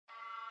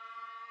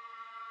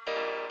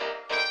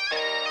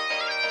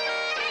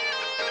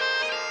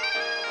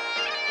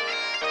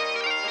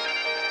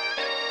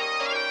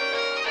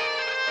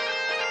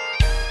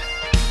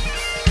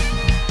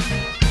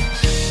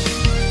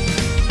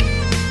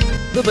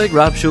The Big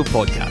Rab Show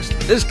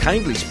podcast is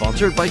kindly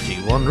sponsored by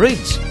G1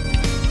 Reeds.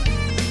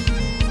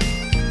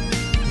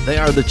 They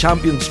are the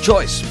champion's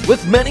choice,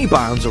 with many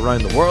bands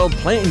around the world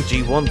playing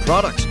G1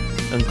 products,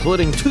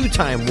 including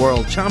two-time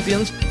world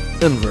champions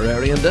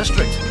Inverarian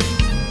District.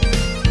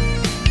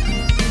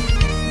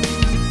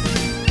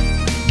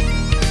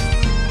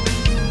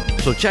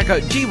 So check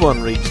out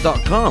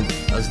g1reeds.com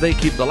as they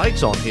keep the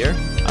lights on here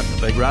at the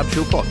Big Rab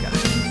Show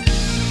podcast.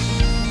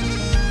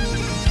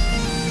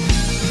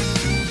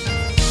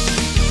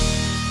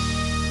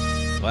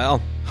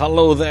 Well,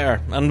 hello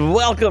there, and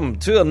welcome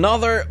to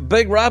another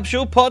Big Rab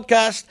Show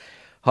podcast.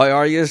 How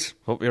are yous?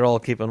 Hope you're all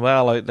keeping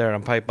well out there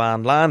in pipe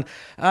band land.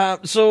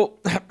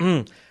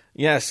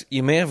 Yes,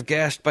 you may have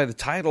guessed by the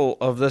title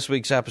of this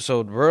week's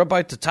episode, we're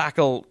about to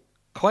tackle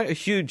quite a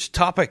huge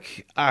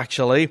topic,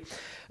 actually.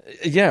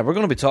 Yeah, we're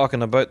going to be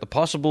talking about the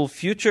possible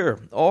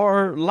future,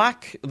 or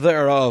lack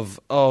thereof,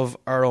 of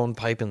our own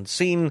piping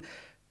scene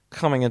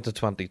coming into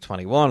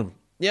 2021.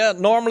 Yeah,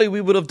 normally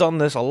we would have done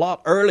this a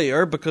lot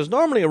earlier, because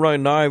normally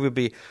around now we'd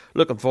be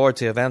looking forward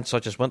to events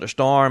such as Winter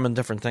Storm and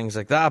different things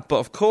like that. But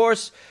of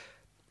course,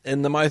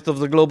 in the mouth of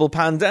the global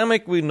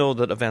pandemic, we know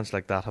that events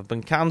like that have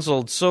been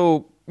cancelled.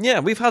 So yeah,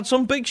 we've had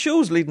some big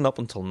shows leading up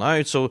until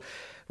now. So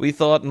we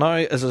thought now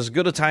is as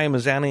good a time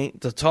as any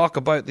to talk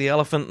about the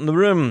elephant in the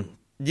room.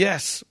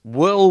 Yes,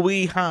 will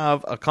we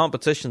have a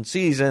competition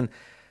season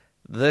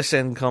this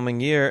incoming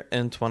year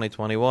in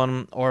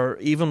 2021, or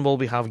even will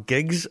we have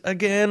gigs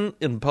again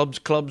in pubs,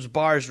 clubs,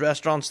 bars,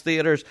 restaurants,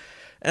 theatres,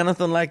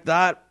 anything like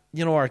that?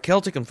 You know, our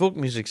Celtic and folk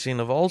music scene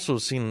have also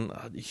seen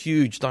a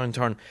huge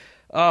downturn.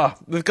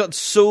 We've got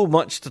so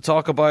much to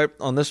talk about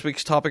on this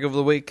week's topic of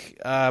the week.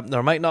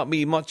 There might not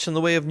be much in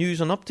the way of news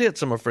and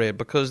updates, I'm afraid,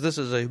 because this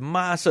is a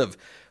massive,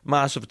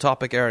 massive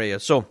topic area.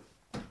 So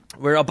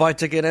we're about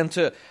to get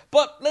into it.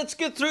 But let's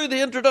get through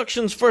the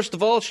introductions first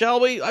of all, shall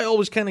we? I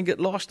always kind of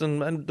get lost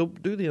and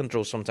don't do the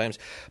intro sometimes.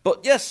 But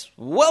yes,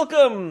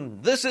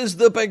 welcome! This is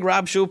the Big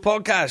Rab Show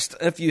podcast.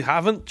 If you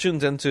haven't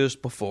tuned into us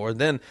before,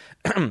 then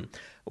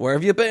where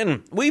have you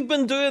been? We've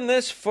been doing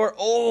this for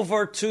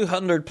over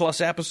 200 plus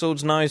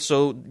episodes now,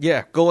 so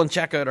yeah, go and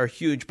check out our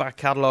huge back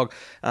catalogue.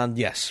 And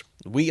yes,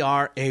 we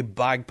are a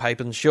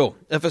bagpiping show.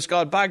 If it's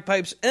got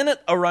bagpipes in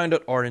it, around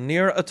it, or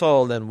near it at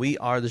all, then we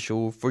are the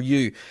show for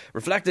you.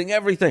 Reflecting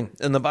everything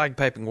in the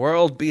bagpiping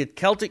world, be it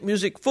Celtic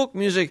music, folk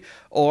music,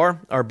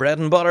 or our bread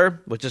and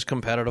butter, which is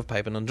competitive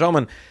piping and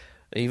drumming.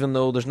 Even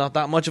though there's not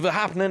that much of it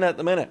happening at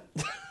the minute.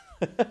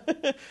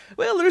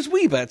 Well, there's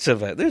wee bits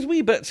of it. There's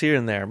wee bits here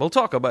and there. We'll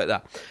talk about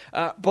that.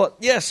 But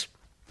yes,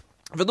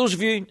 for those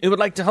of you who would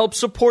like to help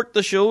support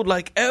the show,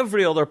 like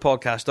every other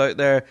podcast out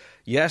there,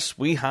 yes,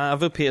 we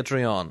have a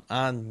Patreon.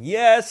 And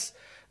yes,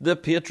 the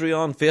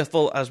Patreon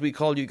faithful, as we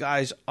call you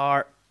guys,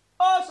 are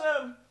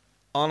awesome.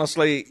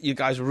 Honestly, you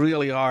guys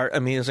really are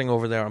amazing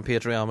over there on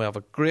Patreon. We have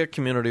a great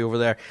community over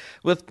there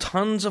with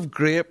tons of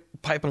great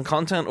piping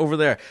content over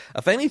there.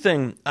 If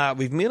anything,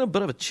 we've made a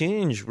bit of a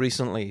change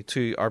recently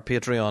to our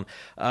Patreon.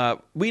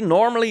 We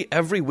normally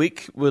every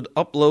week would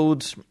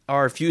upload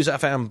our Fuse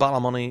FM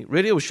Ballymoney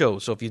radio show.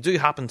 So if you do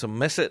happen to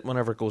miss it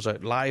whenever it goes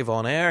out live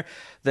on air,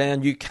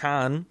 then you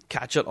can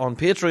catch it on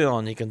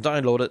Patreon. You can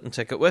download it and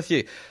take it with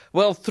you.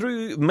 Well,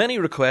 through many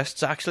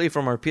requests actually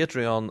from our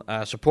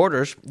Patreon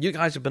supporters, you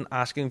guys have been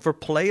asking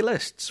for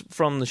playlists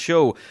from the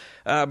show,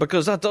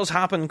 because that does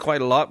happen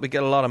quite a lot. We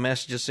get a lot of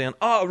messages saying,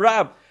 "Oh,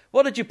 Rab,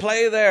 what did you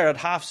play there at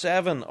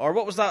 7:30? Or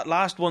what was that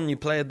last one you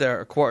played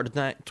there at quarter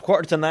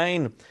to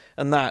nine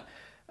and that?"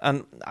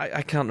 And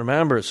I can't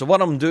remember. So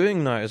what I'm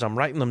doing now is I'm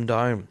writing them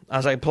down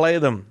as I play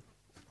them.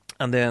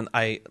 And then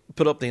I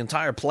put up the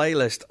entire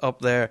playlist up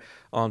there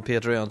on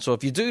Patreon. So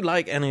if you do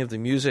like any of the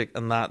music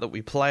and that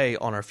we play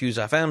on our Fuse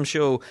FM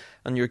show,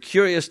 and you're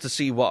curious to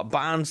see what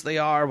bands they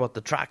are, what the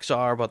tracks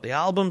are, what the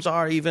albums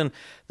are even,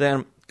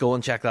 then go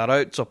and check that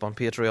out. It's up on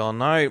Patreon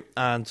now.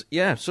 And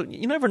yeah, so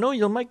you never know,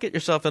 you might get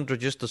yourself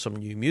introduced to some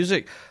new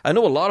music. I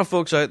know a lot of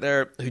folks out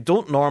there who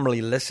don't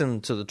normally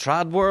listen to the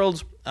trad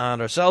world,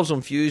 and ourselves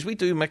on Fuse, we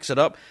do mix it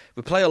up.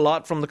 We play a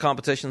lot from the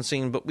competition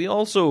scene, but we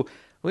love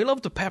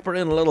to pepper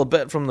in a little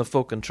bit from the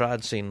folk and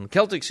trad scene,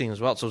 Celtic scene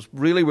as well, so it's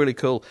really, really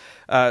cool.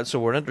 So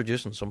we're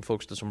introducing some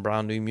folks to some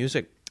brand new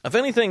music. If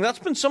anything, that's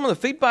been some of the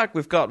feedback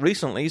we've got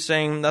recently,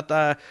 saying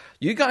that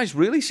you guys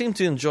really seem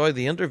to enjoy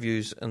the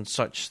interviews and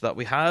such that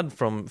we had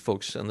from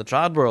folks in the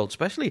trad world,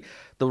 especially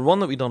the one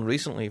that we done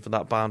recently for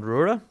that band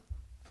Rura,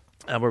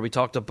 where we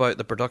talked about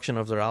the production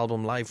of their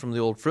album live from the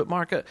old fruit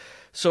market.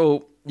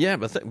 So yeah,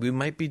 I think we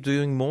might be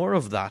doing more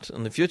of that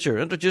in the future,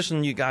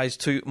 introducing you guys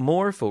to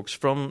more folks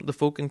from the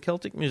folk and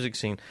Celtic music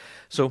scene.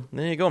 So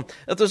there you go.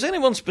 If there's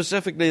anyone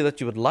specifically that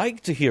you would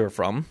like to hear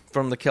from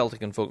the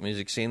Celtic and folk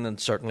music scene, then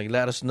certainly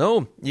let us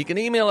know. You can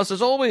email us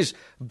as always,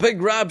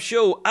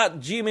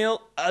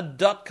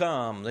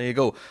 bigrabshow@gmail.com. There you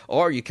go.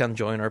 Or you can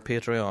join our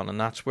Patreon, and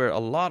that's where a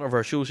lot of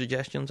our show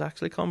suggestions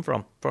actually come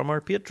from our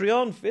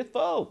Patreon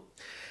faithful.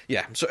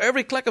 Yeah, so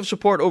every click of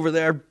support over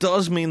there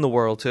does mean the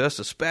world to us,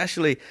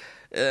 especially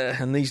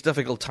in these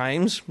difficult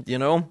times. You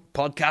know,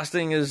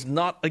 podcasting is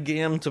not a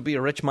game to be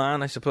a rich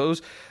man, I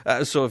suppose.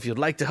 So if you'd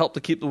like to help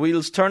to keep the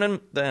wheels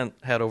turning, then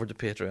head over to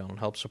Patreon and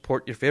help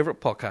support your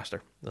favourite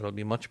podcaster. That'll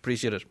be much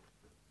appreciated.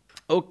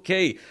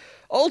 Okay.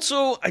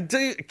 Also, I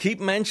do keep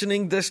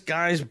mentioning this,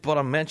 guys, but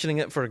I'm mentioning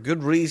it for a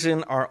good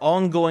reason. Our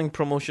ongoing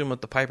promotion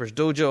with the Piper's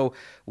Dojo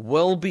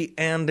will be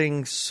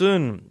ending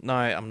soon.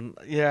 Now,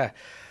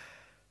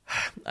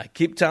 I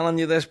keep telling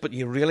you this, but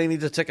you really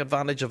need to take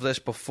advantage of this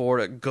before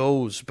it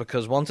goes,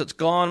 because once it's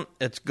gone,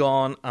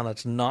 and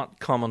it's not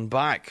coming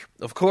back.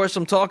 Of course,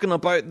 I'm talking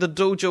about the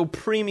Dojo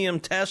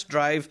Premium Test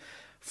Drive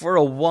for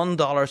a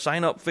 $1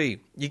 sign-up fee.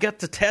 You get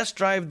to test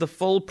drive the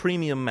full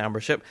premium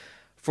membership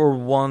for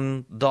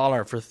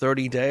 $1 for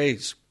 30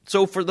 days.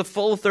 So for the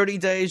full 30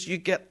 days, you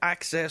get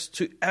access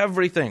to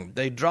everything.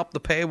 They drop the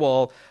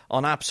paywall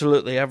on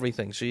absolutely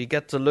everything. So you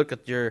get to look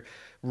at your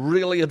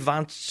really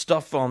advanced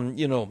stuff on,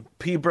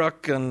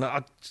 Pbrook and,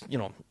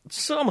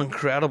 some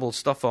incredible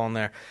stuff on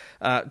there.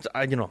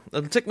 It'll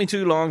take me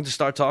too long to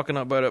start talking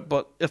about it,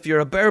 but if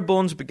you're a bare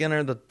bones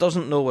beginner that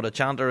doesn't know what a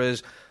chanter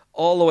is,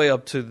 all the way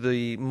up to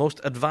the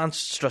most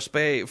advanced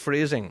Strasbourg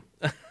phrasing,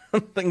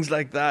 things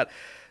like that,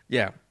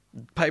 yeah.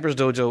 Piper's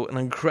Dojo, an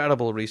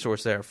incredible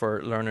resource there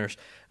for learners.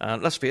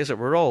 Let's face it,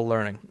 we're all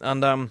learning.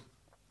 And,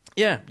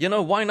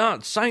 why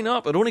not? Sign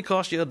up. It only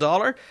costs you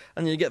 $1,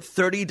 and you get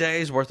 30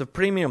 days worth of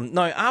premium.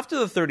 Now, after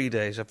the 30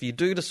 days, if you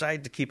do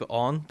decide to keep it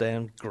on,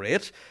 then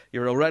great.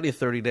 You're already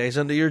 30 days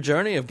into your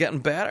journey of getting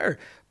better.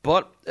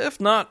 But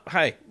if not,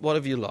 hey, what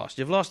have you lost?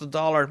 You've lost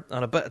 $1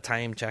 and a bit of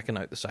time checking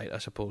out the site, I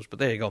suppose. But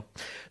there you go.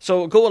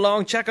 So go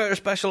along, check out our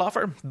special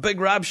offer,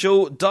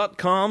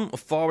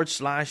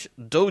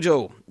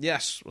 bigrabshow.com/dojo.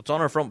 Yes, it's on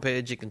our front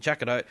page. You can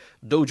check it out.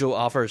 Dojo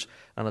offers,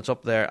 and it's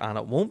up there, and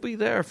it won't be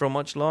there for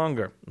much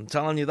longer. I'm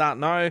telling you that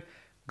now.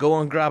 Go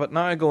and grab it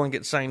now. Go and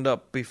get signed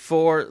up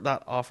before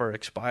that offer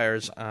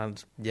expires.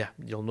 And yeah,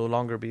 you'll no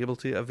longer be able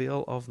to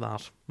avail of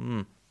that.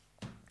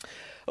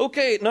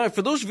 Okay, now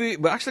for those of you,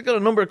 we actually got a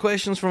number of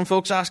questions from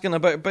folks asking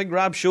about Big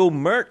Rab Show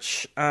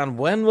merch and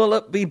when will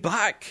it be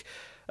back.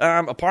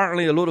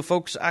 Apparently a load of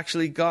folks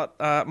actually got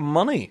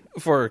money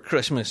for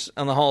Christmas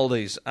and the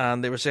holidays,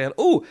 and they were saying,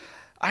 oh,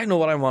 I know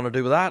what I want to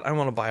do with that. I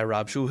want to buy a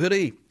Rab Show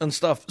hoodie and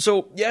stuff.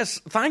 So yes,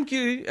 thank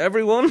you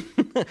everyone.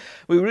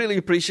 We really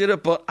appreciate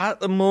it, but at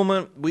the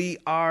moment we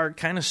are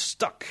kind of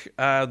stuck.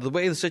 The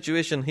way the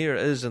situation here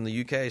is in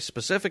the UK,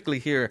 specifically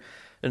here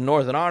in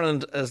Northern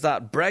Ireland, is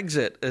that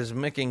Brexit is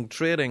making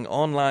trading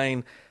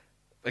online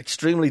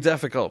extremely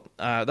difficult.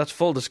 That's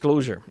full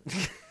disclosure.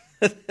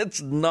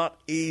 It's not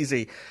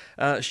easy.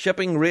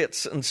 Shipping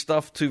rates and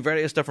stuff to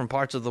various different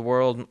parts of the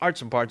world and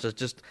arts and parts has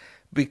just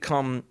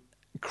become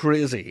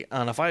crazy.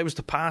 And if I was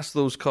to pass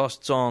those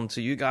costs on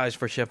to you guys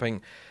for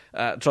shipping,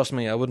 trust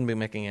me, I wouldn't be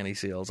making any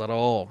sales at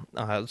all.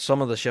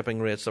 Some of the shipping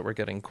rates that we're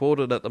getting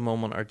quoted at the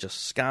moment are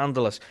just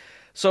scandalous.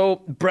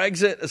 So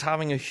Brexit is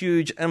having a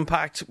huge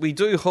impact. We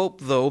do hope,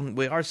 though,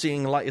 we are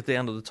seeing light at the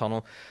end of the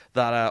tunnel,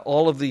 that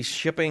all of these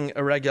shipping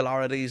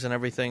irregularities and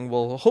everything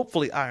will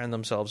hopefully iron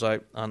themselves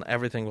out and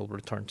everything will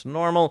return to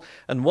normal.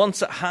 And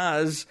once it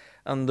has,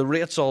 and the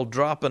rates all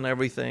drop and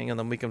everything, and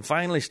then we can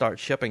finally start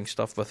shipping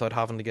stuff without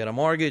having to get a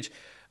mortgage,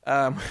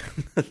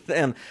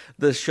 then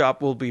the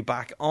shop will be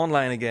back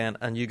online again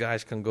and you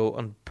guys can go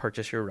and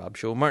purchase your Rab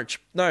Show merch.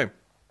 Now,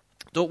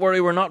 don't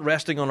worry, we're not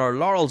resting on our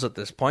laurels at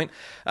this point.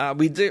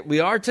 We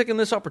are taking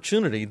this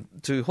opportunity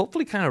to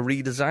hopefully kind of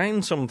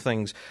redesign some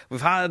things.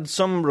 We've had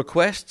some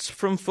requests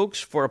from folks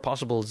for a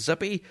possible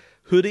Zippy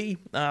hoodie.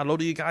 A lot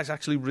of you guys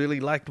actually really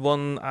liked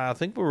one. I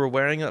think we were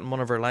wearing it in one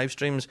of our live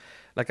streams,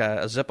 like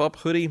a zip-up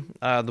hoodie.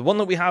 The one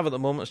that we have at the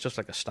moment is just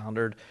like a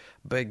standard,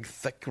 big,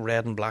 thick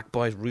red and black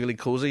boys, really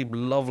cozy,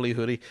 lovely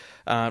hoodie,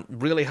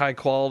 really high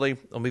quality,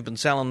 and we've been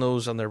selling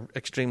those, and they're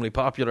extremely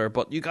popular.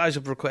 But you guys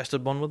have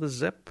requested one with a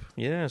zip,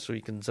 yeah, so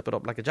you can zip it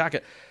up like a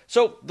jacket.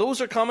 So those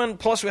are coming,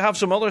 plus we have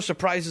some other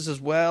surprises as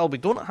well. We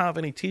don't have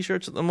any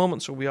t-shirts at the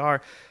moment, so we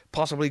are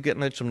possibly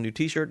getting out some new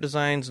t-shirt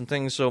designs and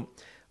things, so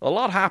a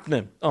lot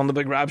happening on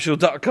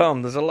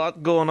thebigrabshow.com. There's a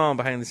lot going on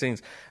behind the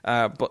scenes.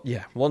 But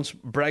yeah, once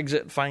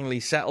Brexit finally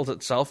settles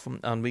itself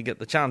and we get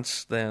the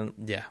chance, then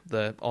yeah,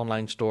 the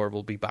online store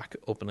will be back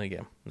open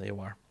again. There you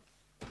are.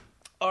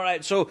 All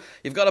right, so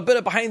you've got a bit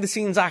of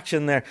behind-the-scenes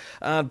action there.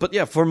 But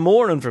yeah, for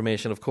more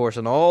information, of course,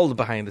 and all the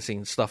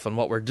behind-the-scenes stuff and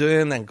what we're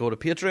doing, then go to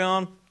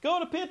Patreon. Go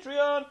to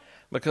Patreon!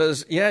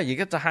 Because, yeah, you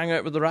get to hang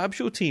out with the Rab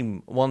Show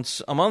team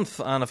once a month.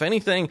 And if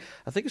anything,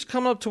 I think it's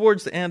coming up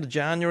towards the end of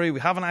January. We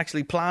haven't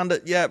actually planned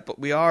it yet, but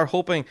we are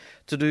hoping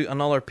to do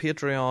another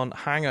Patreon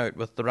hangout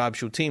with the Rab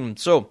Show team.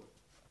 So,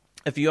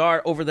 if you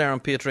are over there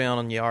on Patreon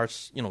and you are,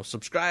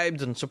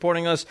 subscribed and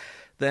supporting us,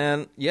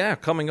 then, yeah,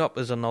 coming up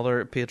is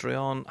another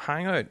Patreon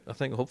hangout. I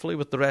think hopefully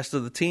with the rest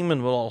of the team,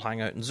 and we'll all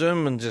hang out in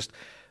Zoom and just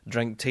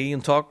drink tea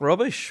and talk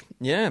rubbish.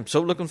 Yeah,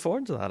 so looking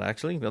forward to that,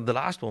 actually. The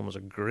last one was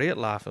a great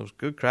laugh. It was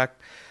good crack.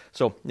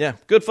 So, yeah,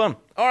 good fun.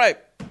 All right,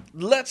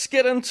 let's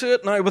get into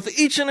it now. With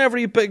each and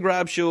every Big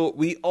Rab show,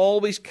 we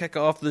always kick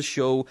off the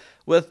show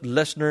with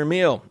listener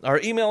mail. Our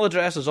email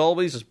address, as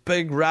always, is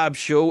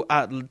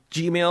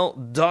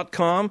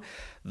bigrabshow@gmail.com.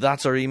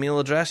 That's our email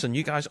address, and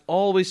you guys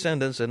always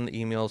send us in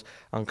emails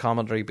and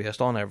commentary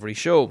based on every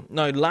show.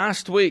 Now,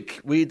 last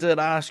week, we did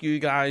ask you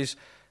guys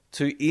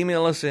to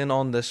email us in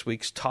on this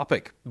week's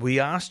topic. We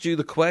asked you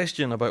the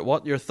question about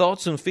what your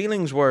thoughts and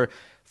feelings were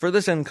for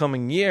this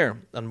incoming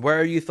year, and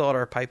where you thought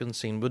our piping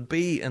scene would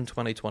be in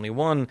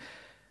 2021,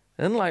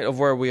 in light of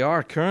where we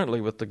are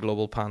currently with the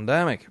global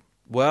pandemic.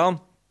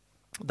 Well,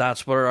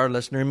 that's where our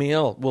listener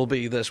mail will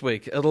be this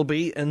week. It'll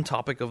be in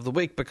Topic of the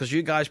Week, because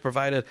you guys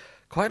provided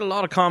quite a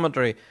lot of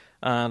commentary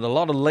and a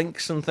lot of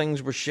links and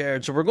things were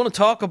shared. So we're going to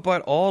talk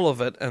about all of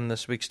it in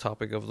this week's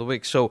Topic of the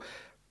Week. So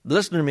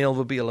listener mail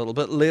will be a little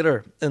bit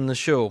later in the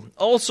show.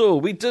 Also,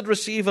 we did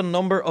receive a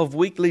number of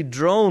weekly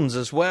drones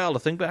as well. I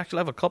think we actually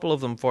have a couple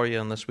of them for you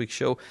in this week's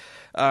show.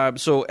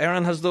 So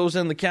Aaron has those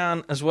in the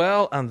can as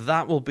well, and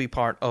that will be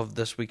part of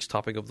this week's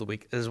Topic of the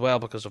Week as well,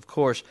 because of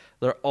course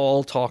they're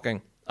all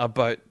talking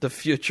about the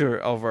future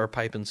of our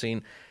piping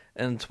scene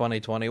in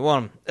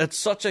 2021. It's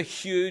such a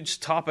huge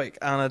topic,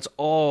 and it's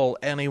all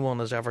anyone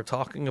is ever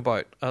talking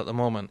about at the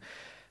moment.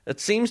 It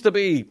seems to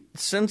be,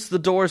 since the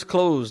doors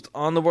closed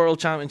on the World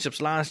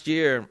Championships last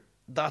year,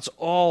 that's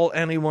all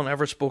anyone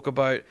ever spoke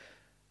about.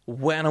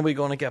 When are we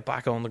going to get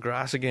back on the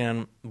grass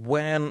again?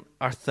 When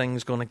are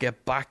things going to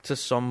get back to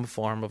some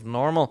form of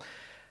normal?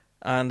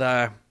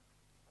 And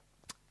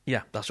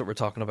yeah, that's what we're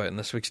talking about in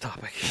this week's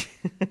topic.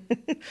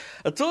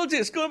 I told you,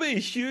 it's going to be a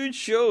huge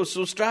show,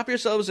 so strap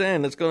yourselves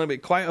in. It's going to be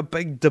quite a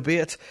big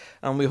debate,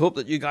 and we hope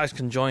that you guys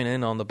can join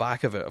in on the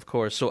back of it, of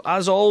course. So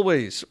as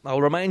always,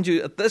 I'll remind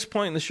you at this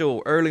point in the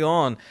show, early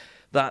on,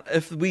 that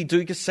if we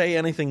do say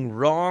anything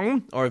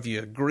wrong, or if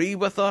you agree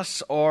with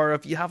us, or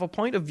if you have a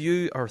point of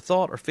view or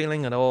thought or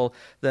feeling at all,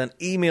 then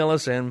email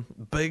us in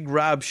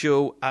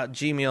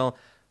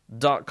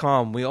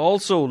bigrabshow@gmail.com. We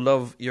also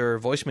love your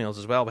voicemails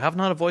as well. We haven't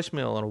had a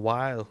voicemail in a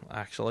while,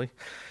 actually.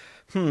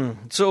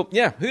 So,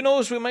 yeah, who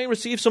knows? We might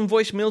receive some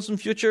voicemails in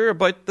future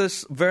about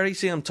this very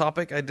same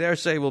topic. I dare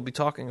say we'll be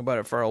talking about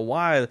it for a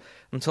while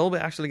until we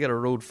actually get a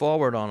road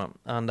forward on it.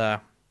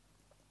 And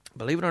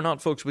believe it or not,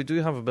 folks, we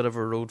do have a bit of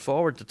a road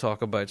forward to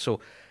talk about.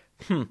 So,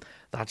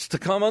 that's to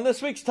come on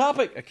this week's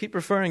topic. I keep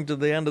referring to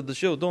the end of the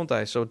show, don't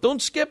I? So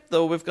don't skip,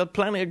 though. We've got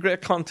plenty of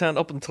great content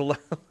up until then.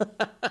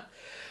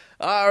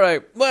 All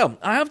right. Well,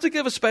 I have to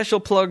give a special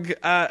plug,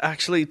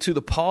 actually, to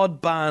the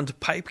Podband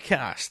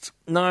Pipecast.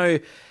 Now,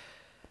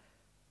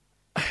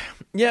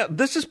 yeah,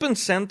 this has been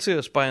sent to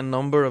us by a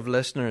number of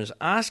listeners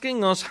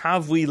asking us,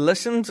 have we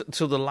listened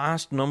to the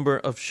last number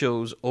of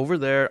shows over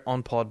there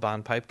on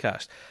Podband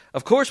Pipecast?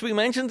 Of course, we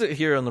mentioned it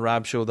here on the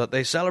Rab Show that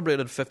they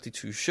celebrated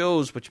 52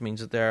 shows, which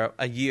means that they're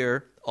a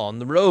year on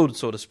the road,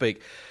 so to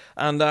speak.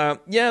 And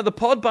yeah, the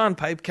Podband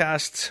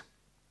Pipecast,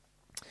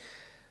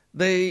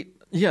 their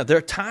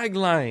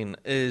tagline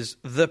is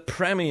the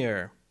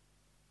premier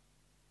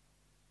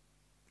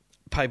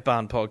pipe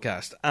band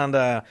podcast.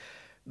 And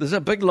there's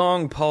a big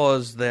long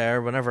pause there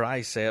whenever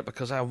I say it,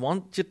 because I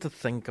want you to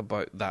think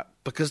about that.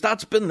 Because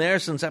that's been there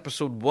since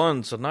episode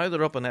 1, so now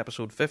they're up on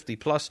episode 50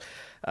 plus.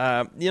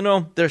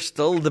 They're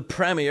still the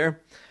premier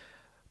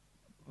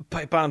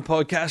pipe band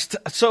podcast.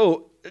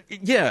 So,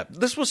 yeah,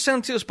 this was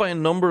sent to us by a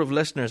number of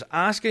listeners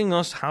asking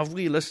us, have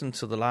we listened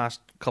to the last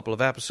couple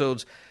of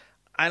episodes?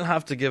 I'll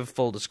have to give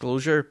full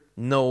disclosure.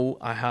 No,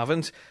 I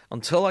haven't.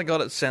 Until I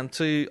got it sent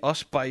to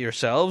us by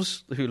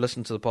yourselves who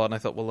listened to the pod, and I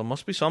thought, well, there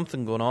must be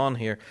something going on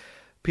here.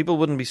 People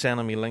wouldn't be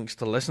sending me links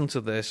to listen to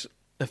this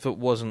if it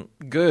wasn't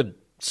good.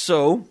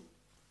 So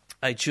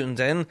I tuned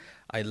in.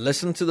 I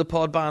listened to the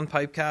Podband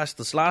Pipecast,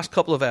 this last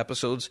couple of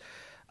episodes,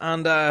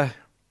 and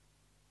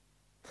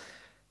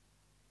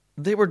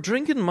they were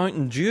drinking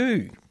Mountain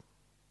Dew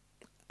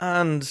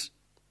and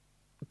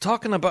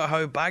talking about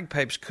how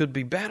bagpipes could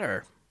be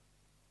better.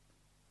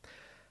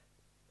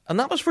 And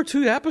that was for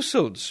 2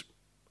 episodes.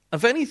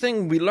 If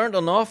anything, we learned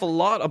an awful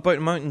lot about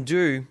Mountain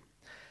Dew.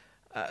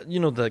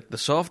 The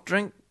soft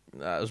drink,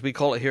 as we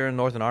call it here in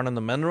Northern Ireland,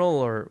 the mineral,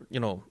 or,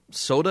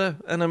 soda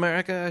in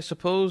America, I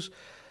suppose.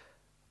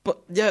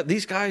 But, yeah,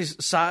 these guys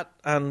sat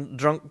and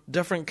drunk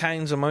different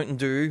kinds of Mountain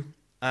Dew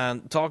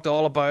and talked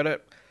all about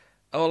it.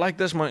 Oh, I like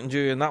this Mountain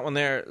Dew, and that one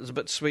there is a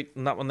bit sweet,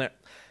 and that one there.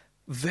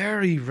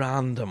 Very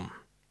random.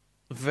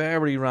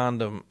 Very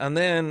random. And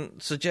then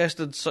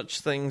suggested such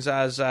things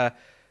as,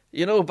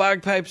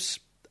 bagpipes,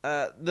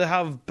 they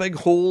have big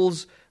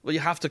holes where you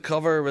have to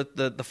cover with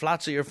the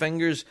flats of your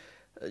fingers.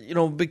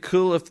 It'd be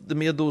cool if they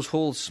made those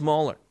holes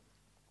smaller.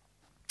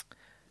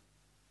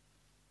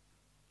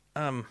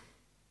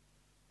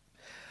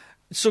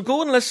 So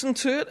go and listen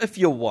to it if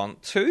you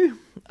want to.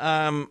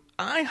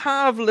 I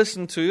have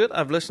listened to it.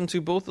 I've listened to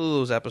both of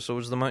those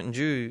episodes, the Mountain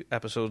Dew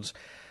episodes.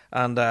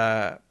 And,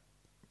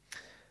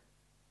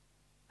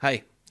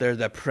 hey, they're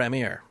the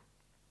premier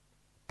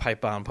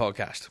pipe band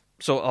podcast.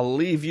 So I'll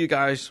leave you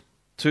guys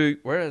to...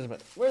 Where's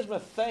my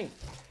thing?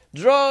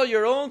 Draw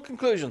your own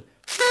conclusion.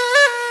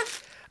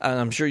 and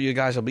I'm sure you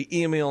guys will be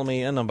emailing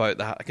me in about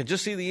that. I can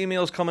just see the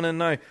emails coming in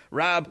now.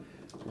 Rab,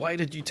 why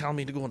did you tell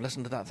me to go and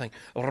listen to that thing?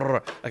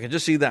 I can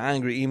just see the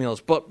angry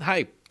emails. But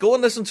hey, go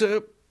and listen to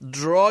it.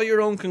 Draw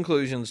your own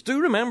conclusions. Do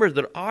remember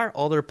there are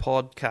other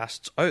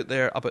podcasts out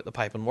there about the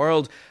piping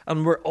world,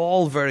 and we're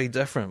all very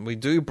different. We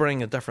do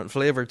bring a different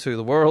flavour to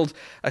the world.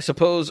 I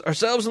suppose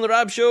ourselves in the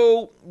Rab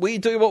Show, we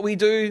do what we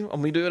do,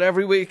 and we do it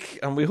every week,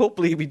 and we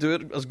do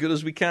it as good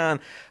as we can.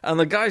 And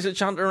the guys at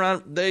Chanter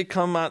Rant, they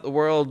come at the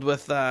world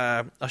with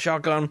a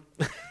shotgun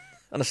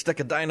and a stick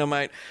of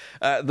dynamite.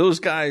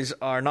 Those guys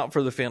are not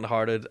for the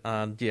faint-hearted,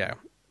 and yeah,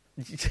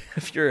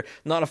 if you're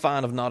not a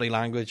fan of naughty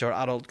language or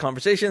adult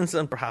conversations,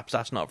 then perhaps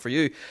that's not for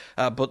you,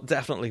 but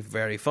definitely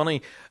very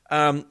funny.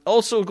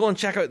 Also, go and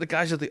check out the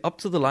guys at the Up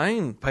to the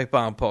Line Pipe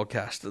Band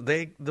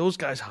podcast. Those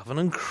guys have an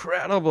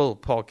incredible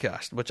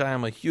podcast, which I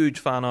am a huge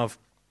fan of.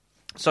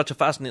 Such a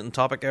fascinating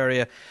topic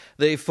area.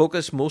 They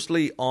focus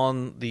mostly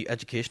on the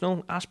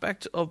educational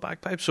aspect of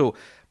bagpipes, so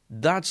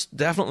that's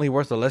definitely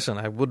worth a listen.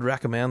 I would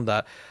recommend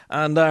that.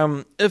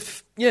 And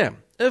if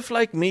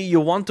like me,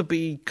 you want to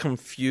be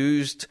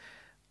confused,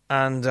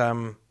 and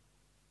I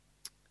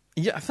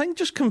think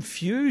just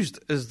confused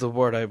is the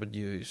word I would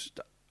use.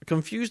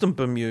 Confused and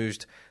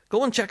bemused.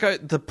 Go and check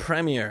out the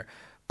Premier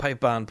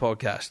Pipe Band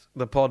podcast,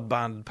 the Pod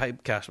Band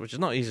Pipecast, which is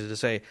not easy to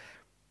say.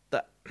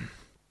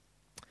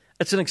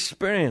 It's an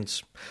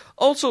experience.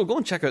 Also, go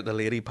and check out the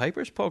Lady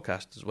Pipers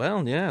podcast as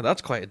well. Yeah,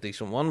 that's quite a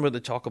decent one, where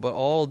they talk about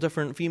all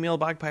different female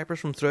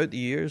bagpipers from throughout the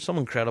years. Some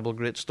incredible,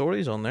 great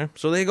stories on there.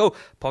 So there you go,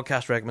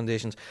 podcast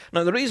recommendations.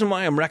 Now, the reason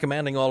why I'm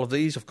recommending all of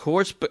these, of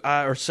course,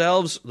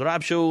 ourselves, the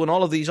Rab Show, and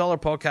all of these other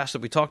podcasts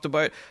that we talked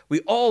about, we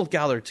all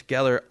gathered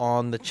together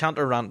on the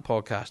Chanter Rant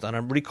podcast, and I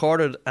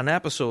recorded an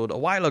episode a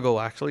while ago,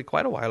 actually,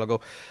 quite a while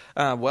ago,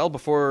 well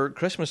before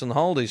Christmas and the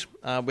holidays.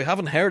 We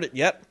haven't heard it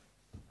yet.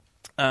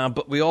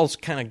 But we all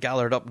kind of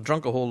gathered up,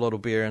 drunk a whole lot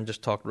of beer, and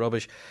just talked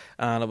rubbish.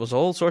 And it was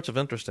all sorts of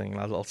interesting,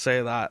 I'll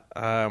say that.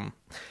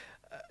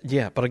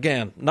 But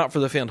again, not for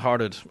the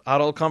faint-hearted.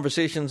 Adult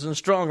conversations and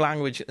strong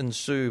language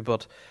ensue.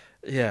 But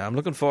yeah, I'm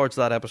looking forward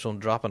to that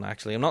episode dropping,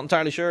 actually. I'm not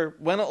entirely sure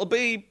when it'll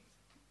be,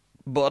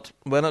 but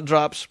when it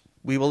drops,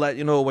 we will let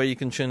you know where you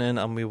can tune in,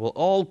 and we will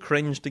all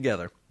cringe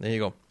together. There you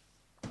go.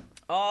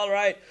 All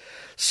right.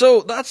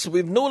 So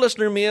we've no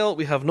listener mail,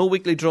 we have no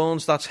weekly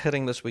drones. That's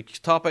hitting this week's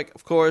topic,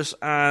 of course,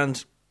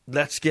 and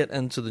let's get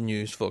into the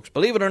news, folks.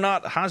 Believe it or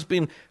not, it has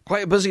been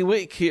quite a busy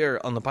week here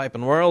on the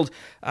Piping World,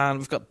 and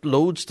we've got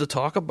loads to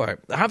talk about.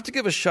 I have to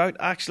give a shout,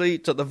 actually,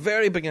 to the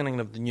very beginning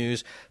of the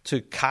news,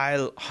 to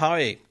Kyle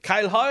Howie.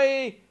 Kyle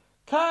Howie,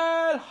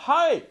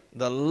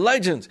 the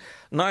legend.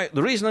 Now,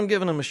 the reason I'm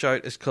giving him a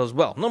shout is because,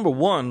 well, number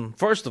one,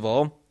 first of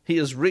all, he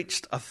has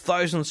reached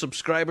 1,000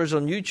 subscribers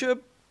on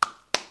YouTube.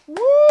 Woo!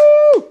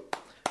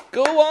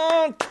 Go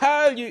on,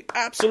 Kyle, you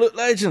absolute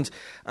legend.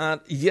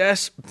 And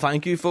yes,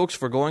 thank you, folks,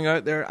 for going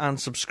out there and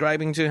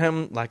subscribing to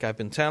him. Like I've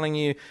been telling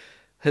you,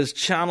 his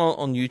channel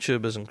on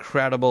YouTube is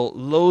incredible.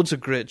 Loads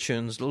of great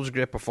tunes, loads of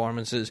great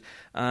performances,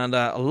 and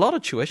a lot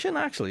of tuition,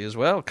 actually, as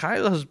well.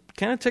 Kyle has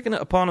kind of taken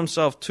it upon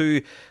himself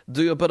to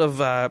do a bit of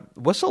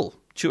whistle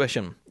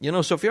tuition. You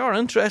know, so if you are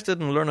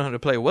interested in learning how to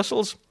play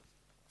whistles,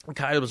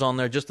 Kyle was on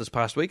there just this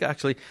past week,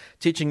 actually,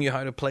 teaching you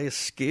how to play a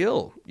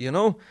scale, you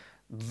know.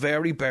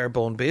 Very bare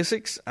bone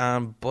basics,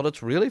 but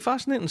it's really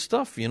fascinating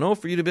stuff, you know,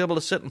 for you to be able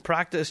to sit and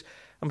practice,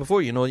 and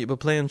before you know it, you'll be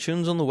playing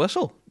tunes on the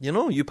whistle, you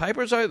know, you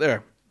pipers out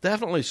there,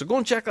 definitely. So go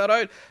and check that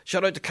out.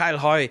 Shout out to Kyle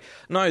Howie.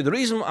 Now, the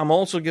reason I'm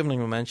also giving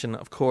him a mention,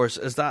 of course,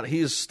 is that he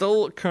is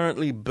still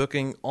currently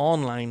booking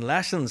online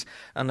lessons,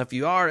 and if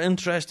you are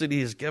interested,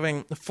 he is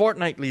giving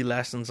fortnightly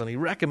lessons, and he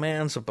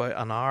recommends about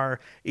an hour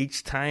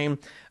each time,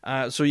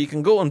 so you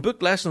can go and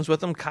book lessons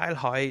with him,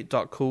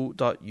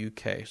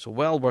 kylehowie.co.uk, so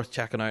well worth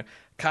checking out.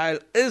 Kyle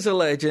is a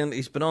legend.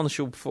 He's been on the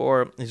show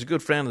before. He's a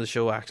good friend of the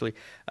show, actually.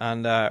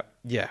 And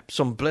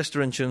some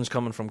blistering tunes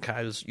coming from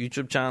Kyle's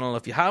YouTube channel.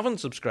 If you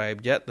haven't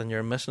subscribed yet, then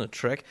you're missing a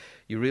trick.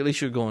 You really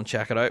should go and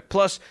check it out.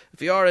 Plus,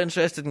 if you are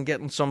interested in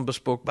getting some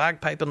bespoke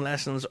bagpiping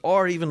lessons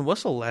or even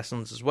whistle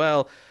lessons as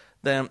well,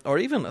 then, or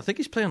even, I think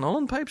he's playing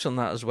Ullin pipes on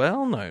that as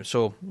well now.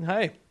 So,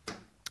 hey,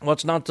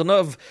 what's not to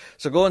love?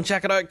 So go and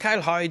check it out,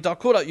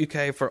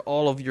 kylehowie.co.uk, for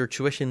all of your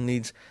tuition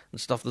needs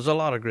and stuff. There's a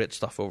lot of great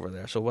stuff over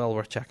there, so well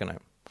worth checking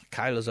out.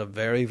 Kyle is a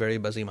very, very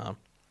busy man.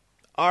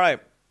 All right.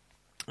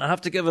 I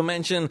have to give a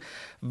mention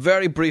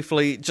very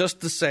briefly just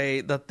to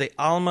say that the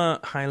Alma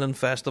Highland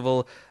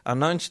Festival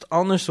announced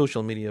on their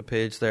social media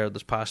page there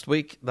this past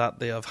week that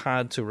they have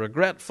had to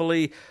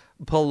regretfully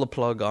pull the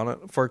plug on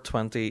it for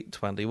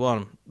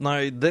 2021.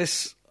 Now,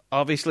 this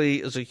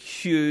obviously is a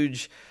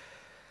huge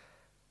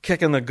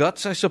kick in the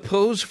guts, I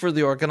suppose, for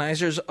the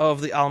organisers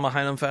of the Alma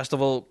Highland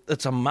Festival.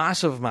 It's a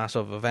massive,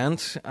 massive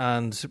event,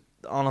 and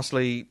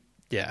honestly,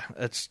 yeah,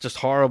 it's just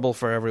horrible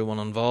for everyone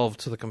involved,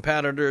 to the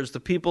competitors, the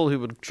people who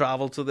would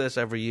travel to this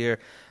every year,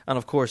 and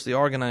of course the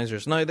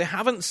organisers. Now, they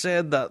haven't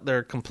said that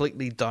they're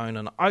completely down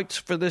and out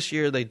for this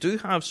year. They do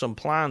have some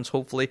plans,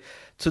 hopefully,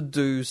 to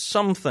do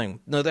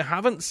something. Now, they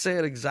haven't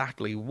said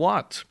exactly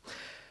what.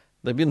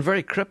 They've been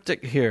very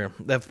cryptic here.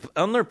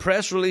 On their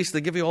press release,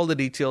 they give you all the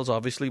details,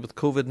 obviously, with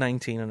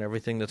COVID-19 and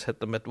everything that's hit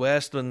the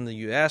Midwest and the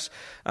US,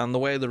 and the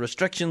way the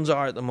restrictions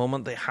are at the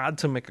moment. They had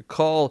to make a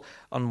call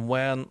on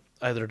when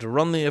either to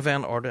run the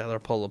event or to either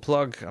pull the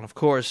plug. And of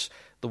course,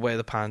 the way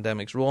the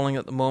pandemic's rolling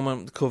at the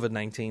moment,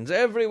 COVID-19's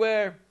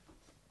everywhere.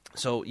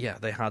 So yeah,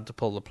 they had to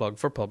pull the plug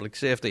for public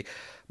safety.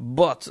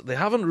 But they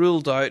haven't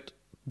ruled out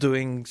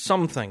doing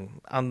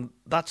something, and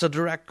that's a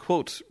direct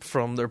quote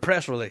from their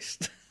press release.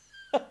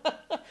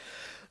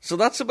 So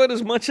that's about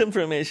as much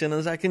information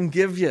as I can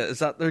give you, is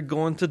that they're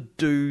going to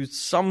do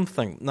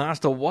something. Now, as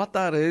to what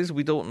that is,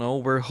 we don't know.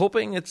 We're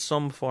hoping it's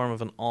some form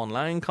of an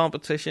online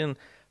competition,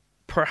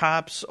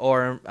 perhaps,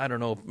 or, I don't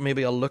know,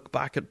 maybe a look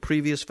back at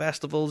previous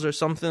festivals or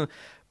something.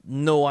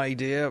 No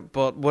idea,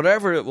 but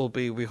whatever it will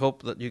be, we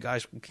hope that you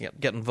guys can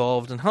get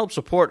involved and help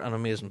support an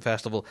amazing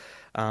festival.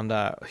 And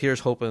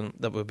here's hoping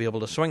that we'll be able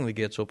to swing the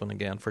gates open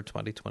again for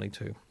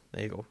 2022.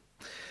 There you go.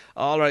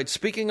 All right,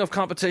 speaking of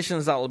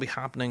competitions that will be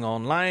happening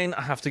online,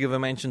 I have to give a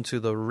mention to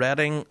the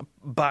Reading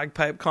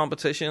Bagpipe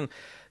Competition.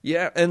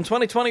 Yeah, in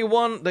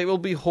 2021, they will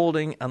be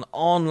holding an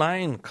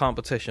online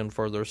competition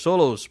for their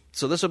solos.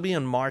 So this will be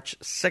on March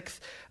 6th,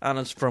 and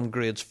it's from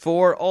grades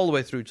 4 all the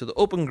way through to the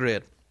open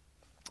grade.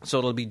 So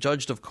it'll be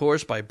judged, of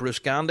course, by Bruce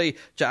Gandy,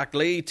 Jack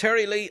Lee,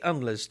 Terry Lee,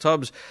 and Liz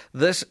Tubbs.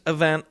 This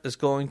event is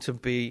going to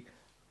be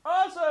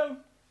awesome.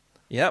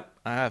 Yep,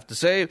 I have to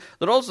say.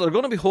 They're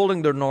going to be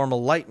holding their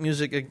normal light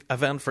music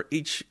event for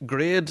each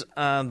grade,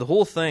 and the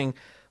whole thing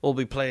will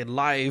be played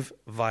live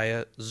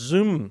via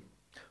Zoom.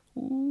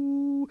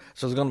 Ooh.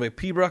 So there's going to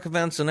be Pibroch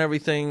events and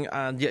everything,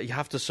 and yeah, you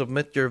have to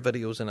submit your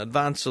videos in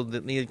advance so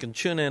that you can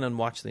tune in and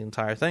watch the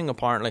entire thing,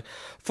 apparently.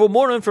 For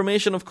more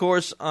information, of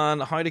course,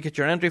 on how to get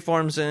your entry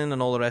forms in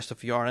and all the rest,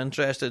 if you are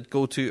interested,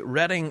 go to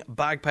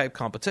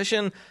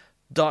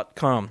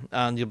readingbagpipecompetition.com,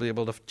 and you'll be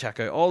able to check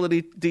out all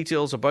the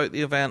details about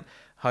the event,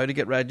 how to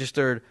get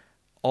registered,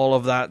 all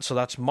of that. So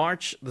that's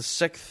March the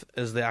 6th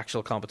is the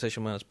actual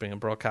competition when it's being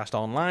broadcast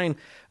online.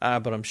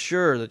 But I'm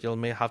sure that you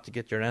may have to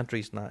get your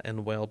entries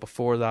in well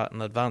before that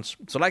in advance.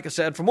 So like I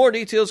said, for more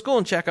details, go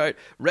and check out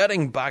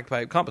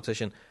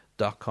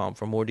readingbagpipecompetition.com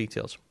for more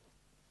details.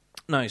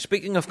 Now,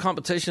 speaking of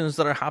competitions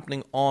that are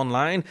happening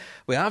online,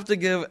 we have to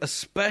give a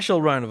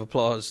special round of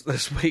applause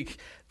this week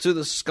to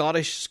the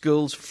Scottish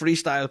Schools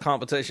Freestyle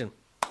Competition.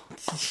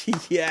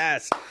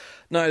 Yes!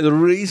 Now, the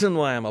reason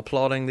why I'm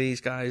applauding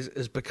these guys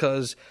is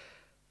because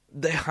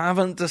they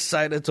haven't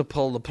decided to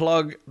pull the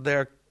plug.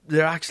 They're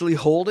actually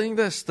holding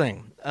this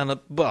thing, and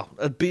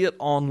be it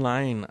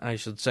online, I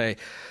should say.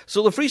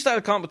 So the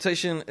freestyle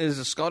competition is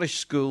a Scottish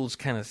schools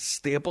kind of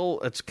staple.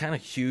 It's kind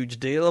of huge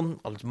deal.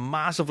 It's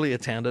massively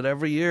attended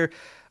every year,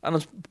 and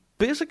it's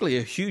basically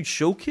a huge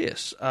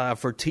showcase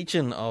for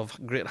teaching of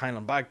Great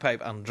Highland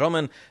Bagpipe and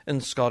drumming in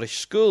Scottish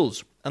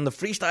schools. And the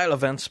freestyle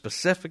event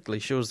specifically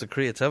shows the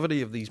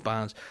creativity of these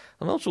bands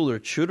and also their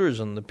tutors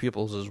and the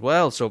pupils as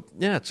well. So,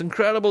 yeah, it's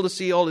incredible to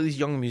see all of these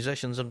young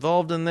musicians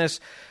involved in this.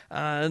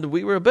 And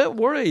we were a bit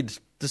worried,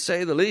 to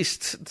say the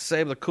least, to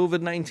say with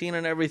COVID-19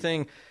 and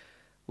everything.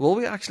 Will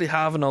we actually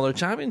have another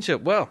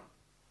championship? Well,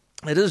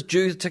 it is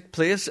due to take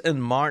place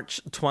in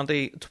March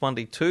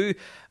 2022,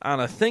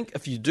 and I think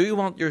if you do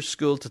want your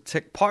school to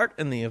take part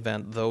in the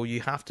event, though,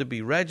 you have to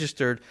be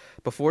registered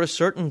before a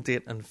certain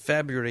date in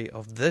February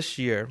of this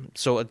year,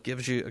 so it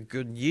gives you a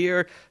good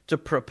year to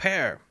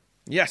prepare.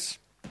 Yes.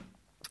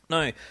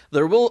 Now,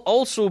 there will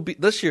also be,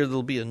 this year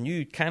there'll be a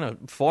new kind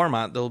of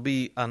format. There'll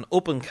be an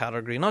open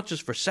category, not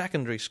just for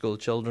secondary school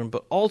children,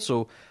 but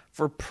also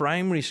for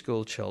primary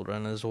school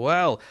children as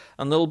well.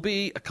 And there'll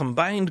be a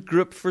combined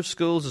group for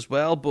schools as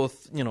well,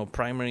 both,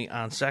 primary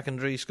and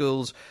secondary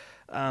schools.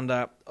 And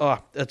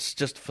it's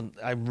just fun.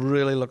 I'm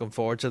really looking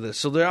forward to this.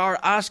 So they are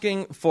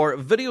asking for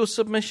video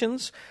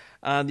submissions,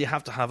 and you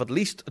have to have at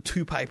least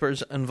 2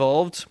 pipers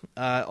involved,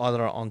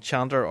 either on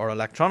chanter or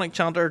electronic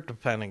chanter,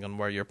 depending on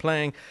where you're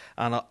playing.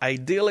 And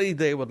ideally,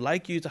 they would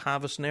like you to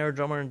have a snare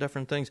drummer and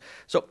different things.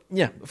 So,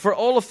 yeah, for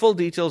all the full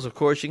details, of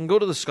course, you can go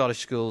to the Scottish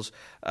Schools,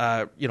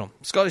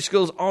 Scottish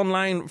Schools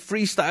online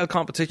freestyle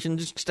competition.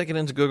 Just stick it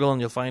into Google and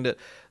you'll find it.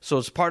 So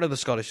it's part of the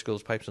Scottish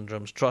Schools Pipes and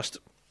Drums Trust.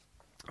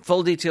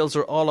 Full details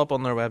are all up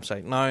on their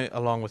website now,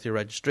 along with your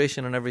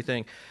registration and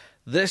everything.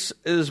 This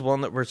is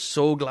one that we're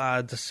so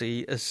glad to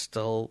see is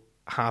still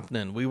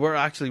happening. We were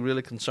actually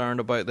really concerned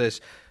about this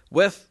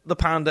with the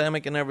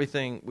pandemic and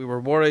everything. We were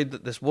worried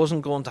that this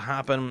wasn't going to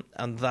happen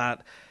and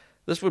that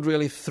this would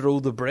really throw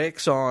the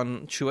brakes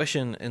on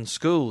tuition in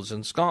schools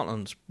in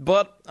Scotland.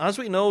 But as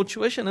we know,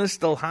 tuition is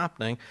still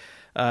happening.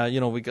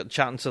 We got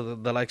chatting to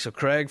the likes of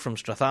Craig from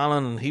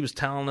Strathallan, and he was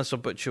telling us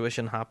about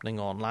tuition happening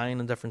online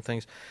and different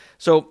things.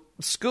 So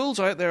schools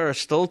out there are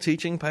still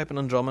teaching piping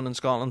and drumming in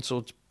Scotland, so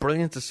it's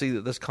brilliant to see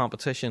that this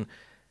competition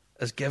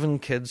is giving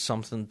kids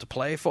something to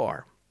play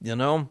for.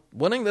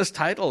 Winning this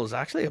title is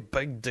actually a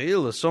big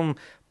deal. There's some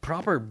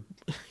proper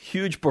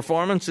huge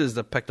performances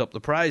that picked up the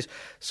prize.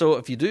 So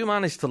if you do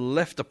manage to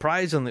lift the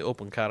prize in the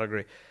open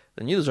category,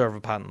 then you deserve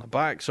a pat on the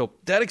back. So,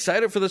 dead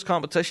excited for this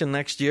competition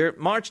next year,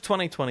 March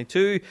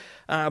 2022.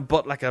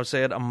 But like I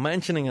said, I'm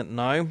mentioning it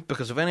now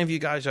because if any of you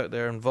guys out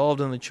there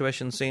involved in the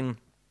tuition scene,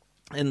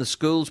 in the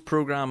schools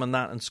program and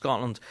that in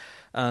Scotland,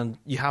 and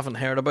you haven't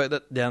heard about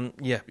it, then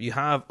yeah, you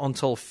have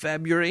until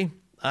February.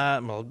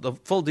 Well, the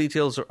full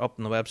details are up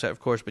on the website, of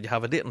course, but you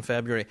have a date in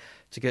February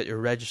to get your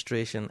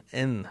registration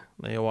in.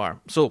 There you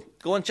are. So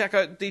go and check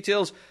out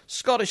details.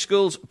 Scottish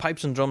Schools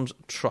Pipes and Drums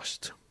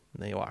Trust.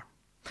 There you are.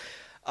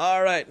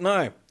 All right,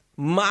 now,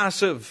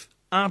 massive,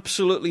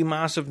 absolutely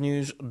massive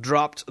news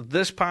dropped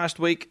this past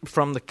week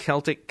from the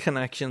Celtic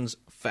Connections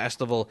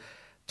Festival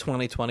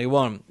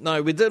 2021.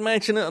 Now, we did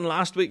mention it in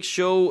last week's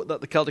show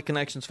that the Celtic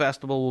Connections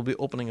Festival will be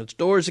opening its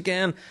doors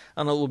again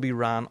and it will be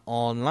ran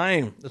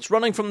online. It's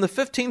running from the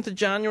 15th of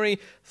January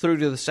through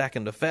to the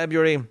 2nd of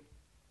February.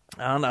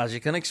 And as you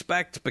can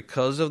expect,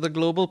 because of the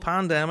global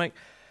pandemic,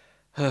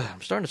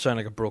 I'm starting to sound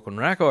like a broken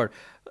record.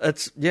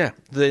 The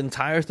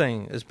entire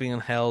thing is being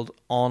held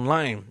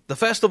online. The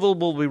festival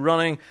will be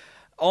running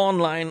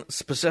online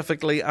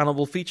specifically, and it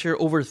will feature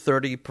over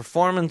 30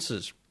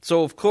 performances.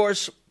 So, of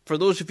course, for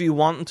those of you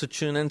wanting to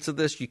tune into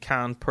this, you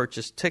can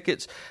purchase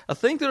tickets. I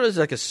think there is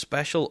like a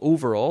special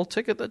overall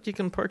ticket that you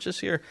can purchase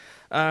here.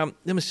 Let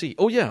me see.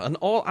 Oh yeah, an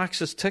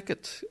all-access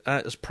ticket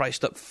is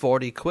priced at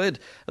 £40,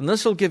 and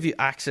this will give you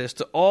access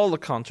to all the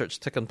concerts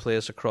taking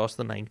place across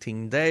the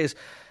 19 days.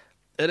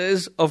 It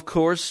is, of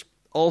course,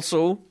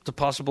 also to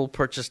possible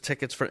purchase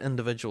tickets for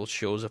individual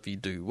shows if you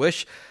do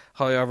wish.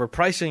 However,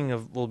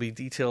 pricing will be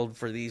detailed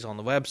for these on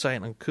the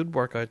website and could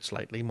work out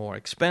slightly more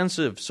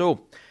expensive.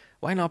 So,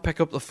 why not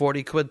pick up the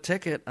 £40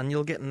 ticket and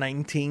you'll get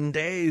 19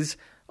 days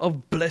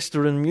of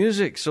blistering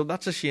music? So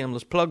that's a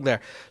shameless plug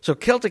there. So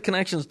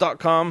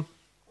CelticConnections.com,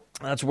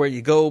 that's where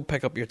you go,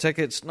 pick up your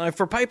tickets. Now,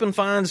 for piping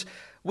fans,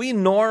 we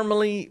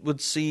normally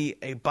would see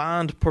a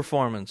band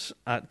performance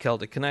at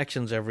Celtic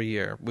Connections every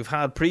year. We've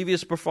had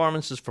previous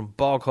performances from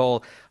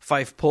Boghall,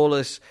 Fife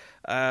Polis,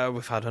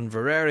 we've had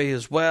Inverary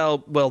as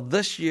well. Well,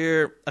 this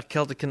year at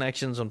Celtic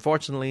Connections,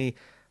 unfortunately,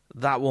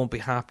 that won't be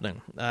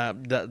happening.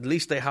 At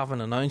least they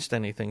haven't announced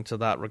anything to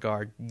that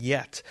regard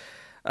yet.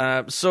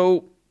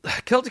 So,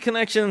 Celtic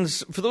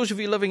Connections, for those of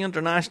you living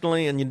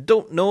internationally and you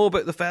don't know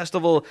about the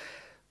festival,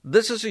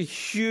 this is a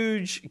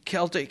huge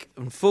Celtic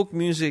and folk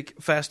music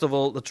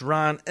festival that's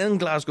ran in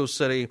Glasgow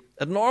City.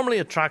 It normally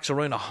attracts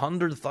around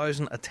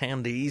 100,000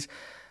 attendees.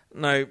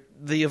 Now,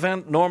 the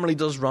event normally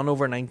does run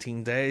over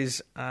 19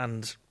 days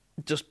and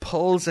just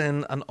pulls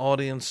in an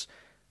audience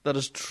that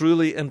is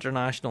truly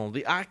international.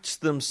 The acts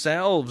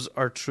themselves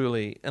are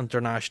truly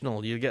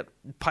international. You get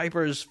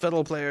pipers,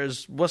 fiddle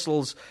players,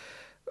 whistles,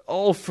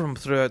 all from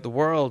throughout the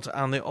world,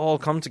 and they all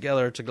come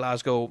together to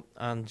Glasgow,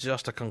 and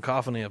just a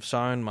cacophony of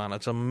sound, man.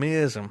 It's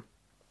amazing.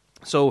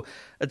 So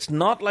it's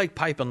not like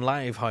Piping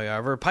Live,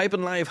 however.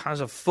 Piping Live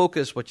has a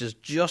focus which is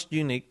just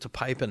unique to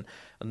piping,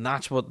 and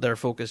that's what their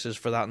focus is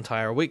for that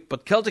entire week.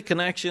 But Celtic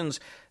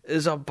Connections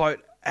is about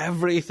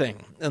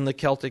everything in the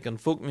Celtic and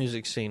folk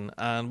music scene,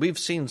 and we've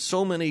seen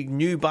so many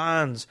new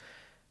bands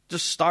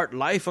just start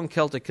life on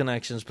Celtic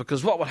Connections,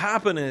 because what would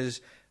happen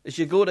is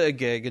you go to a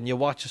gig and you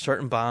watch a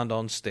certain band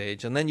on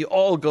stage, and then you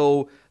all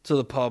go to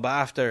the pub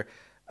after,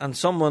 and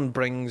someone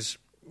brings,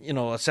 you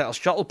know, a set of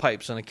shuttle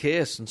pipes in a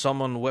case, and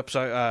someone whips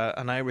out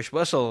an Irish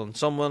whistle, and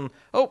someone,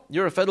 oh,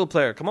 you're a fiddle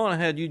player, come on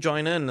ahead, you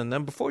join in, and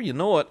then before you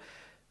know it,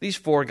 these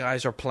four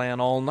guys are playing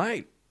all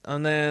night,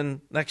 and then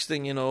next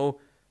thing you know,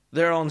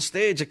 they're on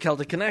stage at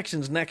Celtic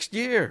Connections next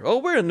year. Oh,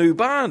 we're a new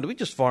band. We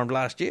just formed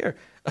last year.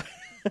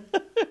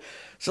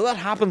 So that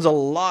happens a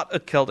lot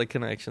at Celtic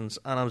Connections.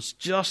 And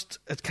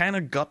it's kind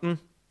of gutting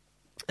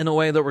in a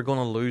way that we're going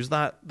to lose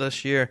that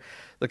this year.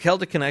 The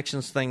Celtic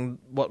Connections thing,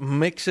 what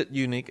makes it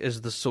unique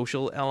is the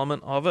social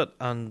element of it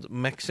and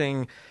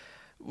mixing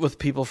with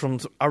people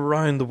from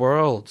around the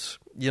world,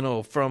 you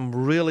know, from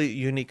really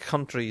unique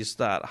countries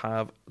that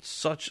have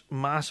such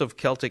massive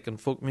Celtic and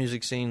folk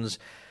music scenes.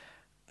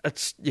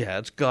 It's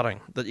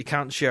gutting that you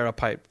can't share a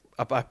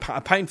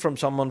pint from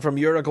someone from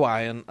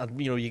Uruguay, and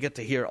you know, you get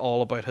to hear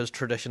all about his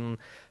traditional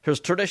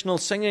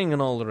singing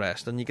and all the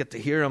rest, and you get to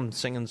hear him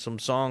singing some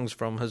songs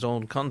from his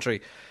own country,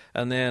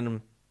 and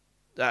then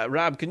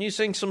Rab, can you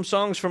sing some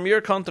songs from your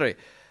country?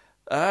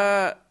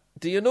 Do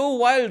you know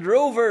Wild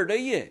Rover?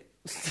 Do you?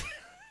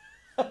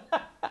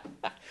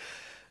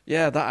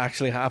 Yeah, that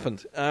actually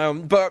happened.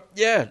 But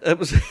yeah, it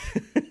was.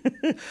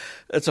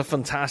 It's a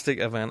fantastic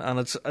event, and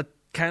it's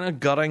kind of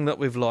gutting that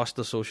we've lost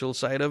the social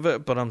side of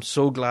it, but I'm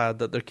so glad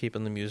that they're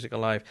keeping the music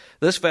alive.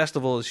 This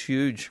festival is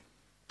huge,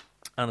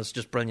 and it's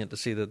just brilliant to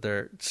see that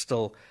they're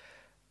still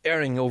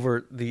airing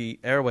over the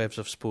airwaves,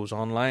 I suppose,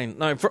 online.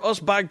 Now, for us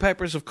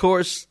bagpipers, of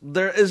course,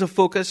 there is a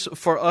focus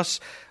for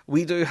us.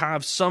 We do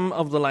have some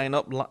of the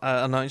lineup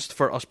announced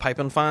for us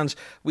piping fans.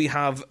 We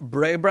have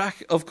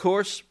Braebrach, of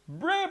course.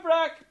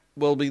 Braebrach!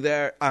 will be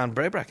there, and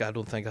Braybrack. I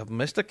don't think I've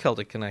missed a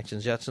Celtic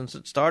Connections yet since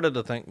it started,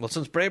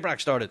 since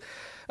Braybrack started.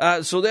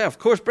 So there, of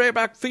course,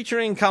 Braybrack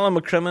featuring Callum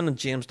McCrimmon and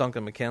James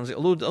Duncan McKenzie,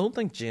 although I don't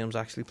think James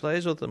actually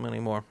plays with them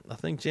anymore. I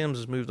think James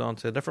has moved on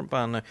to a different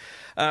band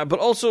now. But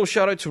also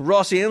shout out to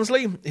Ross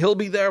Ainsley. He'll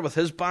be there with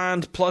his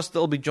band, plus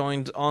they'll be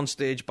joined on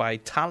stage by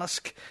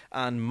Talisk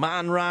and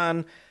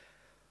Manran.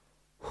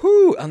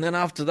 Whew, and then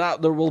after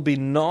that there will be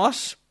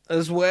Nos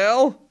as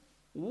well.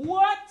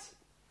 What?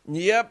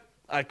 Yep.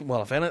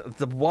 What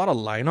a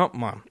lineup,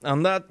 man.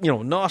 And that,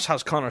 Nos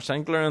has Connor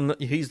Sinclair, and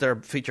he's their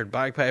featured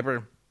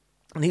bagpiper.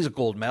 And he's a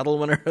gold medal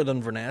winner at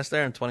Inverness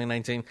there in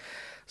 2019.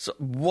 So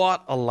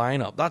what a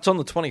lineup. That's on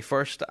the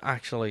 21st,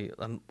 actually.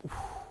 And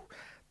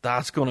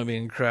that's going to be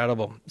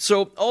incredible.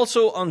 So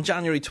also on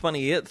January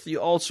 28th,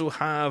 you also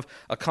have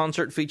a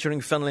concert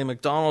featuring Finlay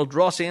MacDonald,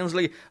 Ross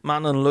Ainsley,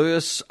 Manon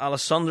Lewis,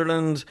 Alice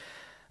Sunderland,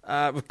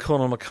 with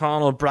Conal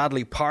McConnell,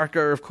 Bradley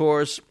Parker, of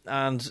course,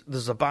 and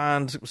there's a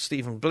band,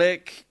 Stephen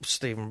Blake,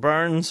 Stephen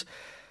Burns,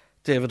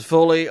 David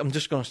Foley. I'm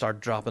just going to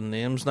start dropping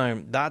names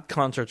now. That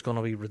concert's going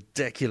to be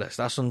ridiculous.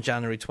 That's on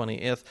January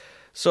 28th.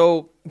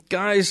 So,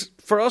 guys,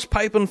 for us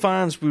Piping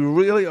fans, we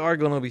really are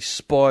going to be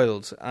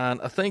spoiled. And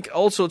I think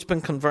also it's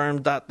been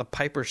confirmed that the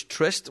Piper's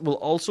Tryst will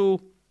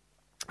also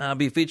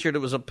be featured. It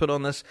was put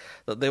on this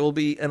that they will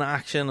be in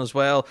action as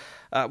well,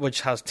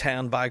 which has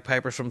 10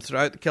 bagpipers from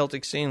throughout the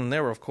Celtic scene. And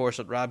they were, of course,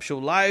 at Rab Show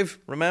Live,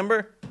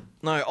 remember?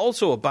 Now,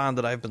 also a band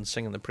that I've been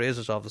singing the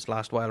praises of this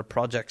last while,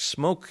 Project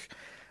Smoke.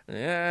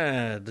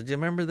 Yeah, did you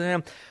remember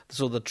them?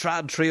 So the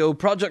trad trio,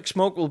 Project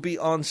Smoke, will be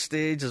on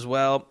stage as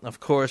well, of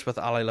course, with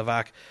Ali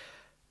Levac.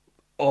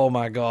 Oh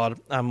my God,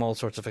 I'm all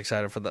sorts of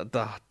excited for that.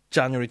 The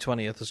January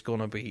 20th is going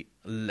to be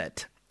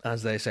lit,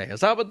 as they say. Is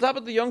that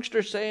what the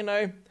youngsters say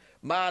now?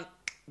 Man,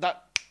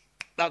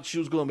 that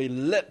show's going to be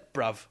lit,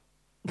 bruv.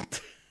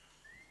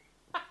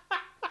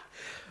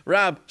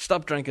 Rab,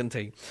 stop drinking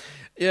tea.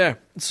 Yeah,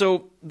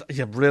 so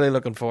really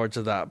looking forward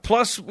to that.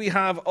 Plus, we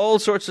have all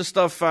sorts of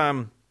stuff,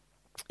 from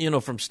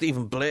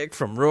Stephen Blake,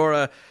 from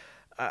Rora,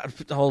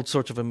 all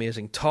sorts of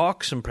amazing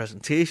talks and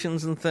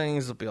presentations and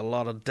things. There'll be a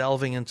lot of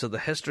delving into the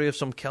history of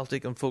some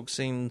Celtic and folk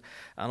scene,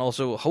 and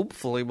also,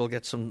 hopefully, we'll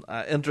get some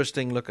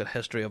interesting look at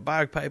history of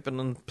bagpiping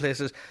and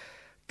places.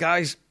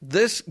 Guys,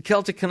 this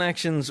Celtic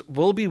Connections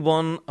will be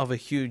one of a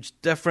huge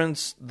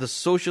difference. The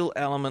social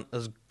element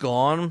is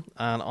gone,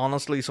 and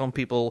honestly, some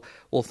people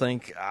will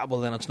think,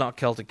 then it's not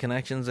Celtic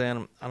Connections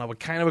then, and I would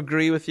kind of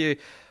agree with you,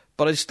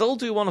 but I still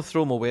do want to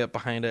throw my weight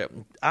behind it.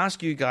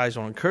 Ask you guys,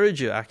 or encourage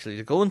you actually,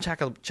 to go and check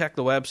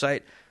the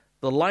website.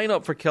 The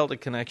lineup for Celtic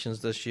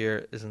Connections this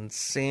year is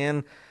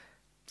insane.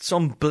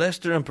 Some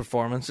blistering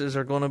performances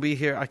are going to be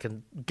here, I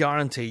can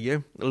guarantee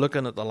you.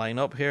 Looking at the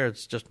lineup here,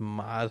 it's just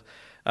mad.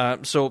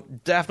 So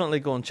definitely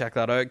go and check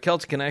that out.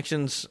 Celtic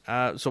Connections,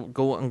 so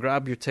go and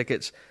grab your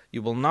tickets.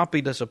 You will not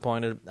be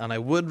disappointed, and I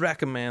would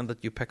recommend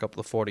that you pick up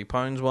the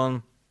 £40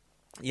 one.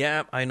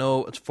 Yeah, I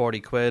know it's 40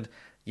 quid.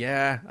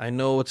 Yeah, I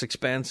know it's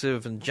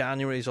expensive, and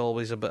January is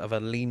always a bit of a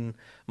lean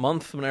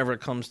month whenever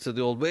it comes to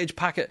the old wage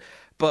packet.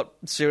 But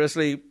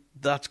seriously,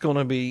 that's going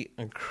to be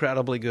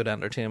incredibly good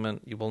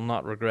entertainment. You will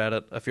not regret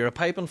it. If you're a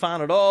piping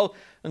fan at all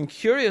and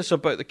curious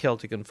about the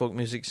Celtic and folk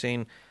music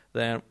scene,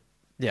 then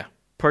yeah,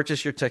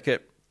 purchase your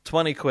ticket.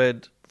 20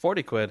 quid,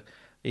 40 quid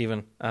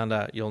even,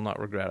 and you'll not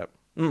regret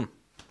it.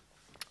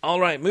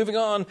 Alright, moving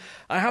on.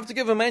 I have to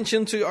give a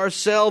mention to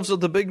ourselves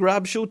at the Big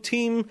Rab Show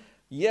team.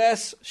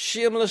 Yes,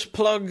 shameless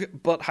plug,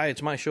 but hey,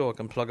 it's my show, I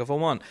can plug if I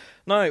want.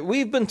 Now,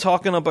 we've been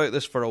talking about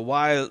this for a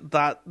while,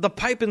 that the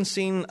piping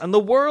scene and the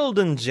world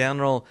in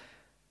general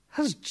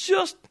has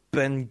just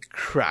been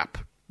crap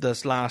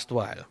this last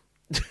while.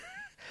 Do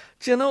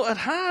you know, it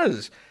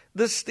has.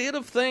 The state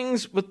of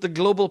things with the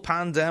global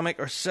pandemic,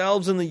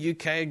 ourselves in the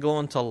UK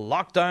going to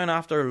lockdown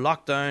after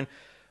lockdown,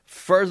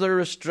 further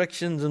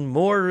restrictions and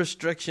more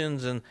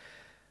restrictions, and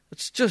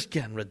it's just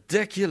getting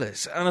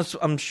ridiculous. And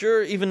I'm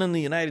sure even in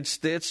the United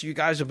States, you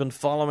guys have been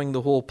following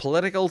the whole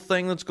political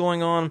thing that's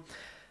going on.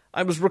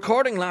 I was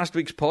recording last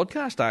week's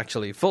podcast,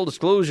 actually, full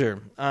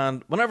disclosure,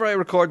 and whenever I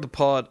record the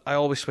pod, I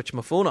always switch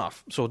my phone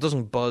off, so it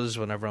doesn't buzz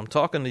whenever I'm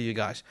talking to you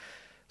guys.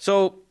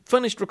 So,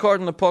 finished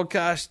recording the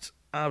podcast,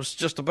 I was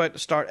just about to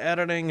start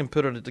editing and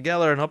putting it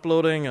together and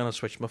uploading, and I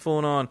switched my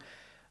phone on,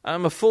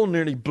 and my phone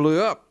nearly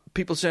blew up.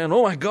 People saying,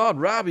 "Oh my God,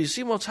 Rob, you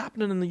see what's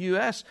happening in the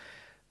US?"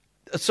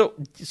 So,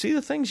 you see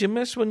the things you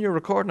miss when you're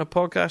recording a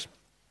podcast?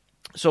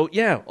 So,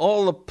 yeah,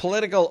 all the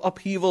political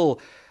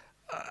upheaval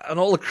and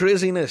all the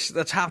craziness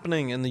that's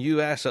happening in the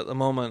US at the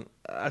moment,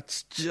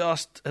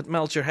 it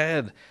melts your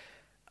head.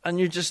 And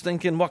you're just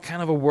thinking, what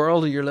kind of a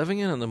world are you living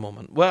in at the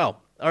moment?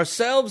 Well,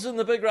 ourselves in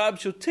the Big Rab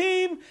Show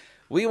team,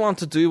 we want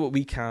to do what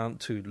we can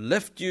to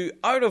lift you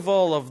out of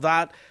all of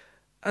that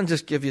and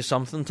just give you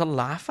something to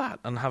laugh at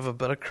and have a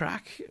bit of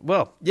crack.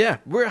 Well, yeah,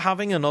 we're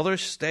having another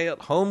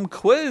stay-at-home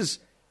quiz.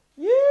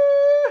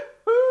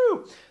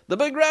 Yee-hoo! The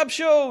Big Rab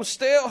Show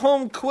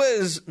stay-at-home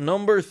quiz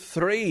number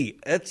 3.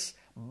 It's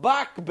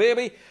back,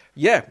 baby.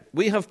 Yeah,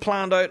 we have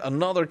planned out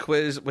another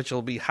quiz which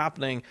will be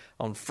happening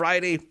on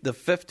Friday, the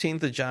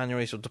 15th of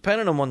January. So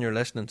depending on when you're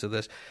listening to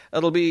this,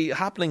 it'll be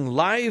happening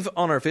live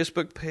on our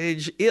Facebook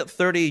page,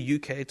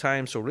 8:30 UK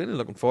time. So really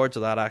looking forward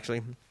to that,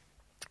 actually.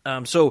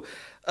 So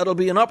it'll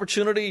be an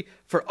opportunity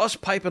for us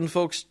piping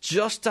folks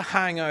just to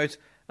hang out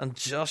and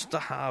just to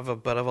have a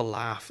bit of a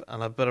laugh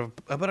and a bit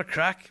of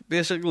crack,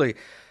 basically.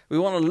 We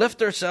want to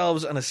lift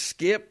ourselves and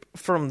escape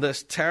from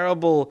this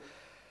terrible...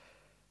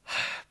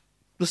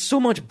 There's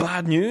so much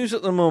bad news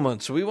at the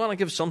moment, so we want to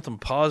give something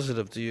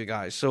positive to you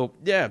guys. So,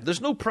 yeah,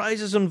 there's no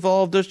prizes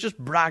involved. There's just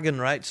bragging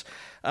rights.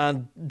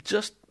 And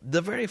just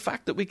the very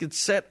fact that we could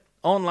sit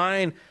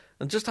online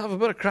and just have a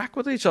bit of crack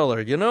with each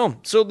other, you know.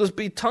 So there'll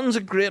be tons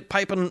of great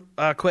piping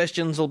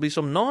questions. There'll be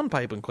some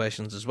non-piping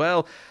questions as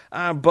well.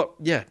 But,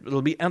 yeah,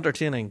 it'll be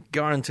entertaining,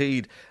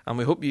 guaranteed. And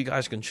we hope you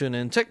guys can tune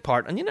in, take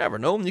part. And you never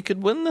know, you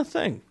could win the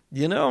thing,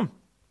 you know.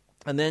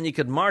 And then you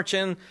could march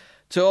in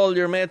to all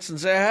your mates and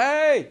say,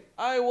 hey,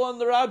 I won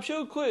the Rab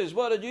Show quiz.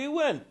 What did you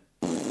win?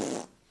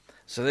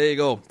 So there you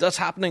go. That's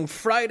happening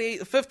Friday,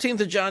 the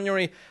 15th of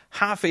January,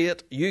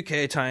 8:30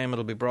 UK time.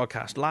 It'll be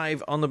broadcast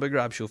live on the Big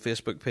Rab Show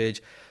Facebook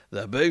page.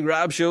 The Big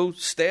Rab Show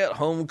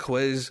Stay-at-Home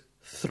Quiz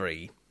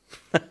 3.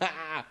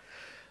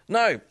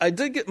 Now, I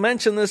did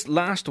mention this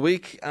last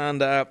week, and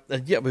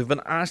yeah, we've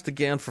been asked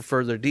again for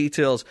further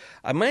details.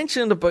 I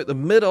mentioned about the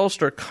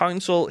Mid-Ulster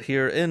Council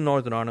here in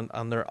Northern Ireland,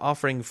 and they're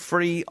offering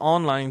free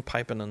online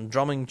piping and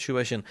drumming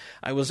tuition.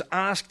 I was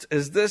asked,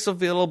 is this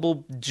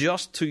available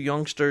just to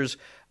youngsters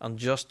and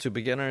just to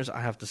beginners?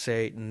 I have to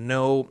say,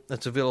 no,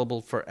 it's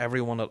available for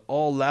everyone at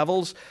all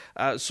levels.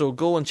 So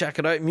go and check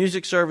it out.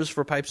 Music Service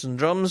for Pipes and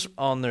Drums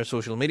on their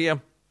social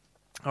media.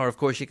 Or, of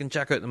course, you can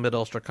check out the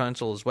Mid-Ulster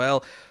Council as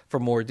well for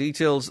more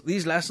details.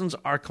 These lessons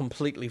are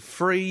completely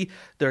free.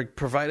 They're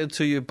provided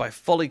to you by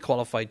fully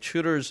qualified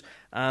tutors.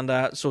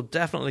 And so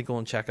definitely go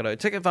and check it out.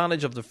 Take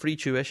advantage of the free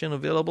tuition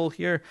available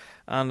here.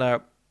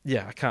 And,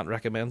 yeah, I can't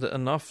recommend it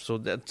enough. So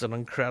it's an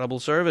incredible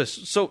service.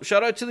 So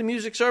shout out to the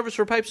Music Service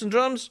for Pipes and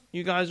Drums.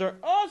 You guys are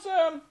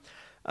awesome.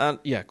 And,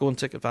 yeah, go and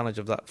take advantage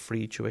of that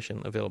free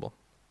tuition available.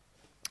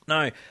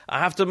 Now, I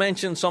have to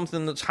mention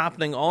something that's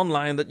happening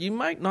online that you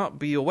might not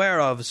be aware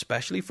of,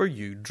 especially for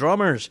you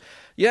drummers.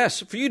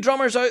 Yes, for you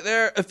drummers out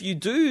there, if you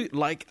do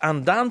like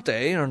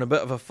Andante or a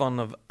bit of a fan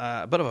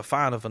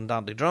of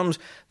Andante drums,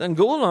 then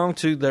go along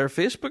to their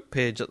Facebook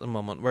page at the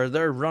moment where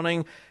they're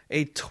running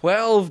a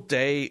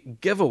 12-day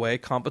giveaway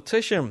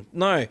competition.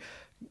 Now,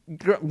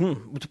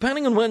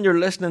 depending on when you're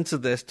listening to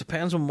this,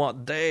 depends on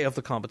what day of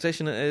the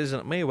competition it is,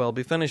 and it may well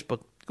be finished,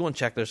 but go and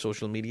check their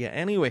social media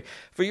anyway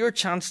for your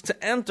chance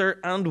to enter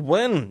and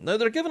win. Now,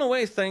 they're giving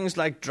away things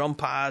like drum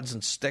pads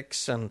and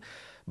sticks and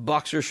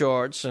boxer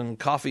shorts and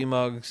coffee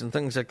mugs and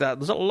things like that.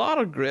 There's a lot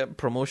of great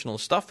promotional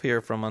stuff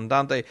here from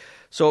Andante.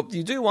 So if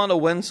you do want to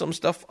win some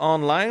stuff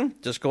online,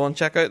 just go and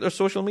check out their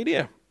social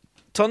media.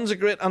 Tons of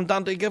great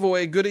Andante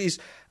giveaway goodies,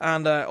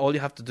 and all you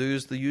have to do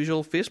is the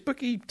usual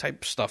Facebook-y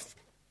type stuff.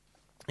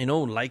 You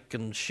know, like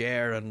and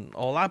share and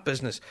all that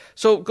business.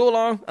 So go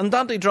along,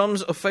 Andante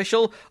Drums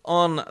Official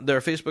on their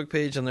Facebook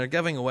page, and they're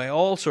giving away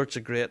all sorts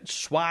of great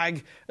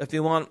swag if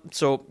you want.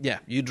 So yeah,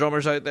 you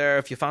drummers out there,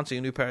 if you fancy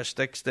a new pair of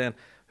sticks, then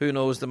who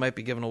knows, they might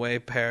be giving away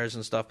pairs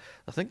and stuff.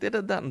 I think they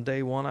did that on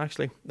day one,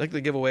 actually. I think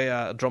they give away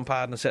a drum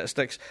pad and a set of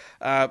sticks.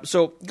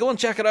 So go and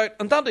check it out.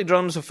 Andante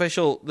Drums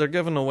Official, they're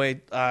giving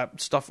away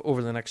stuff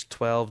over the next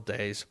 12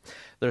 days.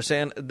 They're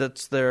saying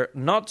that's their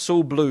Not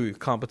So Blue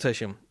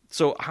competition.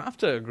 So I have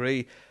to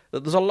agree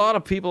that there's a lot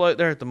of people out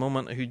there at the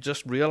moment who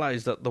just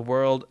realise that the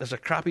world is a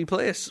crappy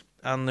place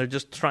and they're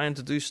just trying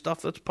to do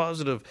stuff that's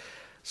positive.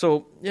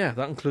 So, yeah,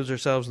 that includes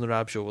ourselves in the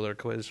Rab Show with our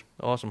quiz.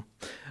 Awesome.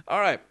 All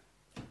right.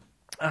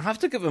 I have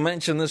to give a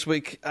mention this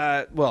week.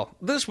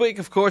 This week,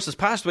 of course, this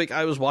past week,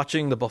 I was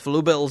watching the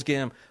Buffalo Bills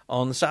game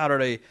on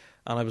Saturday,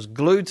 and I was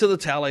glued to the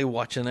telly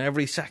watching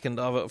every second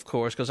of it, of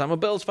course, because I'm a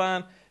Bills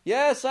fan.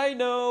 Yes, I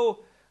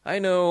know.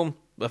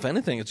 If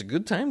anything, it's a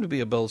good time to be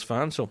a Bills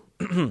fan, so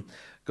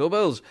go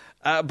Bills.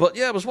 But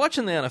yeah, I was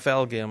watching the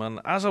NFL game, and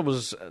as I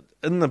was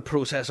in the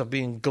process of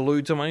being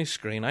glued to my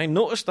screen, I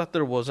noticed that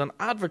there was an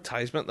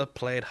advertisement that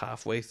played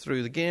halfway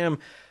through the game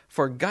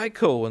for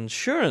Geico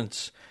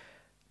Insurance.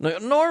 Now,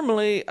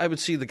 normally I would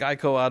see the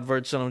Geico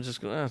adverts and I'm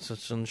just going,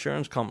 it's an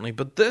insurance company.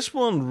 But this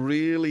one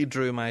really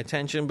drew my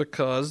attention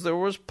because there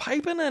was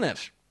piping in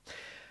it.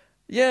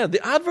 Yeah,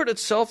 the advert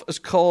itself is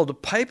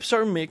called Pipes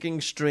Are Making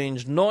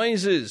Strange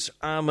Noises.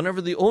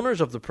 Whenever the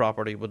owners of the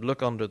property would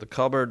look under the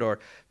cupboard or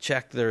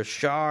check their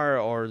shower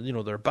or,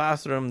 their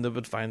bathroom, they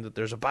would find that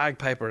there's a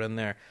bagpiper in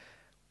there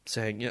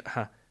saying,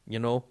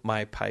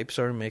 my pipes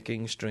are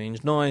making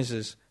strange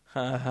noises.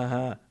 Ha ha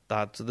ha.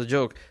 That's the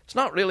joke. It's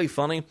not really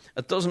funny.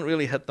 It doesn't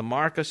really hit the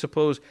mark, I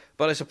suppose.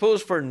 But I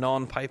suppose for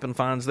non-piping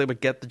fans, they would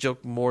get the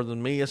joke more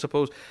than me, I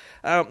suppose.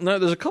 Now,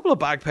 there's a couple of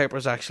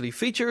bagpipers actually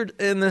featured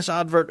in this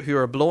advert who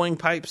are blowing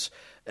pipes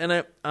in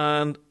it.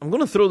 And I'm going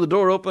to throw the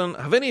door open.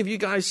 Have any of you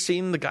guys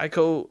seen the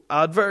Geico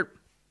advert?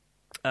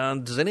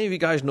 And does any of you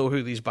guys know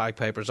who these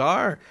bagpipers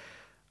are?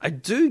 I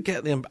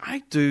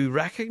do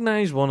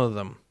recognise one of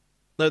them.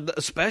 Now,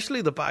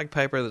 especially the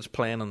bagpiper that's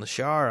playing in the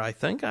shower. I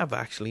think I've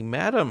actually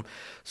met him.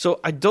 So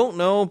I don't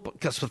know,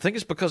 because I think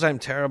it's because I'm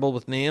terrible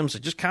with names. I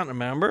just can't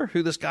remember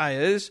who this guy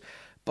is.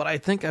 But I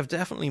think I've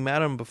definitely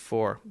met him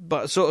before.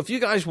 But so if you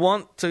guys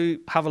want to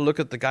have a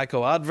look at the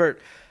Geico advert,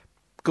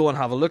 go and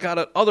have a look at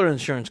it. Other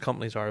insurance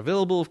companies are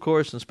available, of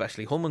course, and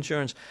especially home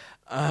insurance.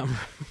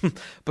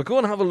 But go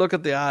and have a look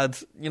at the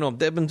ads. You know,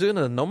 they've been doing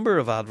a number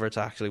of adverts,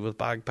 actually, with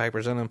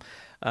bagpipers in them.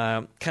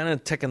 Kind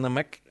of ticking the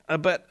mick a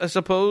bit, I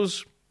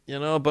suppose. You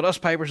know, but us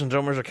pipers and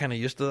drummers are kind of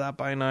used to that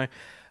by now.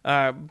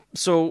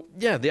 So,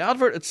 yeah, the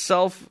advert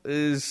itself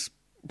is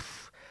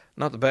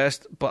not the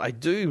best, but I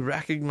do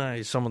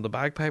recognise some of the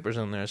bagpipers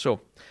in there.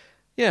 So,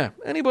 yeah,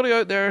 anybody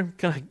out there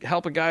can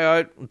help a guy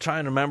out and try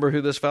and remember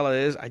who this fella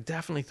is. I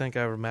definitely think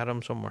I've met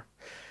him somewhere.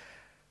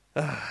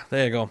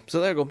 There you go.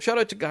 So there you go. Shout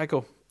out to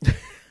Geico.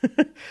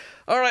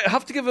 All right, I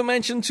have to give a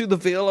mention to the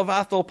Vale of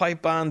Atholl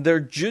Pipe Band. Their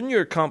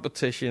junior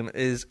competition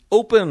is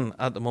open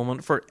at the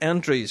moment for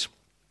entries.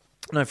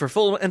 Now, for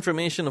full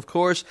information, of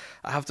course,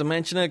 I have to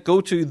mention it. Go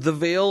to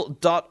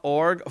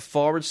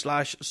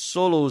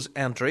thevale.org/solos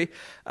entry,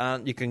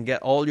 and you can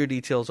get all your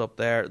details up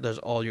there. There's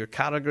all your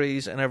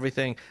categories and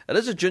everything. It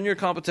is a junior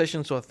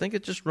competition, so I think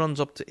it just runs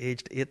up to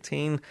aged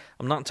 18.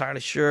 I'm not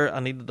entirely sure.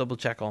 I need to double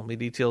check all my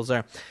details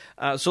there.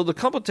 So the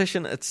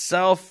competition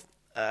itself,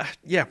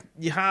 you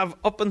have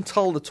up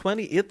until the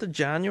 28th of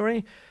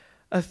January,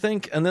 I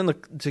think, and then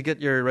to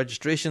get your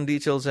registration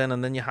details in,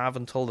 and then you have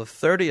until the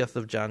 30th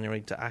of January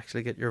to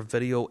actually get your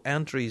video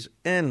entries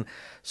in.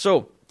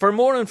 So, for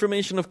more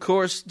information, of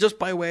course, just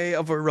by way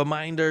of a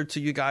reminder to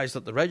you guys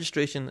that the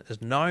registration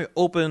is now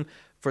open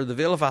for the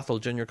Vale of Atholl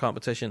Junior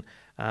Competition,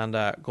 and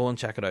go and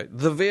check it out.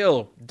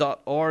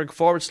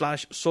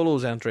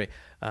 thevale.org/solos entry,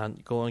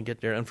 and go and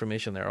get your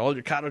information there. All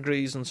your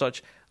categories and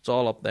such, it's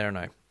all up there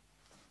now.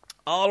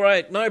 All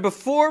right, now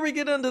before we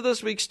get into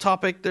this week's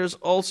topic, there's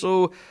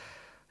also...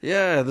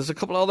 there's a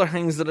couple other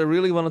things that I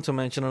really wanted to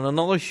mention, and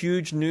another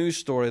huge news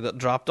story that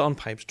dropped on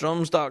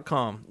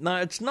pipesdrums.com. Now,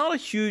 it's not a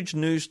huge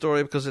news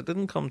story because it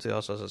didn't come to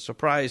us as a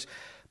surprise,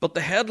 but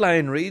the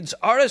headline reads,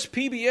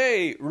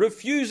 RSPBA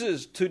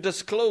refuses to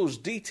disclose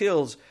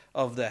details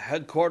of the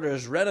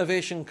headquarters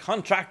renovation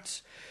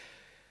contracts.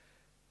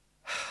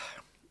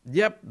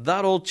 Yep,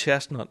 that old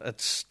chestnut,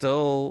 it's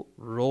still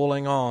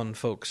rolling on,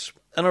 folks.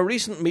 In a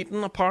recent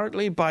meeting,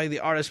 apparently, by the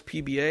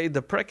RSPBA,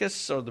 the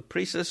Precis, or the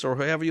Precis, or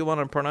however you want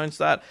to pronounce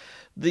that,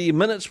 the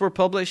minutes were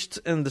published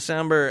in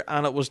December,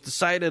 and it was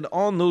decided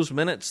on those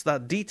minutes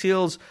that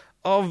details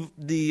of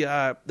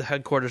the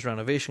headquarters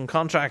renovation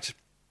contract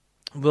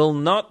will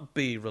not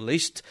be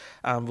released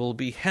and will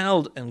be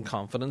held in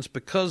confidence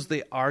because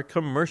they are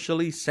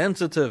commercially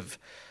sensitive,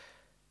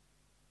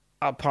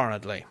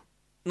 apparently.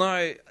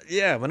 Now,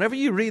 whenever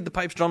you read the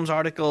Pipes Drums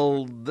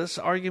article, this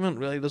argument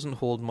really doesn't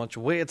hold much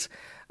weight.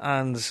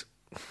 And,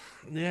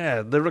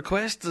 the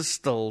request is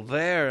still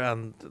there,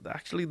 and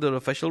actually the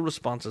official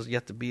response is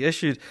yet to be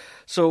issued.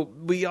 So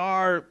we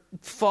are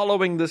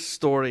following this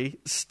story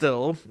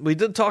still. We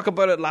did talk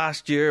about it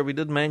last year. We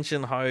did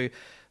mention how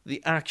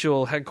the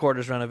actual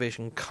headquarters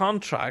renovation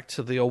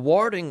contract, the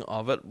awarding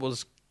of it,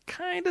 was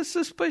kind of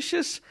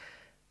suspicious.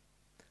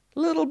 A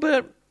little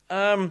bit.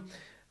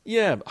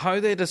 How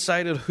they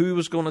decided who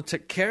was going to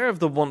take care of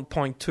the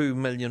 1.2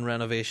 million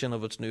renovation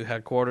of its new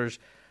headquarters,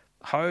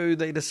 how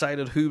they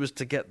decided who was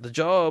to get the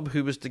job,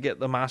 who was to get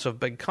the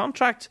massive big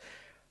contract.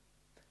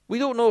 We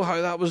don't know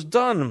how that was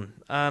done,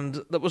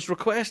 and that was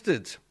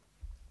requested.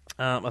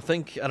 I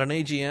think at an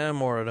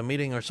AGM or at a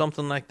meeting or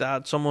something like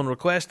that, someone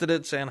requested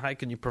it, saying, "How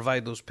can you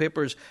provide those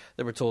papers?"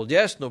 They were told,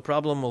 "Yes, no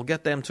problem, we'll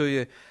get them to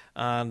you."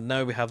 And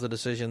now we have the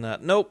decision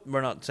that, nope,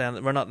 we're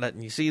not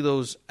letting you see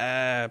those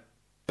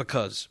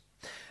because...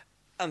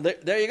 And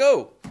there you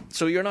go.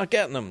 So you're not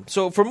getting them.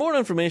 So for more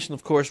information,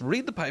 of course,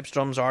 read the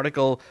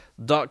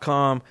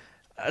pipesdrumsarticle.com.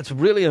 It's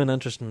really an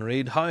interesting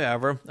read.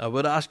 However, I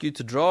would ask you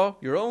to draw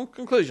your own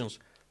conclusions.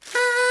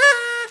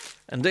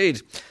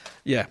 Indeed.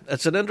 Yeah,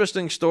 it's an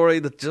interesting story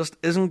that just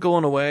isn't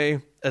going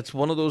away. It's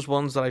one of those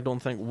ones that I don't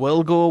think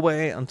will go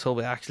away until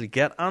we actually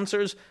get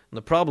answers. And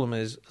the problem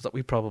is that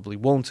we probably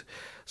won't.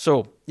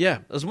 So,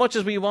 as much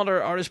as we want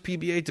our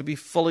RSPBA to be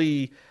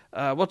fully,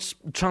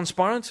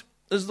 transparent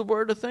is the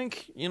word, I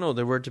think.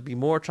 They were to be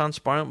more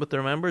transparent with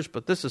their members,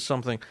 but this is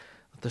something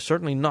that they're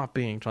certainly not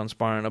being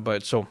transparent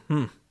about. So,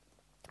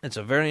 it's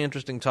a very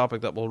interesting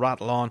topic that will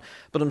rattle on.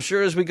 But I'm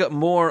sure as we get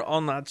more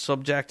on that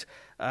subject,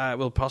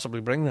 we'll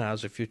possibly bring that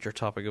as a future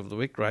topic of the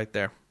week right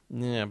there.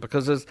 Yeah,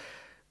 because there's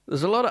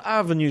a lot of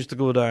avenues to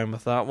go down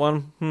with that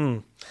one.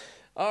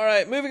 All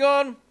right, moving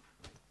on.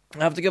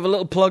 I have to give a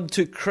little plug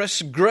to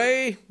Chris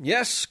Gray.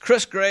 Yes,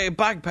 Chris Gray,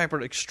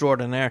 bagpiper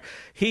extraordinaire.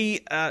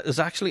 He is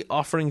actually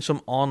offering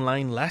some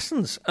online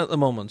lessons at the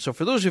moment. So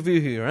for those of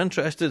you who are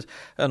interested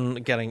in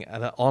getting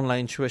an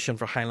online tuition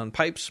for Highland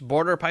pipes,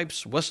 border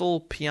pipes,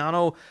 whistle,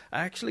 piano,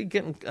 actually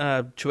getting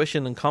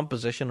tuition in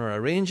composition or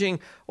arranging,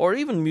 or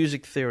even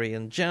music theory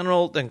in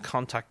general, then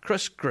contact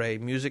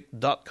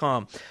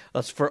chrisgraymusic.com.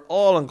 That's for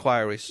all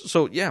inquiries.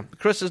 So yeah,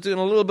 Chris is doing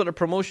a little bit of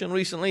promotion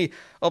recently,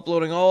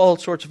 uploading all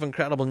sorts of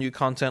incredible new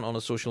content on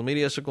his social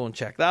media, so go and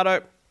check that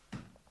out.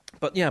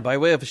 But yeah, by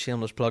way of a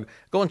shameless plug,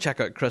 go and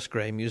check out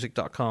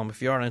chrisgraymusic.com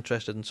if you are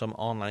interested in some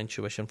online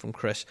tuition from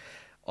Chris.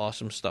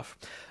 Awesome stuff.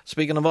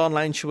 Speaking of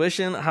online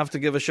tuition, I have to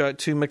give a shout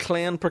to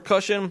McLean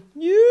Percussion.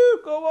 You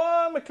go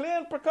on,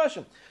 McLean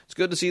Percussion. It's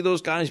good to see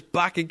those guys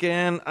back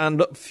again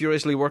and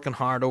furiously working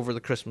hard after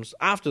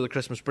the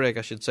Christmas break,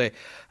 I should say.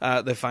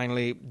 They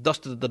finally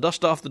dusted the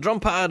dust off the drum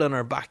pad and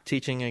are back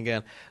teaching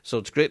again. So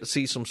it's great to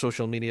see some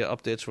social media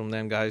updates from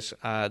them guys,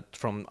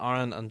 from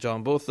Aaron and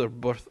John both. They're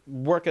both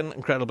working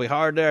incredibly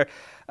hard there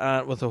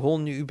with a whole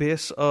new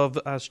base of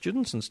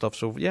students and stuff.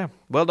 So yeah,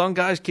 well done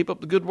guys. Keep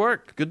up the good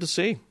work. Good to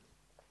see.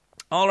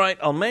 All right,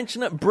 I'll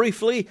mention it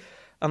briefly,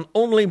 and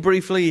only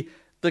briefly,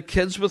 the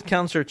Kids with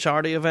Cancer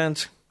charity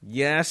event.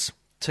 Yes,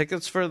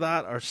 tickets for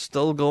that are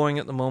still going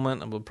at the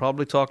moment, and we'll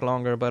probably talk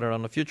longer about it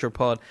on a future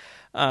pod.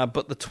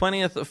 But the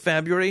 20th of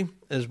February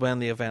is when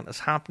the event is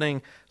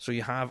happening, so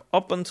you have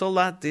up until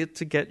that date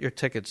to get your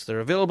tickets.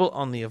 They're available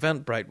on the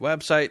Eventbrite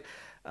website.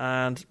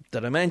 And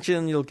did I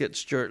mention you'll get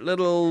Stuart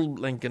Little,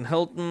 Lincoln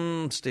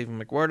Hilton,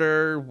 Stephen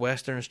McWhirter,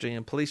 Western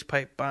Australian Police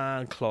Pipe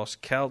Band, Klaus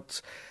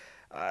Kelt,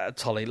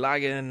 Tully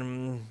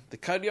Lagan, the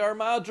County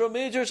Armagh Drum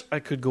Majors. I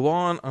could go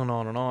on and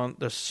on and on.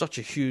 There's such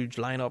a huge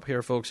lineup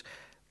here, folks.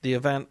 The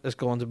event is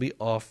going to be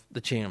off the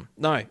chain.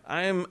 Now,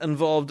 I am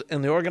involved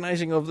in the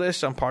organising of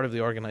this. I'm part of the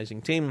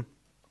organising team,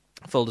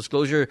 full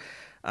disclosure,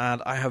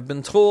 and I have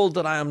been told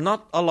that I am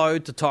not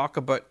allowed to talk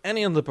about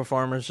any of the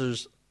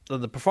performances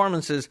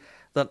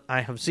that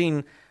I have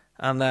seen,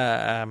 and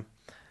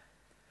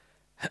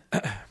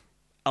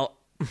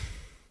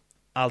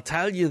I'll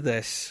tell you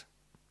this.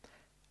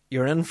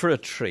 You're in for a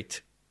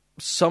treat.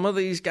 Some of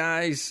these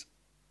guys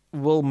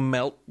will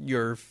melt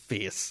your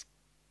face.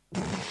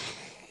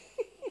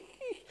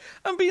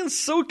 I'm being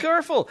so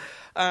careful.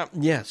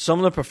 Some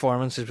of the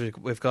performances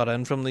we've got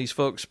in from these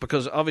folks,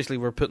 because obviously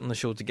we're putting the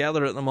show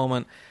together at the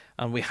moment,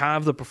 and we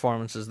have the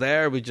performances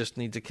there. We just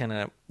need to kind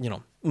of,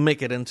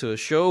 make it into a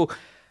show.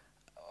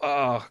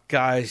 Oh,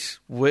 guys,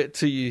 wait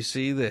till you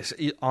see this.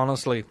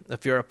 Honestly,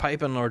 if you're a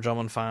piping or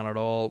drumming fan at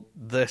all,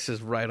 this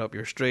is right up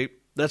your street.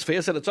 Let's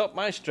face it, it's up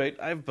my street.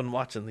 I've been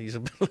watching these a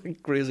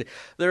bit crazy.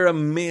 They're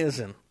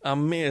amazing.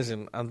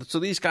 And so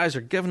these guys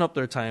are giving up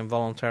their time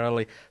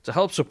voluntarily to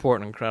help support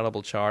an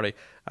incredible charity.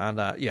 And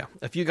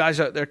if you guys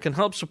out there can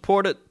help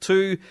support it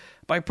too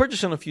by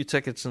purchasing a few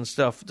tickets and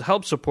stuff to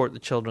help support the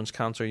Children's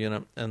Cancer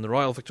Unit in the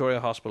Royal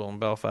Victoria Hospital in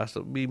Belfast,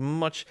 it would be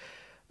much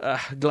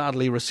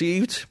gladly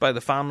received by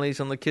the families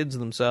and the kids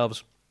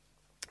themselves.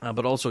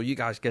 But also, you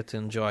guys get to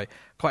enjoy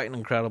quite an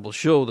incredible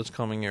show that's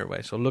coming your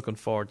way. So looking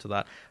forward to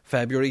that.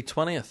 February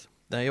 20th.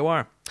 There you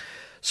are.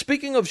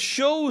 Speaking of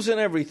shows and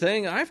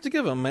everything, I have to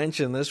give a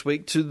mention this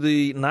week to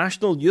the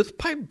National Youth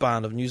Pipe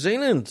Band of New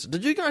Zealand.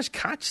 Did you guys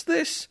catch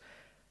this?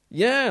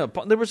 Yeah,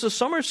 there was a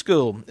summer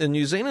school in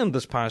New Zealand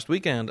this past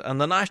weekend,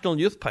 and the National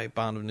Youth Pipe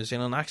Band of New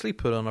Zealand actually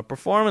put on a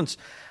performance,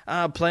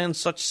 playing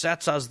such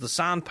sets as the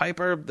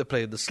Sandpiper. They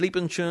played the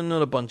Sleeping Tune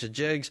and a bunch of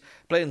jigs,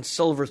 playing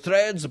Silver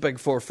Threads, the big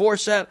 4/4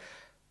 set.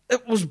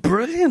 It was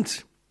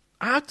brilliant.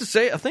 I have to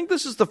say, I think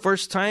this is the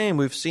first time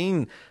we've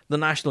seen the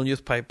National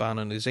Youth Pipe Band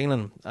in New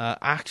Zealand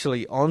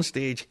actually on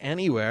stage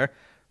anywhere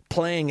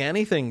playing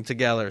anything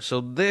together. So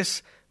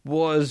this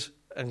was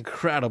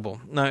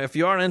incredible. Now, if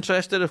you are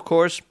interested, of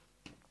course,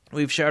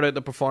 we've shared out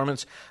the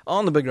performance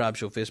on the Big Rab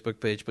Show Facebook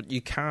page, but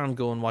you can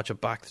go and watch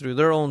it back through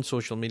their own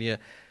social media.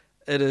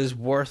 It is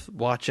worth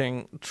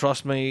watching.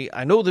 Trust me.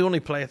 I know they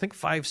only play, I think,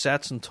 5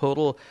 sets in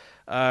total.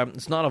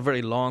 It's not a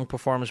very long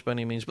performance by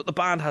any means, but the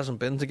band hasn't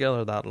been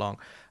together that long.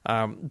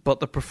 But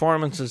the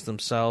performances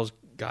themselves,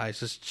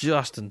 guys, is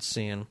just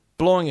insane.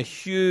 Blowing a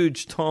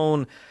huge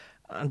tone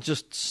and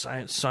just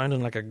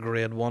sounding like a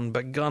grade 1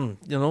 big gun,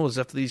 as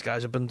if these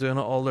guys have been doing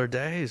it all their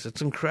days.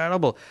 It's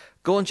incredible.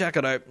 Go and check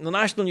it out. The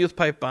National Youth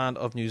Pipe Band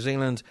of New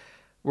Zealand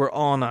were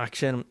in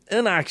action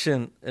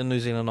in New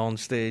Zealand on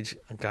stage.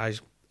 And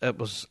guys, it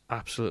was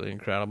absolutely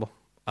incredible.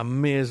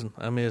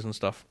 Amazing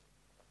stuff.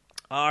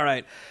 All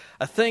right,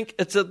 I think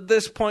it's at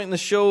this point in the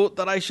show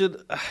that I should,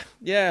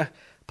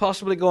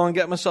 possibly go and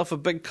get myself a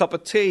big cup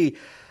of tea.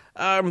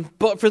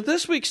 But for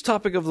this week's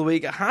topic of the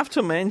week, I have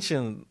to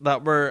mention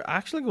that we're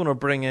actually going to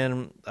bring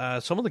in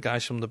some of the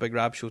guys from the Big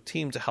Rab Show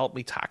team to help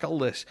me tackle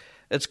this.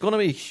 It's going to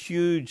be a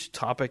huge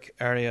topic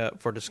area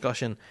for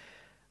discussion.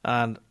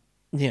 And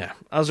yeah,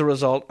 as a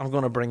result, I'm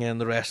going to bring in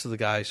the rest of the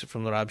guys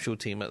from the Rab Show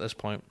team at this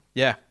point.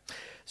 Yeah.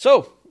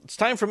 So it's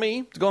time for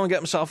me to go and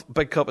get myself a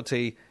big cup of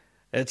tea.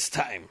 It's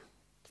time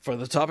for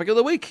the topic of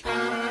the week.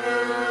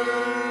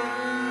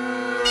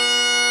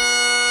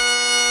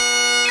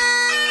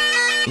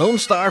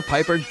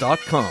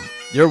 LoneStarPiper.com,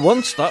 your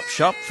one-stop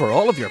shop for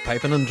all of your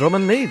piping and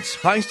drumming needs.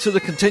 Thanks to the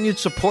continued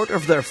support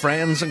of their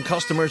friends and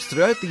customers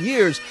throughout the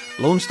years,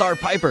 Lone Star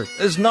Piper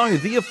is now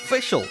the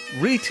official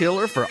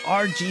retailer for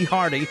R.G.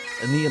 Hardy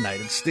in the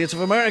United States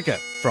of America.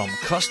 From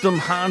custom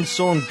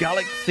hand-sewn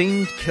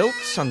Gaelic-themed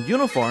kilts and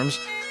uniforms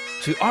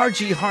to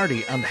R.G.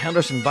 Hardy and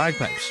Henderson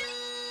bagpipes,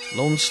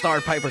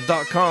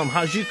 LoneStarPiper.com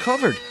has you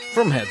covered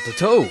from head to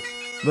toe.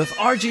 With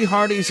R.G.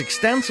 Hardy's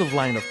extensive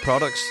line of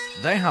products,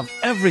 they have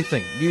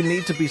everything you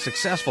need to be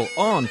successful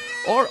on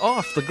or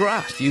off the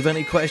grass. If you have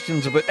any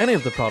questions about any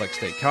of the products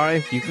they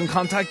carry, you can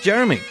contact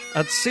Jeremy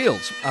at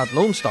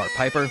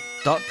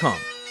sales@LoneStarPiper.com.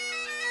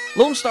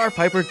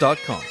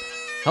 LoneStarPiper.com,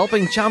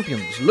 helping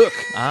champions look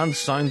and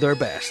sound their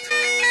best.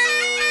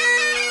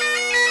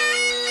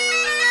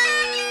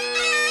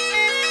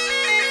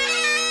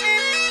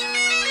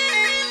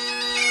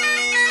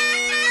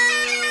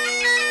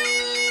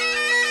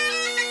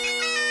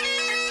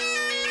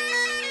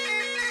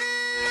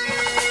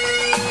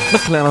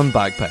 McClellan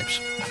Bagpipes.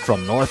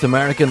 From North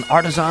American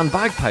artisan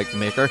bagpipe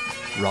maker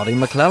Roddy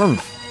McClellan.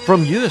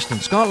 From Euston,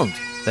 Scotland,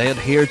 they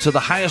adhere to the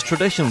highest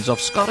traditions of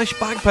Scottish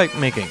bagpipe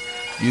making,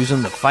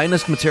 using the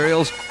finest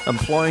materials,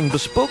 employing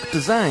bespoke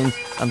design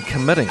and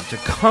committing to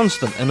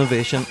constant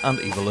innovation and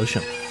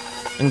evolution,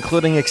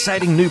 including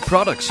exciting new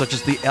products such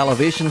as the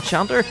Elevation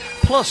Chanter,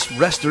 plus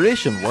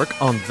restoration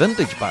work on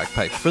vintage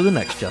bagpipes for the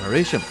next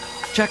generation.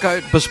 Check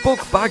out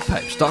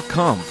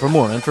BespokeBagpipes.com for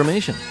more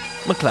information.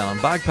 McClellan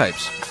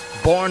Bagpipes.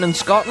 Born in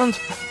Scotland,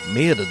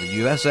 made in the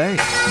USA.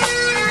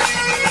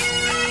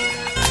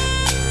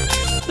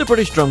 The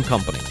British Drum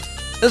Company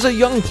is a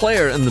young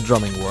player in the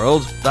drumming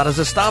world that has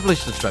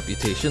established its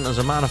reputation as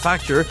a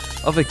manufacturer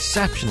of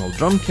exceptional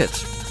drum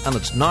kits, and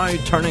it's now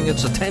turning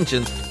its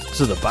attention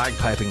to the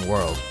bagpiping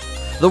world.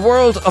 The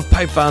world of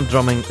pipe band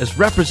drumming is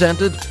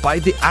represented by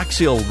the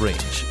Axial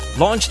range,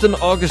 launched in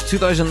August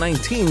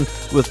 2019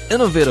 with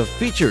innovative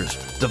features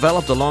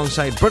developed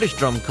alongside British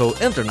Drum Co.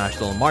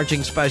 International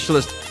Marching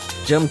Specialist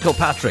Jim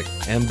Kilpatrick,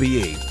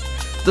 MBE.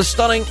 The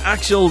stunning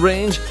Axial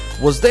range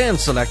was then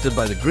selected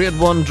by the Grade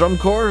 1 Drum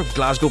Corps of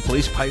Glasgow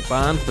Police Pipe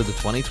Band for the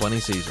 2020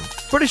 season.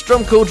 British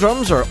Drum Co.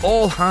 drums are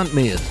all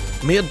handmade,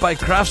 made by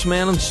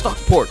craftsmen in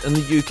Stockport in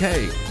the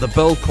UK. The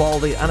build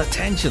quality and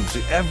attention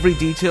to every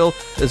detail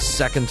is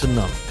second to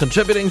none,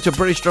 contributing to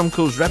British Drum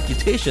Co.'s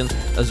reputation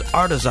as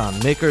artisan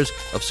makers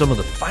of some of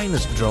the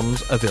finest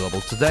drums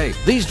available today.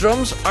 These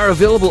drums are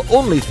available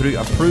only through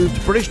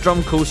approved British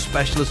Drum Co.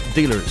 specialist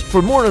dealers.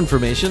 For more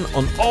information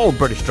on all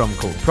British Drum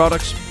Co.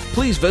 products,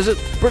 please visit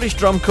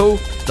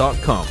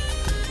BritishDrumCo.com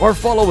or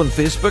follow on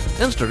Facebook,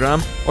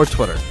 Instagram or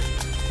Twitter.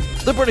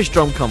 The British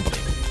Drum Company.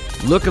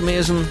 Look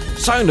amazing,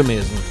 sound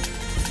amazing,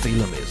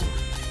 feel amazing.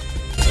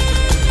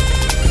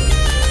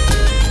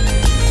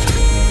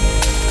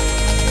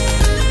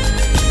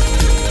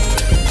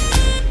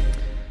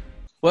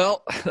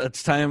 Well,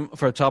 it's time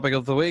for a topic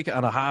of the week,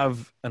 and I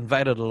have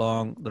invited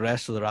along the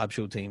rest of the Rab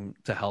Show team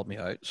to help me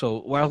out.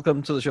 So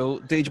welcome to the show,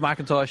 Deej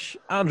McIntosh,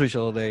 Andrew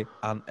Shilliday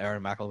and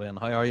Aaron McElwain.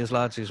 How are you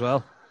lads as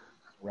well?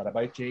 Right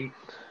about G.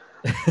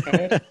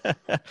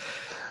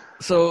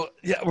 So,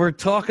 yeah, we're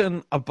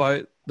talking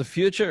about the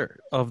future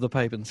of the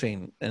piping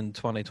scene in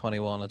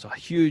 2021. It's a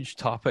huge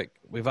topic.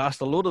 We've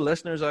asked a load of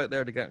listeners out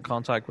there to get in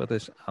contact with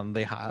us, and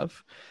they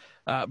have.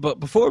 But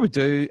before we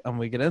do, and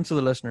we get into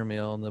the listener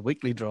mail and the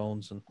weekly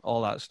drones and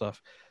all that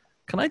stuff,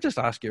 can I just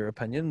ask your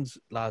opinions,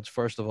 lads,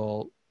 first of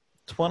all,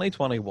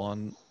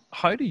 2021,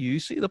 how do you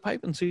see the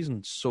piping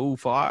season so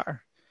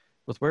far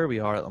with where we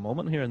are at the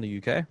moment here in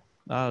the UK?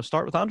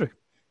 Start with Andrew.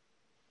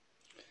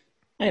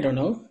 I don't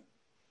know.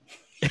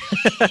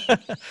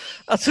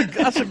 That's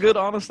a good,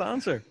 honest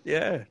answer.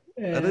 Yeah,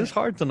 it is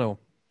hard to know.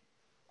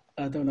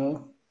 I don't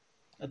know.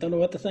 I don't know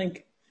what to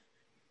think.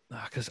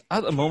 Because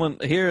at the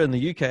moment here in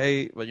the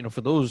UK, well, you know, for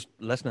those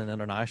listening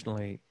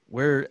internationally,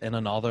 we're in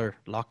another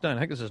lockdown. I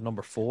think this is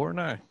number 4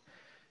 now.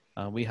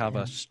 We have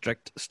a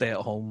strict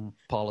stay-at-home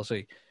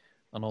policy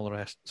and all the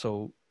rest.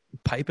 So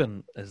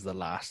piping is the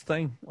last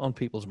thing on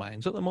people's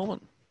minds at the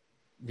moment,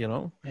 you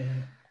know?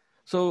 Yeah.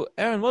 So,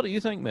 Aaron, what do you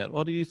think, mate?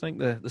 What do you think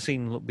the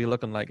scene will be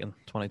looking like in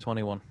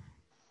 2021?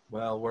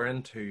 Well, we're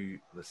into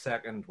the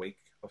second week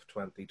of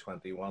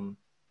 2021.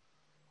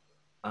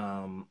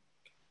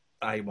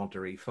 I want a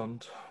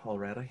refund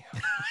already.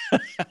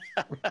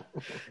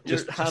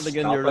 just handing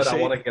in your receipt.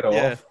 I want to get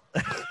off.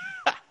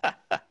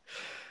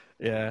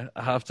 Yeah,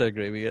 I have to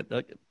agree with you.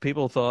 Like,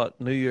 people thought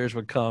New Year's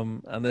would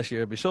come and this year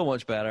would be so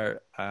much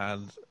better,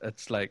 and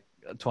it's like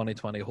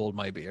 2020, hold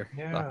my beer.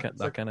 Yeah,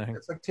 that kind of thing.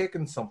 It's like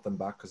taking something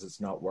back because it's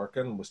not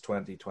working. Was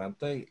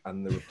 2020,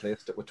 and they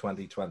replaced it with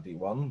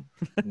 2021.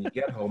 And you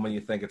get home and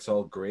you think it's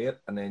all great,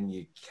 and then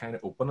you kind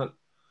of open it,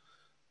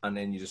 and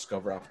then you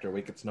discover after a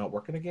week it's not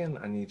working again,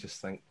 and you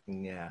just think,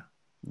 yeah.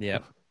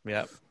 Yep,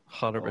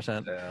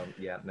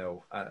 100%.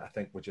 No, I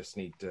think we just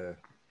need to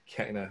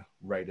kind of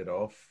write it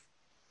off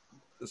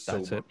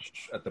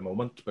much at the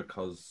moment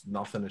because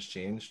nothing has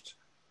changed.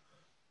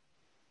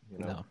 You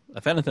know? No,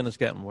 if anything, it's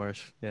getting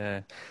worse.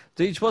 Yeah.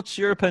 Deej, what's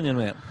your opinion,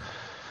 mate?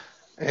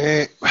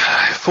 Uh,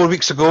 4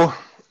 weeks ago,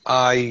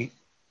 I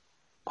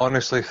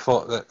honestly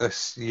thought that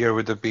this year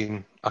would have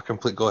been a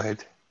complete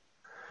go-ahead.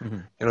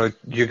 Mm-hmm.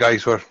 You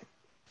guys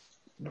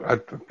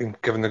had been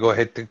given the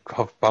go-ahead to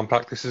have band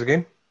practices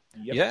again,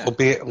 Yeah.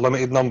 albeit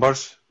limited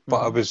numbers,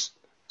 but it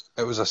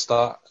was a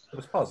start. It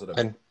was positive.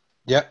 And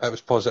yeah, it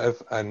was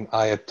positive, and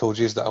I had told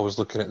you that I was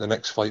looking at the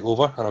next flight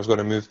over, and I was going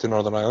to move to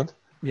Northern Ireland.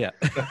 Yeah.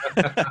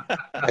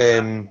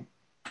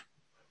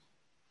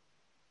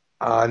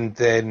 And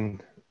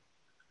then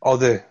all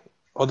the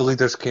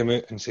leaders came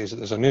out and says that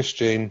there's a new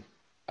strain,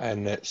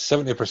 and it's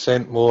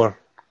 70% more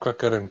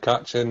quicker and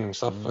catching and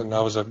stuff. And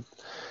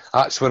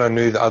that's when I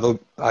knew that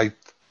I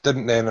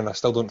didn't then, and I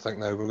still don't think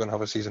now we're going to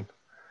have a season.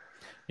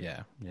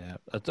 Yeah.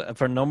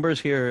 For numbers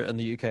here in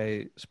the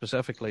UK,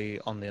 specifically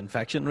on the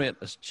infection rate,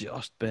 it's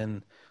just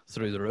been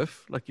through the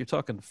roof. Like, you're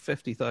talking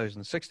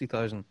 50,000,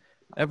 60,000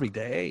 every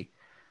day.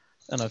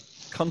 In a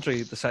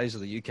country the size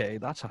of the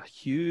UK, that's a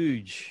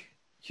huge,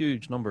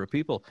 huge number of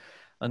people.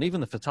 And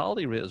even the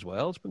fatality rate as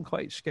well, it's been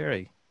quite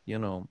scary,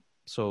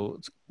 So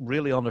it's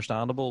really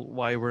understandable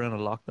why we're in a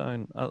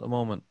lockdown at the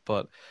moment.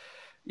 But,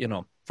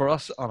 for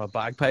us on a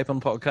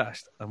bagpiping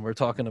podcast, and we're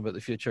talking about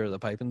the future of the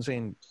piping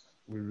scene,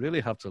 we really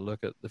have to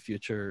look at the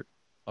future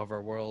of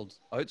our world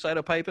outside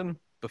of piping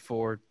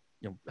before,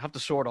 have to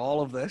sort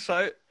all of this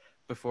out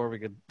before we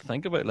could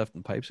think about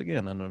lifting pipes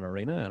again in an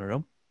arena in a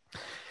room.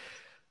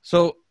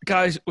 So,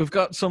 guys, we've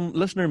got some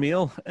listener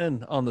mail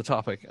in on the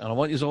topic, and I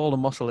want you all to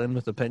muscle in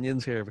with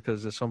opinions here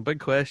because there's some big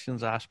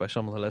questions asked by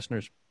some of the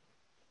listeners.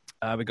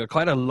 We got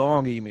quite a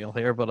long email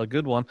here, but a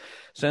good one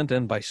sent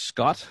in by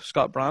Scott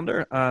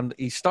Brander, and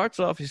he starts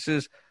off, he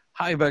says,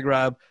 "Hi, Big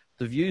Rab.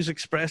 The views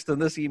expressed in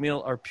this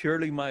email are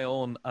purely my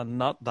own and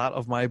not that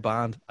of my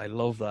band." I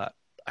love that.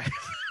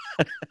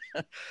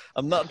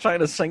 I'm not trying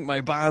to sink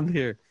my band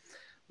here.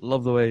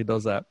 Love the way he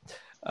does that.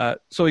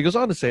 So he goes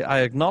on to say, "I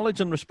acknowledge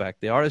and respect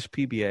the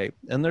RSPBA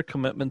in their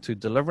commitment to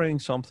delivering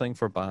something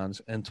for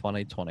bands in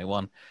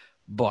 2021.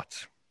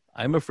 But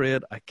I'm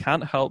afraid I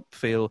can't help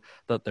feel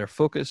that their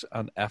focus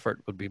and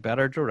effort would be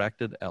better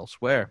directed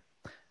elsewhere.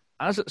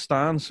 As it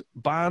stands,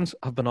 bands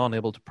have been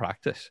unable to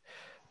practice,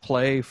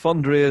 play,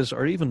 fundraise,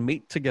 or even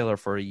meet together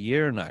for a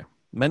year now.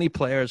 Many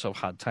players have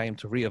had time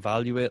to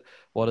reevaluate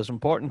what is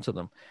important to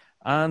them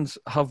and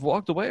have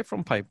walked away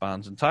from pipe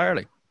bands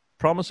entirely.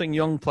 Promising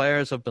young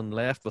players have been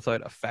left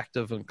without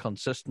effective and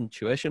consistent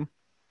tuition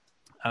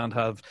and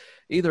have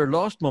either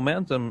lost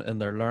momentum in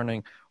their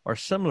learning or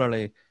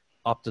similarly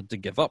opted to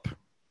give up.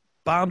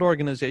 Band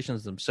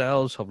organizations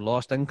themselves have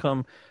lost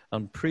income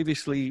and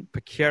previously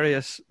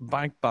precarious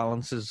bank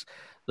balances.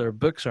 Their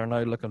books are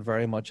now looking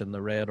very much in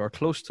the red or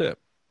close to it.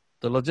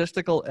 The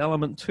logistical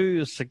element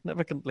too is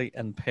significantly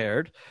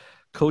impaired.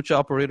 Coach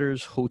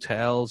operators,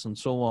 hotels, and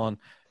so on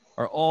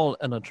are all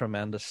in a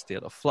tremendous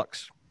state of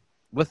flux.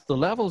 With the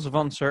levels of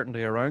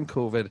uncertainty around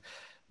COVID,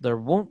 there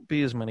won't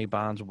be as many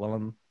bands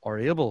willing or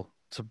able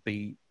to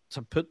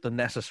put the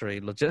necessary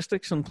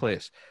logistics in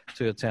place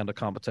to attend a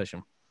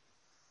competition.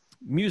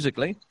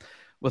 Musically,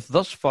 with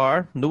thus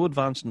far no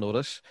advance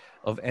notice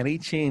of any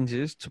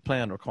changes to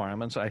playing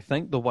requirements, I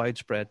think the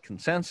widespread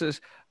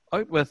consensus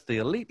out with the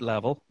elite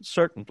level,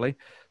 certainly,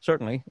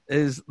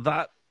 is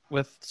that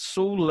with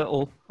so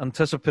little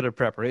anticipated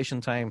preparation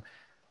time,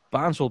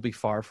 bands will be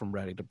far from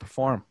ready to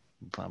perform.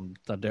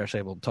 I dare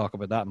say we'll talk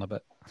about that in a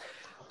bit.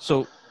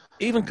 So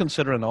even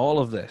considering all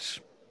of this,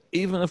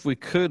 even if we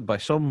could by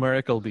some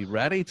miracle be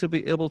ready to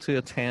be able to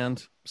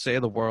attend, say,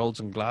 the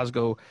Worlds in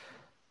Glasgow,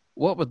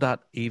 what would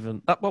that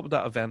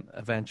event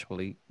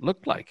eventually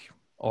look like?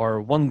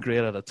 Or one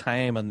grade at a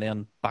time and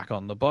then back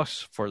on the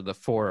bus for the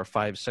 4 or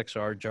 5, 6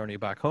 hour journey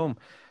back home.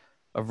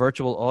 A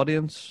virtual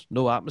audience,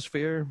 no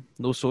atmosphere,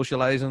 no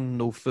socializing,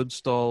 no food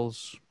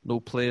stalls, no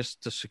place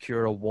to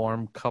secure a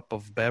warm cup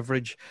of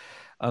beverage,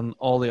 and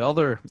all the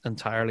other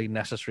entirely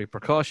necessary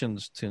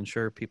precautions to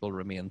ensure people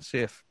remain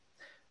safe.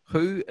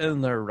 Who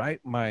in their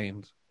right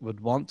mind would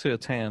want to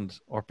attend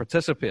or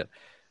participate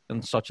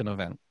in such an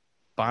event?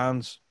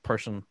 Bands,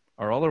 person,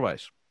 or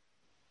otherwise?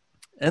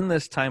 In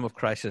this time of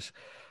crisis,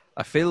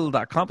 I feel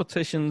that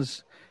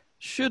competitions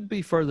should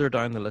be further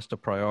down the list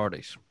of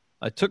priorities.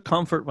 I took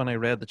comfort when I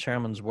read the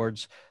chairman's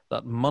words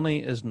that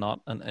money is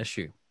not an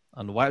issue.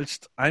 And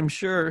whilst I'm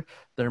sure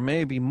there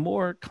may be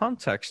more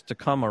context to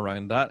come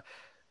around that,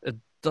 it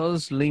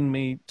does lean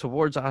me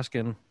towards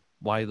asking,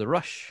 why the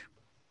rush?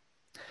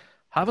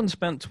 Having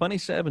spent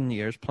 27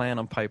 years playing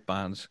in pipe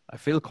bands, I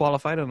feel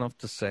qualified enough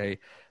to say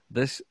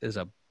this is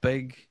a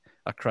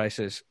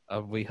crisis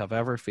we have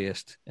ever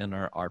faced in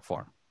our art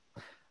form.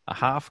 A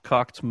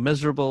half-cocked,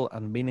 miserable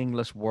and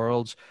meaningless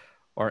Worlds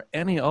or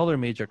any other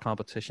major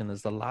competition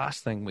is the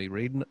last thing we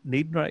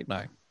need right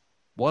now.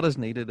 What is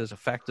needed is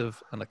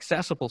effective and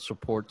accessible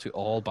support to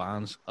all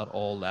bands at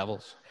all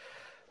levels.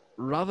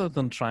 Rather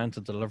than trying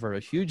to deliver a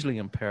hugely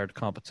impaired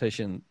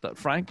competition that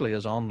frankly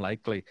is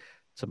unlikely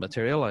to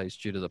materialise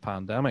due to the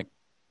pandemic,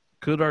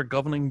 could our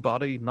governing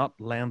body not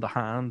lend a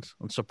hand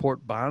and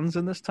support bands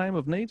in this time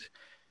of need?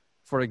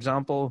 For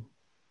example,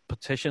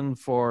 petition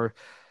for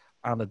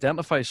and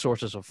identify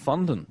sources of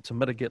funding to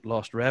mitigate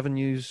lost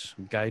revenues,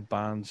 guide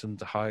bands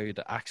into how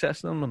to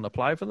access them and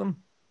apply for them.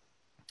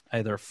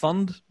 Either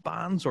fund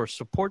bands or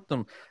support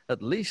them,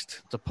 at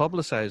least to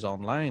publicise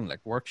online, like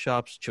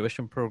workshops,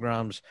 tuition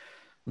programs,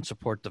 and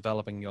support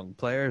developing young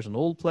players and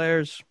old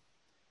players.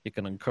 You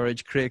can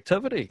encourage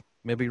creativity,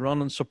 maybe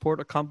run and support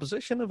a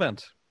composition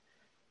event.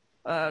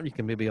 You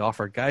can maybe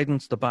offer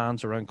guidance to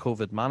bands around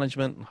COVID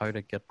management and how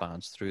to get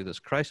bands through this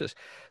crisis.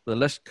 The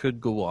list could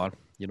go on.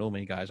 You know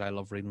me, guys, I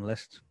love reading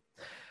lists.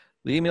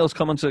 The email's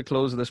coming to a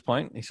close at this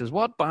point. He says,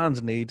 what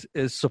bands need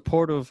is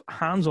supportive,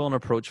 hands-on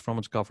approach from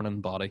its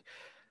governing body,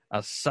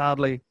 as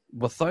sadly,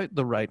 without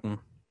the writing,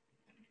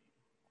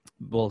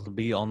 will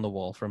be on the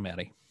wall for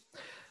many.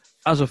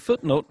 As a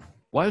footnote,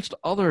 whilst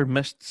other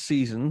missed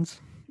seasons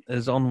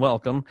is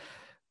unwelcome,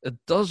 it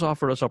does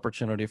offer us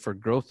opportunity for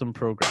growth and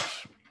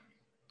progress.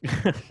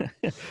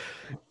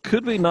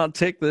 Could we not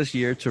take this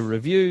year to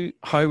review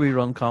how we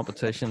run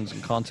competitions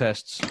and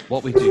contests,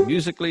 what we do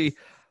musically,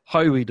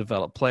 how we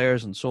develop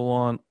players and so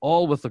on,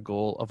 all with the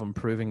goal of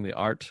improving the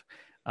art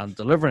and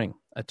delivering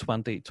a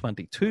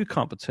 2022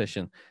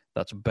 competition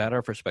that's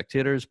better for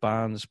spectators,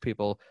 bands,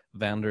 people,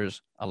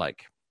 vendors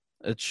alike.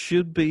 It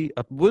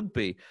would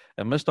be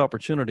a missed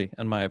opportunity,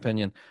 in my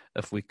opinion,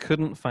 if we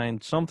couldn't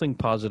find something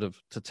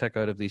positive to take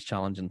out of these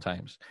challenging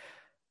times.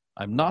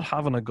 I'm not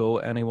having a go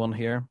at anyone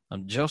here.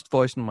 I'm just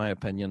voicing my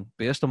opinion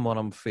based on what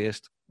I'm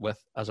faced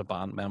with as a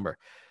band member.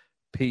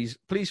 Please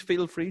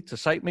feel free to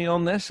cite me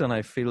on this, and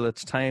I feel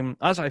it's time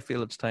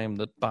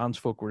that bands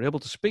folk were able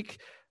to speak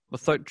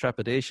without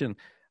trepidation,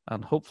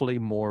 and hopefully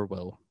more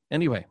will.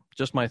 Anyway,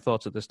 just my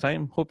thoughts at this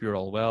time. Hope you're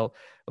all well,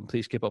 and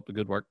please keep up the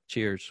good work.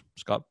 Cheers,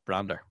 Scott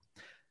Brander.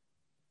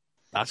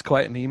 That's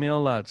quite an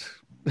email, lads.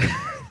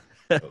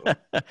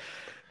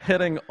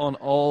 Hitting on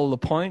all the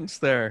points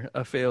there,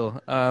 I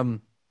feel.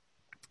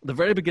 The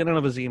very beginning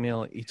of his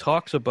email, he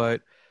talks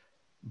about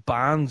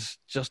bands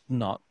just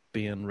not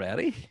being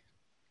ready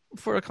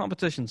for a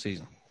competition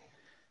season.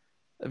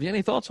 Have you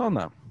any thoughts on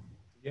that?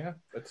 Yeah,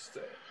 it's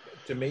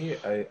to me,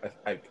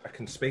 I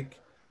can speak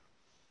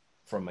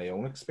from my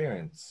own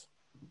experience.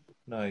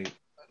 Now,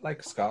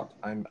 like Scott,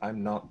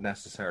 I'm not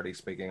necessarily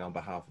speaking on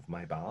behalf of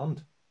my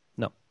band.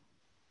 No.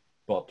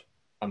 But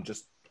I'm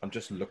just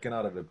looking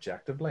at it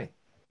objectively.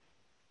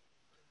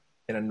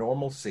 In a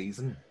normal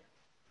season,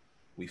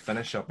 we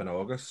finish up in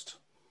August.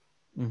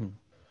 Mm-hmm.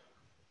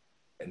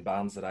 In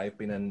bands that I've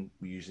been in,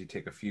 we usually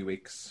take a few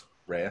weeks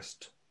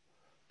rest.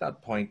 At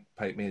that point,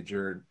 Pipe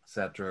Major,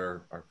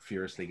 etc., are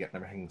furiously getting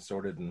everything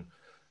sorted and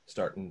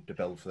starting to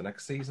build for the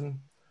next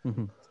season.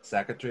 Mm-hmm.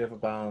 Secretary of a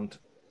band,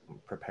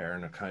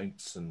 preparing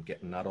accounts and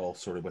getting that all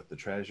sorted with the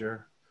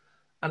treasurer.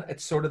 And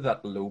it's sort of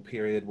that low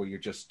period where you're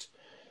just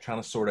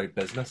trying to sort out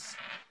business.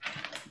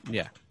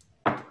 Yeah.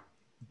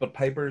 But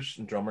pipers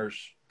and drummers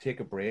take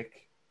a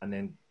break and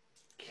then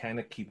kind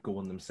of keep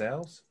going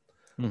themselves.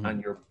 Mm-hmm.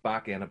 And you're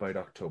back in about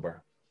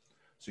October.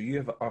 So you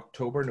have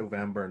October,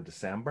 November, and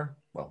December.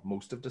 Well,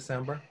 most of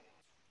December.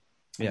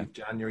 Yeah.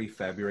 January,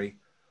 February,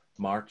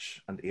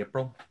 March, and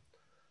April.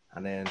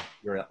 And then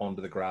you're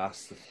onto the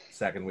grass the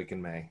second week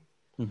in May.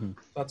 Mm-hmm.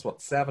 That's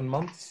what, 7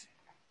 months?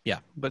 Yeah,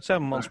 but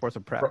 7 months worth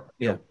of prep.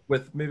 Yeah,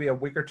 with maybe a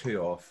week or two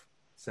off,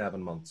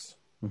 7 months.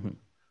 Mm-hmm.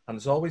 And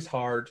it's always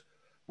hard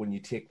when you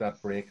take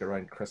that break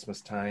around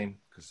Christmas time,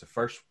 because the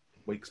first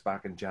week's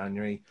back in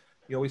January,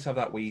 you always have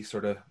that wee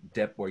sort of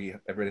dip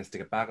where everybody has to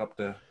get back up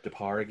to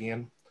par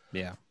again.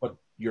 Yeah. But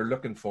you're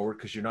looking forward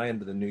because you're now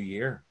into the new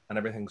year and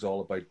everything's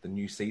all about the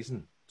new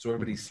season. So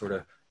everybody's sort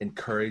of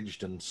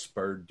encouraged and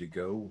spurred to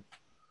go.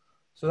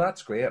 So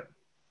that's great.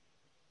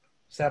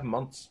 7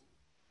 months.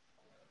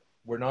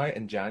 We're now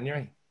in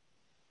January.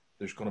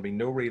 There's going to be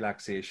no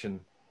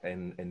relaxation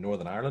in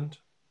Northern Ireland,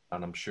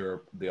 and I'm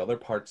sure the other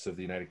parts of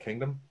the United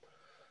Kingdom,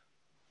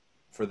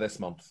 for this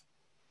month.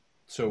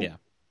 So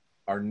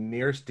our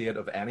nearest date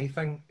of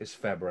anything is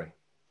February.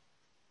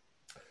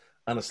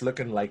 And it's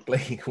looking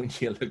likely, when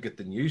you look at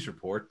the news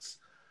reports,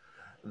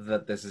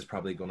 that this is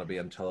probably going to be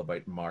until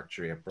about March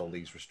or April,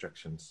 these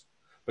restrictions.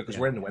 Because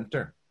we're in the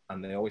winter,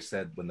 and they always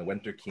said when the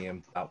winter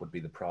came, that would be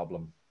the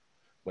problem.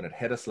 When it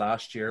hit us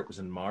last year, it was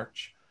in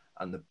March,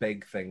 and the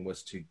big thing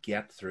was to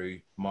get through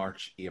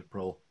March,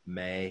 April,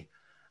 May,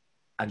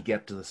 and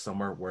get to the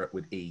summer where it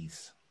would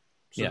ease.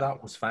 So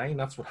that was fine.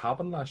 That's what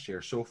happened last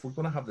year. So if we're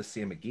going to have the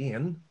same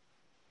again,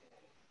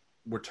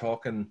 we're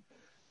talking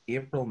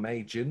April,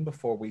 May, June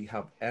before we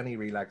have any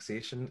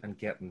relaxation and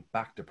getting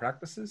back to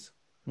practices.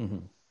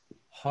 Mm-hmm.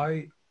 How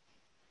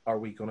are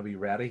we going to be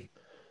ready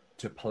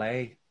to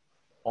play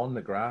on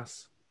the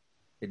grass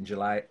in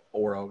July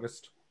or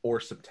August or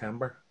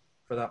September,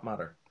 for that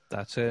matter?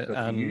 That's it.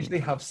 We usually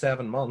have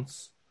 7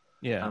 months.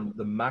 Yeah. And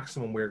the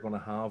maximum we're going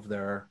to have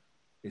there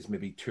is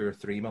maybe 2 or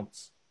 3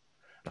 months.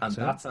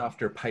 That's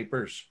after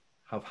pipers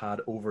have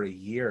had over a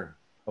year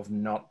of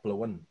not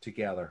blowing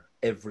together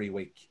every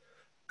week,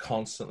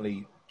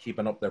 constantly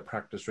keeping up their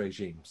practice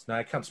regimes. Now,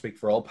 I can't speak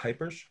for all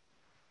pipers.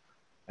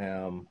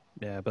 But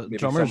maybe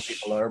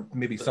drummers,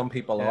 some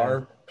people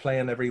are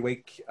playing every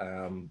week.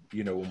 When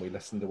we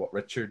listen to what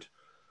Richard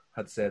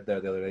had said there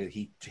the other day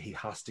he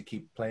has to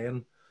keep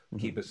playing,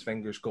 keep his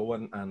fingers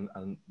going,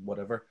 and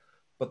whatever.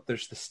 But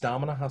there's the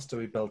stamina has to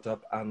be built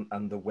up,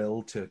 and the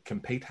will to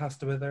compete has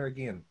to be there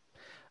again.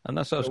 And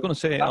that's what I was going to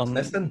say. That's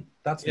missing.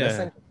 That's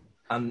missing,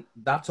 and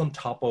that's on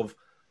top of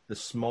the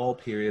small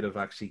period of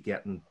actually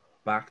getting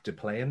back to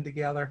playing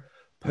together,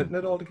 putting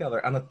it all together.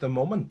 And at the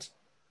moment,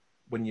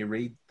 when you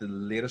read the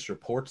latest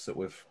reports that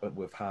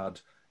we've had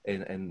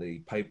in the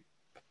pipe,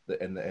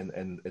 in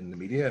the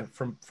media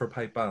for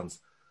pipe bands,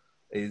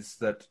 is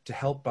that to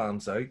help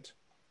bands out,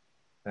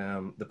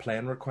 the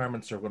playing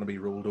requirements are going to be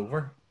rolled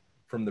over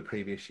from the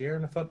previous year.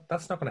 And I thought,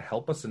 that's not going to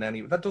help us in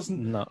any way. That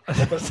doesn't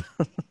help us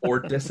or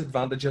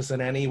disadvantage us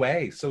in any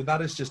way. So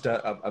that is just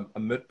a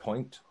moot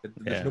point.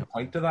 There's no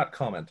point to that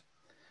comment.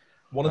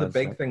 One of the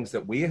big things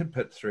that we had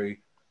put through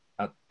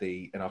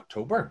in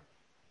October,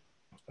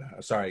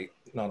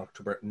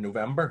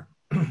 November,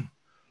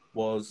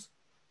 was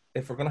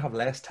if we're going to have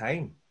less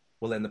time,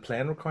 well, then the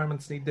playing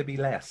requirements need to be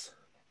less.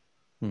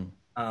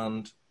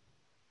 And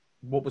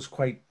what was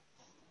quite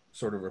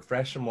sort of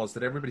refreshing was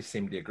that everybody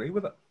seemed to agree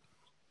with it.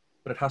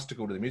 But it has to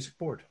go to the music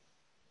board.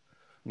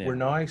 Yeah. We're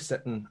now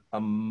sitting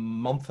a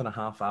month and a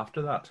half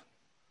after that,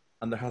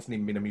 and there hasn't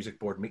even been a music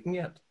board meeting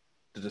yet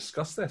to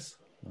discuss this.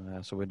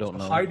 So we don't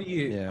know. How do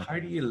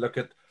you look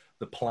at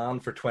the plan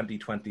for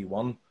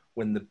 2021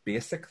 when the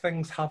basic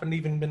things haven't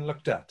even been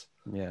looked at?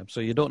 Yeah, so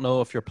you don't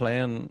know if you're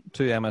playing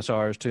 2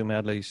 MSRs, 2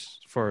 medleys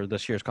for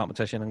this year's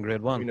competition in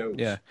Grade 1. Who knows?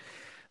 Yeah,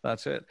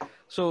 that's it.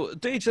 So,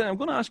 Deej, I'm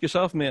going to ask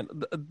yourself, mate,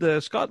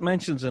 Scott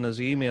mentions in his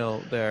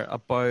email there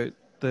about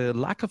the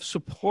lack of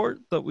support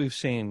that we've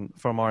seen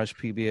from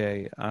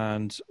RSPBA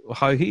and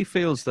how he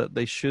feels that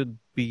they should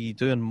be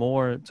doing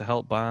more to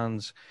help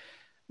bands,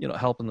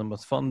 helping them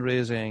with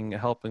fundraising,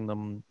 helping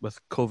them with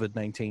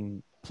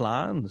COVID-19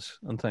 plans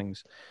and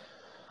things.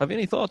 Have you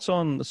any thoughts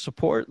on the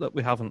support that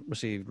we haven't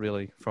received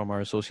really from our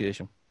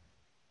association?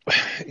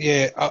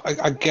 Yeah,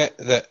 I get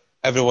that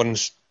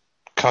everyone's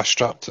cash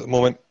strapped at the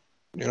moment,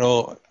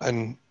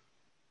 and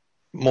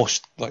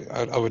most,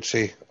 I would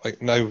say,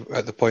 now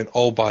at the point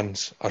all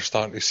bands are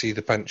starting to see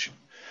the pinch.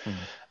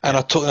 And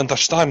I totally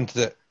understand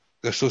that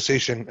the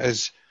association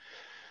is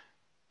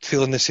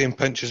feeling the same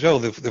pinch as well.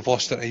 They've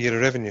lost a year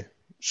of revenue.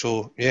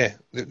 So, yeah,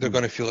 they're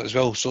going to feel it as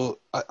well. So,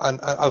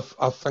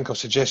 I think I've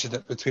suggested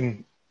it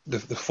between the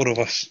four of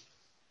us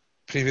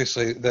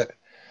previously that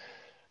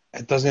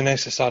it doesn't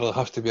necessarily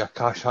have to be a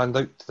cash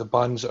handout to the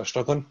bands that are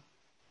struggling.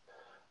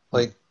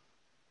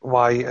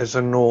 Why is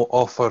there no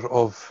offer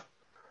of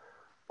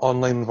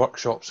online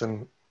workshops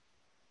and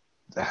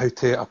how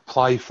to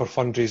apply for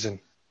fundraising?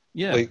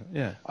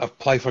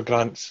 Apply for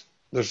grants.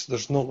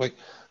 There's no,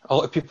 a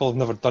lot of people have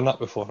never done that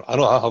before. I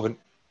know I haven't.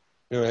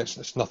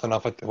 It's nothing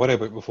I've had to worry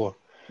about before.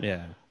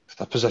 Yeah. It's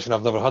a position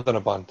I've never had in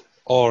a band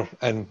or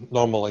in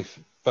normal life.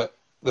 But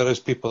there is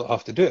people that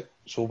have to do it.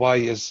 So why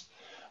is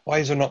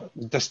there not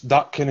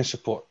that kind of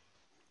support?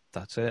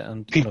 That's it.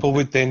 And people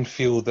would then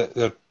feel that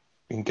they're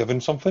being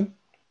given something.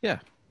 Yeah.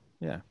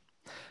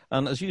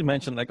 And as you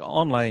mentioned,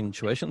 online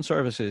tuition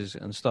services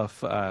and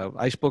stuff,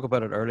 I spoke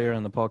about it earlier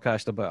in the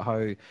podcast about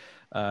how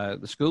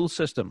the school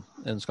system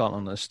in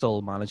Scotland is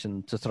still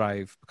managing to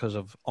thrive because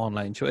of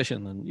online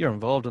tuition, and you're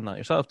involved in that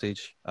yourself,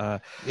 Deej.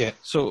 Yeah.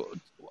 So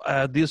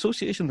the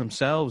association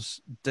themselves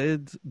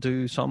did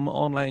do some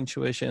online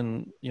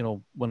tuition,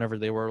 whenever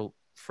they were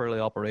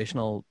fairly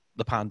operational.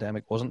 The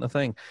pandemic wasn't a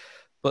thing.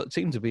 But it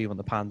seemed to be when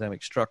the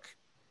pandemic struck,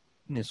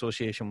 the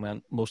association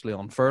went mostly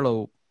on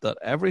furlough, that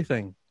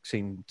everything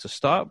seemed to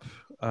stop.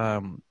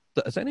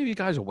 Is any of you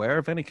guys aware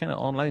of any kind of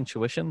online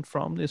tuition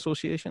from the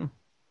association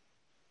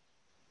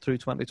through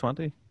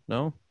 2020?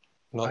 No?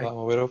 Not that I'm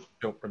aware of.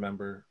 Don't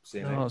remember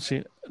seeing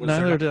it.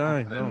 Neither did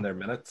I. In their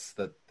minutes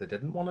that they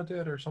didn't want to do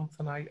it or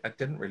something. I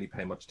didn't really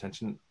pay much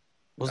attention.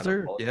 Was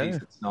there? Yeah.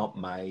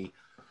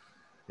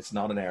 It's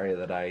not an area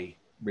that I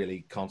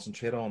really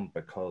concentrate on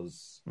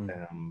because,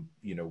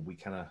 we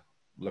kind of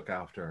look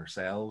after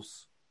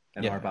ourselves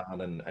in our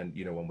band and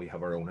when we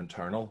have our own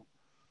internal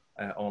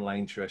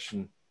online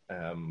tuition,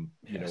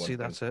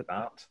 that's it.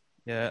 That.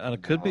 Yeah, and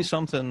it could be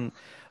something.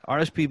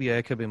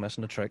 RSPBA could be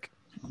missing a trick,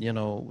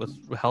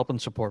 with helping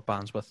support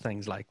bands with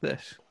things like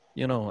this,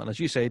 And as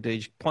you say,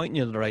 Deej, pointing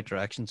you in the right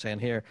direction, saying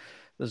here,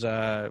 there's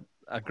a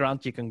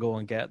grant you can go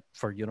and get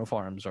for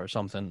uniforms or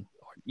something,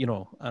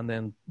 and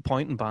then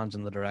pointing bands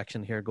in the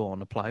direction here, go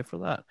and apply for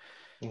that,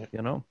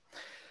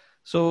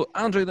 So,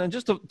 Andrew, then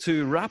just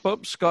to wrap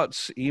up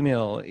Scott's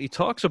email, he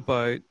talks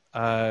about,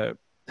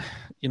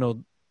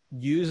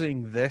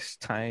 using this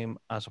time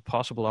as a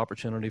possible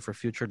opportunity for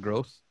future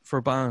growth for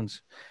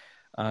bands.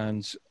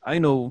 And I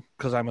know,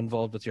 because I'm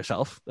involved with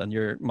yourself and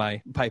you're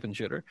my pipe and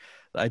shooter,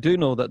 I do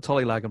know that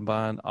Tullylagan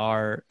Band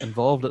are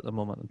involved at the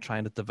moment in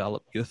trying to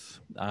develop youth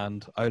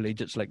and our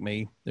legends like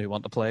me who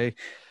want to play.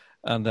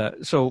 And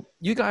so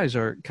you guys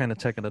are kind of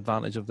taking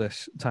advantage of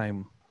this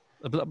time.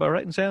 Am I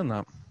right in saying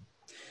that?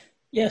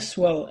 Yes,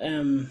 well,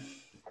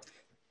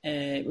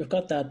 we've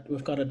got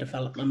a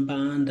development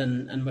band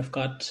and we've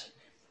got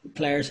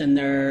players in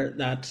there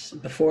that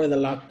before the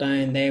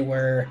lockdown they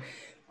were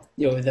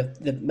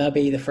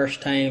maybe the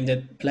first time they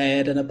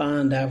played in a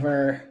band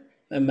ever,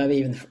 and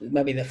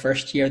maybe the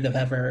first year they've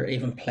ever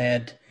even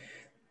played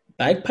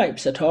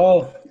bagpipes at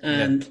all.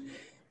 And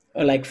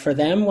like for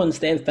them, once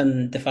they've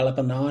been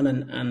developing on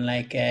and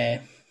like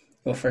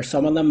well, for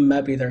some of them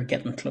maybe they're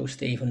getting close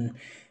to even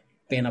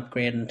being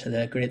upgrading to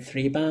the grade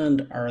 3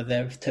 band, or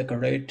they've took a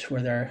route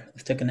where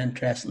they've took an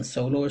interest in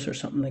solos or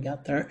something like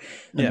that there,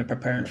 and they're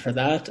preparing for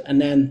that.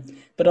 And then,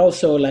 but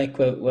also like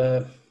we've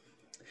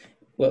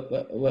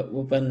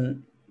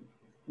been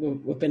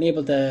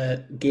able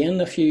to gain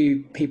a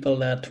few people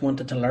that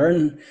wanted to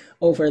learn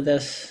over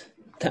this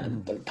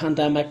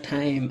pandemic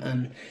time,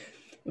 and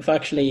we've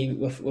actually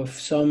with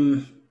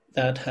some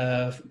that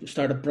have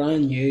started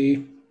brand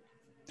new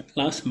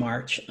last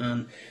March,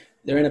 and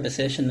they're in a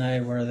position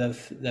now where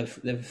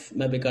they've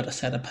maybe got a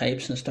set of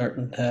pipes and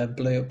starting to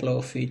blow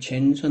a few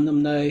tunes on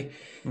them now,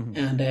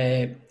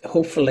 and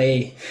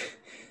hopefully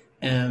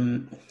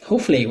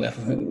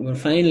we'll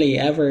finally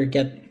ever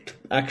get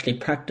actually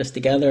practice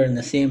together in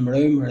the same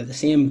room or the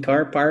same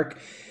car park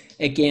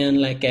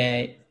again. Like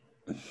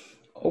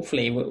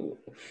hopefully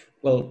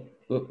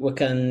we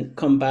can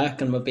come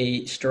back and we'll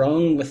be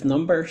strong with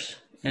numbers.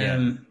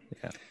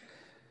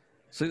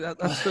 So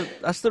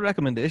that's the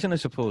recommendation, I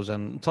suppose.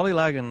 And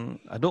Tullylagan,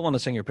 I don't want to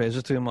sing your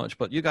praises too much,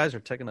 but you guys are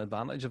taking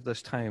advantage of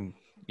this time,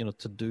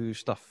 to do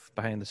stuff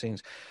behind the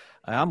scenes.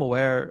 I am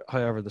aware,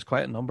 however, there's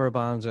quite a number of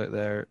bands out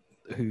there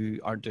who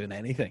aren't doing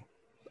anything.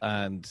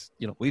 And,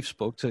 we've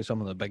spoke to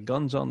some of the big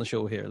guns on the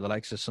show here, the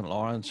likes of St.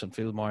 Lawrence and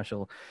Field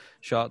Marshal,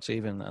 Shots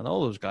even, and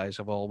all those guys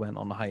have all went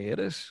on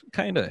hiatus,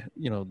 kind of.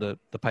 The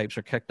pipes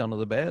are kicked under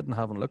the bed and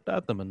haven't looked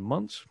at them in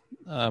months.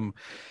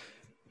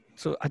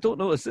 So I don't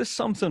know, is this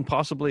something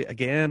possibly,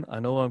 again, I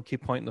know I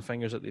keep pointing the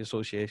fingers at the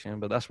association,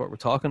 but that's what we're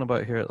talking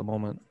about here at the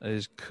moment,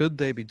 is could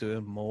they be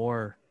doing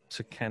more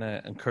to kind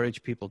of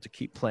encourage people to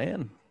keep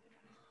playing?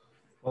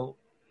 Well,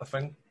 I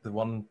think the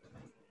one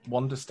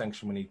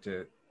distinction we need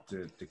to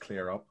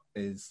clear up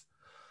is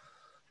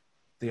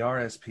the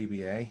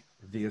RSPBA,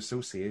 the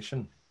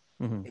association,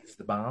 it's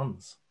the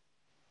bands.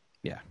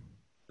 Yeah.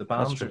 The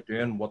bands are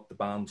doing what the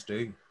bands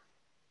do,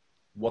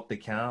 what they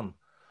can.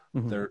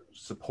 They're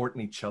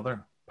supporting each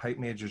other. Pipe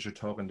majors are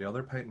talking to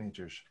other pipe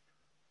majors.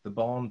 The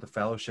bond, the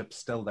fellowship's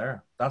still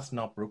there. That's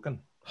not broken.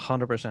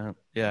 100%.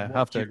 Yeah, I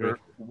have to agree.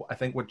 I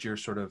think what you're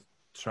sort of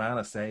trying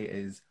to say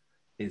is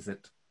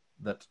it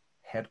that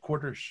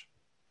headquarters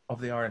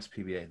of the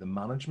RSPBA, the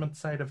management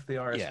side of the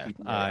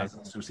RSPBA as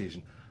an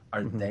association,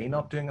 are they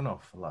not doing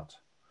enough for that?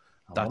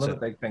 And one of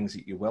the big things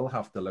that you will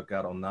have to look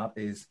at on that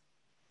is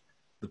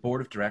the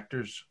board of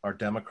directors are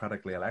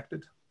democratically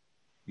elected.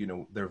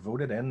 They're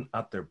voted in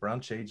at their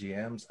branch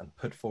AGMs and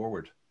put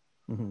forward.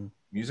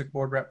 Music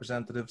board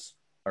representatives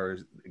are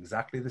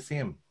exactly the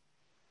same.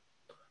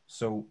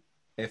 So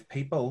if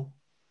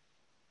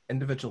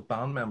individual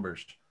band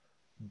members,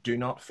 do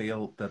not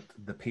feel that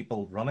the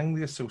people running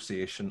the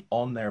association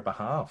on their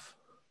behalf,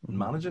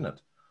 managing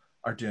it,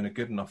 are doing a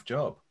good enough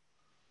job,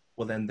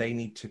 well, then they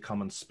need to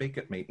come and speak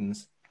at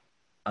meetings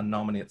and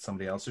nominate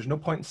somebody else. There's no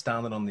point in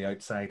standing on the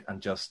outside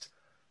and just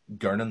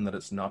gurning that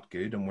it's not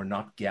good and we're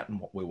not getting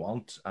what we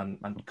want,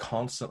 and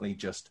constantly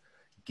just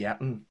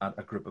getting at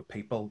a group of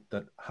people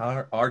that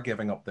are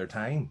giving up their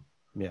time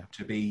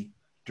to be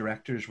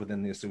directors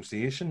within the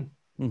association.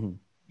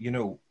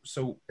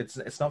 So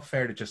it's not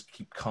fair to just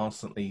keep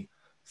constantly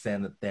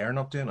saying that they're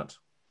not doing it.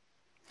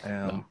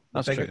 No,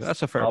 that's true.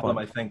 That's a fair problem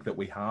point. I think that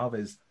we have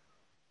is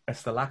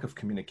it's the lack of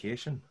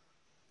communication.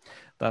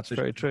 There's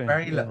very true.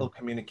 Very little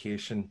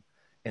communication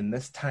in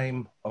this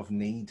time of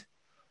need,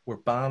 where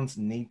bands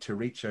need to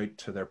reach out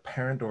to their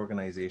parent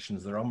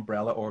organizations, their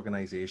umbrella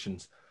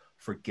organizations,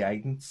 for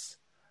guidance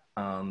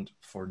and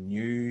for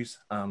news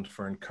and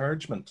for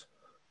encouragement.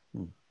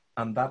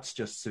 And that's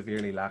just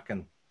severely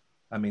lacking.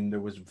 I mean, there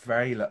was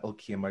very little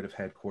came out of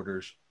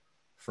headquarters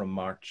from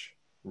March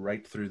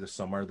right through the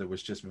summer. There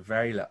was just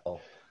very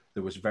little.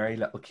 There was very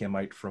little came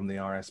out from the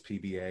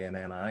RSPBA and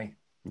NI.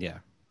 Yeah.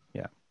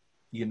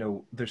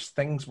 There's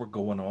things were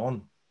going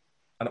on,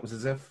 and it was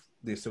as if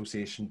the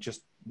association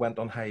just went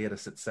on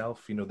hiatus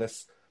itself.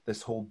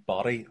 This whole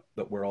body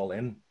that we're all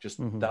in, just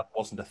that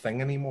wasn't a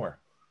thing anymore.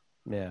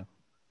 Yeah.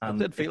 And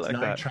it did feel like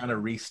now that. Trying to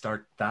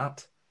restart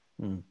that.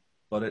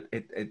 But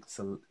it's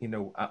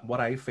what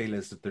I feel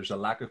is that there's a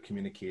lack of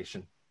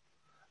communication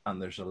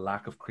and there's a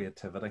lack of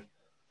creativity,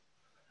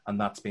 and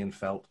that's being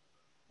felt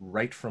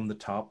right from the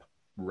top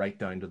right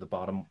down to the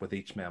bottom with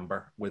each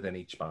member within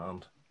each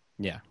band.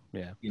 Yeah.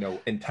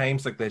 In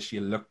times like this,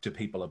 you look to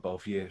people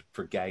above you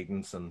for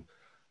guidance and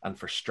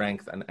for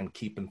strength and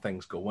keeping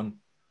things going.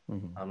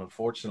 And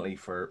unfortunately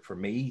for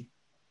me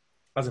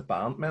as a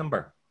band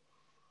member,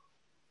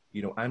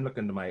 I'm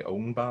looking to my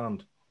own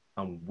band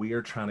and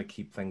we're trying to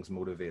keep things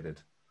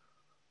motivated.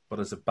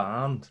 But as a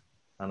band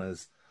and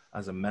as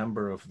a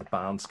member of the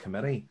band's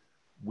committee,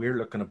 we're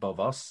looking above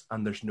us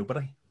and there's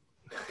nobody.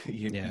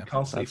 You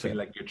constantly feel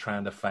like you're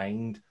trying to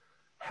find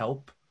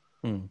help.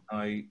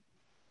 Now,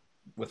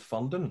 with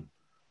funding,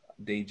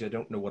 Deej, I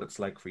don't know what it's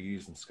like for you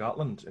in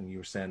Scotland, and you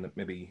were saying that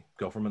maybe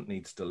government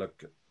needs to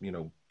look at,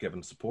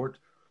 giving support.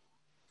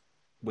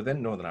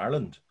 Within Northern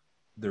Ireland,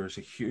 there's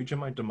a huge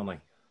amount of money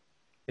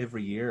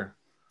every year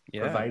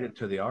provided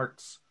to the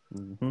arts,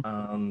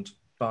 and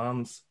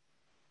bands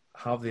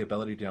have the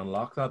ability to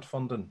unlock that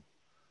funding,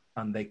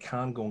 and they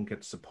can go and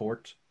get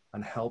support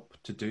and help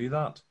to do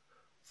that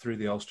through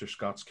the Ulster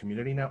Scots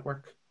Community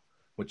Network,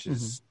 which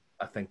is,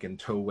 I think, in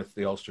tow with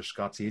the Ulster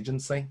Scots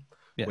Agency,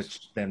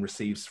 which then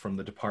receives from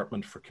the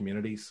Department for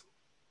Communities.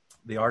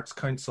 The Arts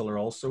Council are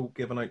also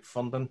giving out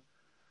funding,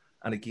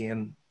 and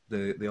again,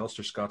 the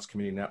Ulster Scots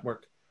Community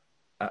Network,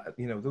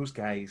 those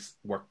guys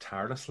work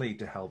tirelessly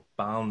to help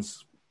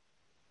bands,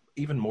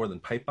 even more than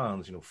pipe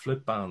bands,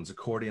 flute bands,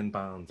 accordion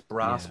bands,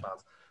 brass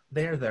bands.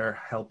 They're there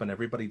helping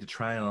everybody to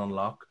try and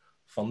unlock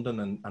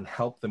funding and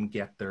help them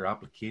get their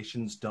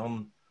applications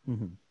done.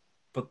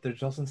 But there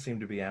doesn't seem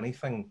to be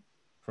anything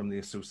from the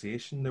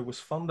association. There was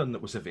funding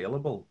that was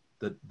available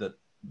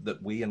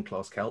that we in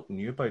Closkelton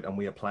knew about and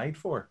we applied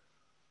for.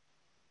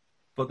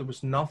 But there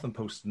was nothing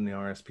posted in the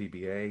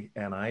RSPBA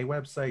NI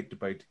website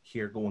about,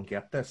 here, go and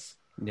get this.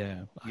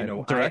 Yeah,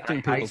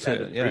 directing people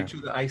to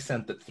it. I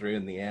sent it through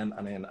in the end,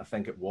 and then I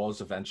think it was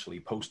eventually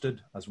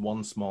posted as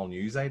one small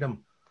news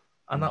item,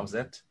 and that was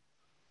it.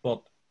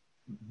 But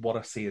what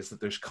I see is that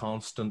there's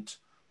constant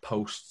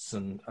posts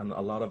and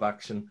a lot of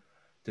action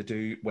to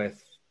do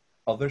with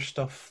other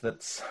stuff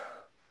that's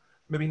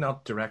maybe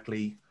not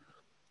directly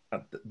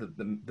at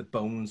the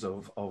bones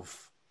of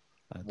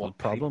what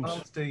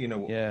problems do.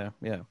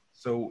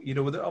 So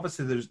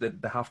obviously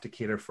they have to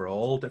cater for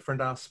all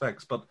different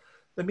aspects, but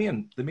the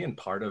main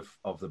part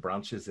of the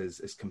branches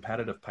is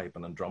competitive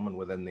piping and drumming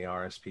within the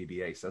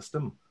RSPBA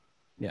system.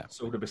 Yeah.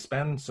 So to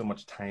spend so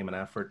much time and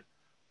effort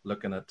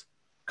looking at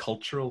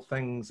cultural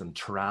things and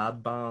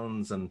trad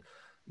bands and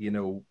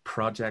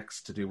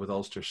projects to do with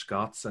Ulster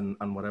Scots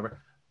and whatever,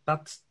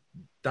 that's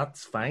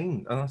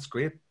fine and that's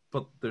great,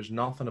 but there's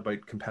nothing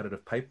about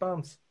competitive pipe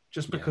bands.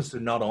 Just because they're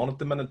not on at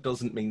the minute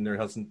doesn't mean there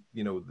hasn't,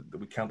 that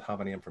we can't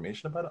have any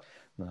information about it.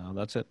 No,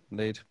 that's it,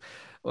 indeed.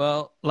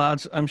 Well,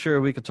 lads, I'm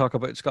sure we could talk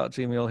about Scott's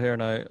email here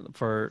now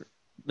for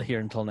here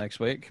until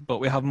next week, but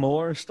we have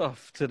more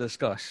stuff to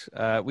discuss.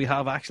 We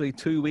have actually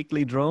 2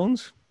 weekly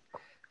drones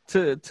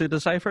to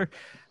decipher.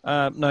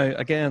 Now,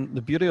 again,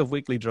 the beauty of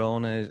Weekly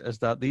Drone is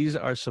that these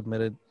are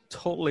submitted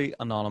totally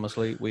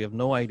anonymously. We have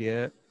no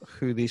idea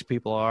who these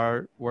people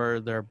are, where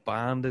their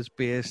band is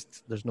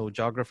based. There's no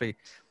geography.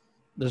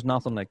 There's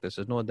nothing like this.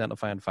 There's no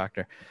identifying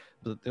factor.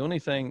 But the only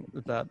thing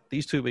that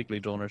these 2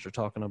 weekly droners are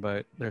talking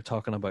about, they're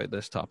talking about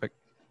this topic.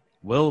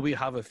 Will we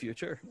have a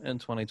future in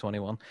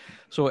 2021?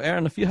 So,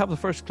 Aaron, if you have the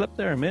first clip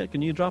there, mate,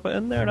 can you drop it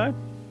in there now?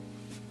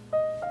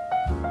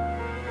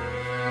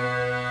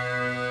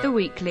 The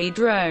Weekly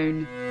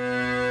Drone.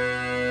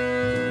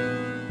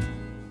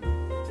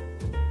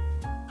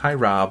 Hi,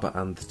 Rob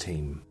and the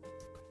team.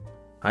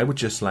 I would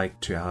just like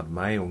to add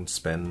my own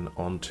spin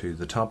onto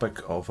the topic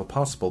of a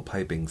possible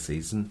piping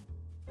season,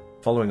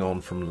 following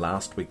on from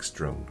last week's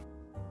drone.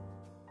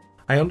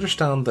 I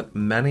understand that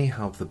many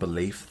have the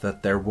belief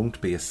that there won't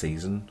be a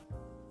season,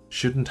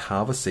 shouldn't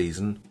have a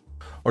season,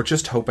 or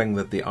just hoping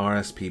that the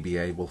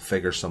RSPBA will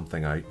figure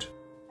something out.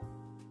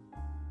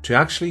 To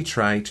actually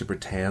try to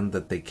pretend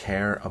that they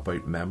care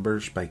about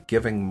members by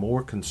giving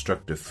more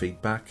constructive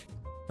feedback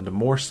and a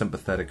more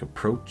sympathetic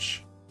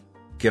approach,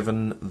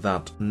 given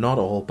that not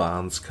all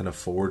bands can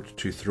afford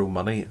to throw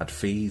money at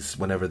fees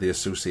whenever the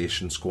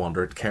association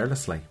squander it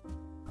carelessly,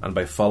 and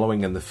by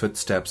following in the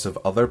footsteps of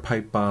other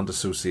pipe band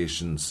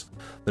associations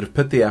that have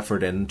put the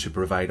effort in to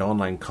provide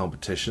online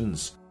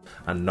competitions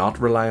and not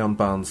rely on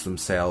bands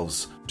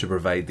themselves to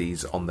provide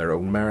these on their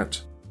own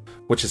merit,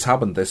 which has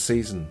happened this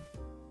season.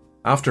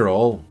 After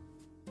all,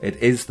 it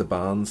is the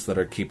bands that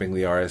are keeping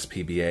the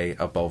RSPBA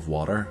above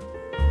water.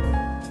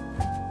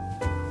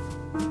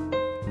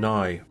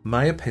 Now,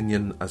 my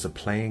opinion as a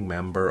playing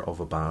member of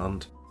a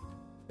band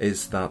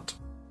is that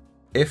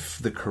if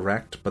the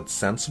correct but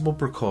sensible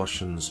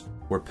precautions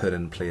were put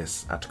in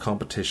place at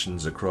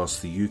competitions across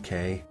the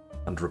UK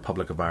and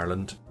Republic of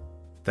Ireland,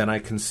 then I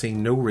can see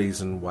no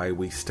reason why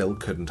we still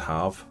couldn't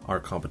have our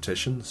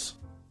competitions.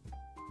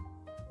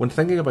 When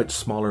thinking about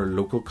smaller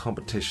local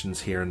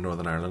competitions here in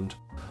Northern Ireland,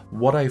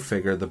 what I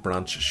figure the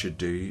branch should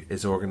do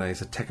is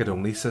organise a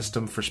ticket-only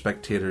system for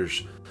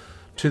spectators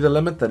to the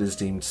limit that is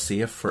deemed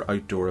safe for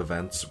outdoor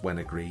events when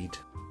agreed.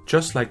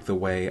 Just like the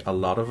way a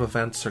lot of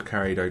events are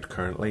carried out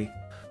currently,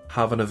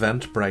 have an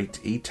Eventbrite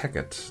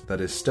e-ticket that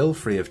is still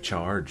free of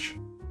charge.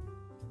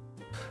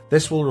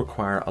 This will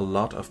require a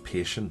lot of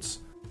patience,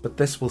 but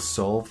this will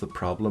solve the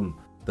problem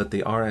that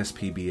the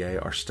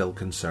RSPBA are still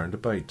concerned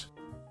about,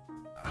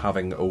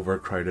 having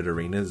overcrowded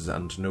arenas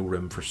and no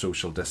room for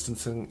social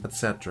distancing,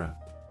 etc.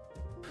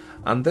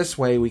 And this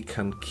way we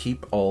can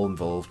keep all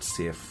involved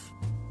safe.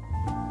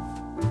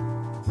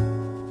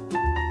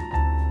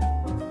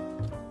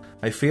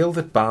 I feel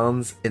that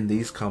bands in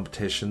these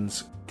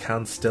competitions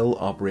can still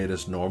operate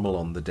as normal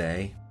on the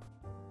day,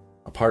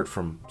 apart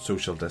from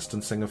social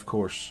distancing, of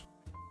course.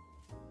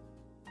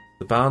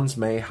 The bans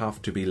may have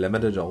to be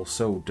limited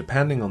also,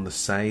 depending on the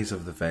size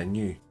of the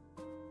venue,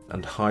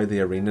 and how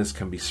the arenas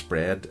can be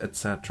spread,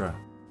 etc.,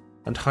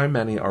 and how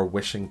many are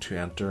wishing to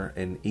enter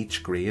in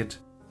each grade,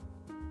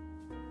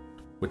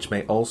 which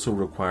may also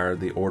require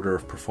the order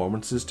of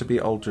performances to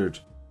be altered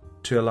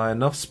to allow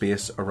enough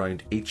space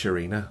around each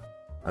arena,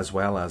 as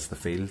well as the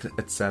field,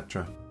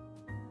 etc.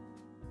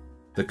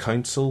 The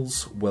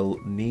councils will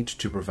need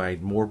to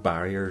provide more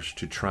barriers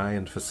to try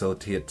and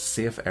facilitate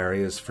safe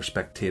areas for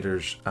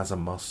spectators as a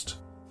must.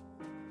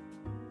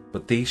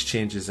 But these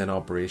changes in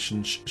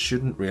operations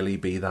shouldn't really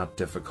be that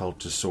difficult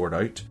to sort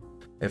out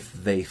if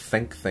they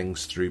think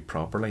things through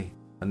properly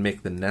and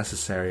make the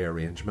necessary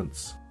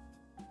arrangements.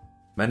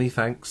 Many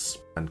thanks,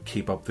 and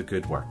keep up the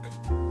good work.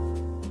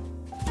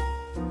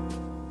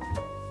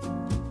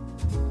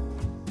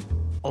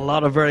 A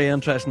lot of very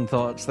interesting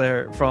thoughts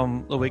there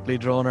from the Weekly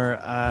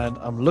Droner, and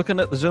I'm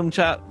looking at the Zoom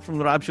chat from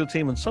the Rab Show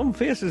team, and some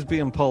faces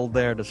being pulled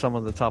there to some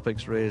of the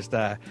topics raised.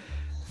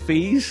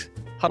 Fees,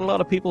 had a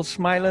lot of people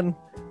smiling,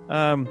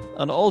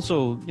 and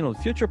also,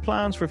 future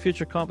plans for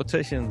future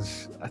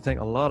competitions. I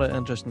think a lot of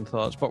interesting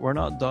thoughts, but we're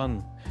not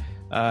done.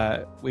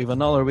 We have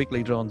another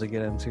Weekly Drone to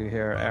get into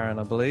here, Aaron,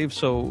 I believe,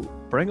 so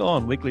bring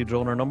on Weekly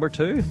Droner number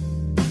 2.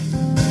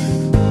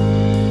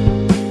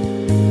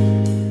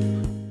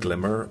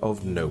 Glimmer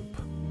of Nope.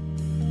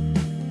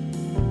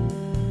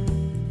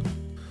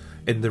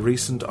 In the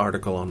recent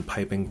article on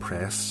Piping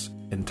Press,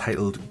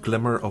 entitled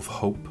Glimmer of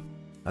Hope,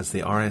 as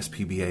the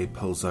RSPBA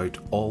pulls out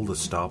all the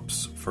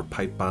stops for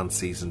pipe band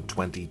season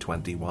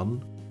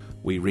 2021,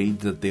 we read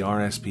that the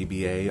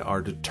RSPBA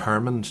are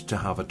determined to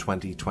have a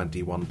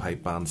 2021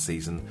 pipe band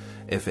season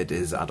if it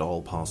is at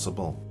all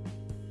possible.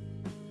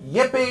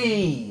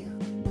 Yippee!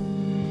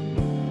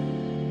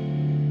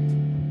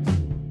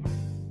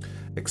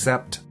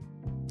 Except,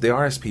 the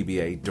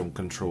RSPBA don't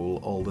control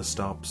all the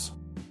stops.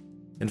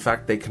 In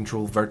fact, they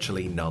control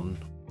virtually none.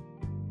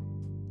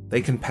 They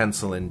can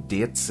pencil in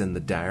dates in the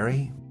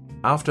diary.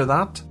 After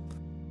that,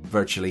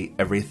 virtually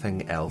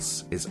everything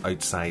else is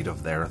outside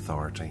of their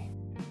authority.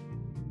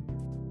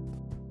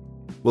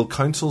 Will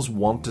councils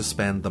want to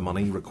spend the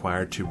money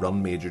required to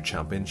run major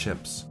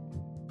championships?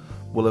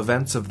 Will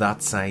events of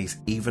that size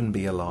even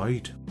be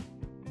allowed?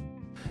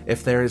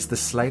 If there is the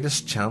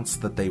slightest chance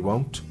that they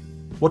won't,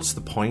 what's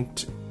the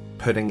point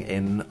putting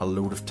in a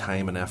load of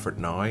time and effort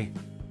now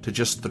to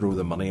just throw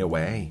the money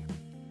away?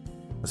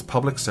 As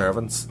public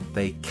servants,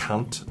 they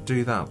can't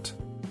do that.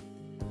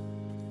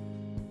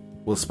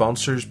 Will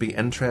sponsors be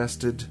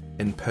interested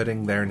in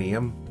putting their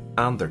name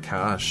and their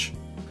cash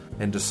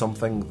into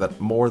something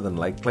that more than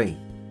likely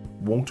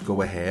won't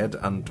go ahead,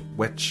 and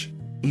which,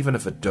 even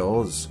if it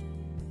does,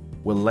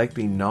 will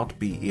likely not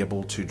be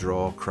able to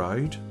draw a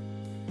crowd?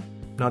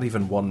 Not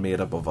even one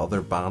made up of other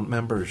band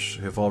members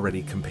who have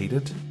already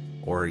competed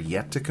or are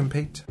yet to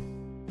compete.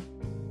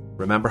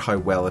 Remember how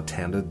well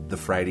attended the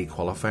Friday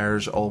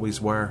qualifiers always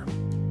were?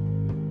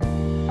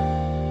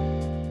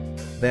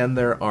 Then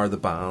there are the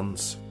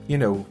bands,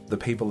 the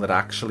people that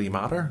actually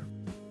matter.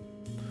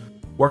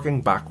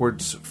 Working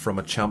backwards from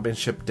a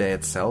championship day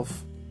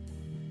itself,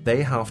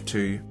 they have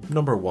to,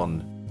 number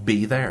 1,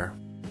 be there.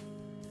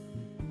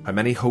 How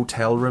many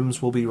hotel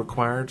rooms will be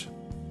required?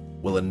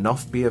 Will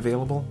enough be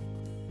available?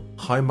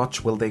 How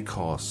much will they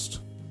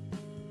cost?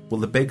 Will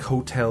the big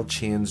hotel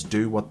chains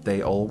do what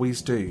they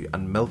always do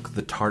and milk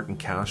the tartan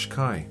cash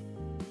cow?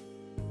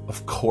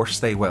 Of course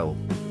they will.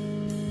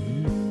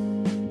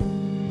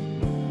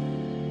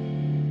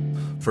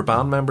 For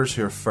band members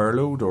who are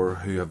furloughed or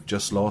who have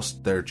just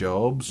lost their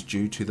jobs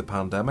due to the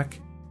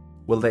pandemic,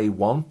 will they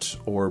want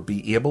or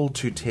be able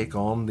to take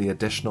on the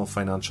additional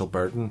financial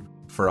burden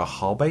for a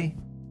hobby?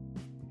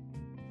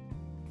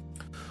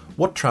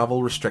 What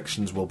travel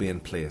restrictions will be in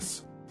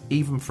place,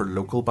 even for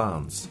local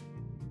bands?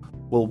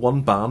 Will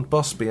one band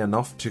bus be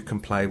enough to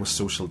comply with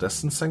social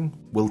distancing?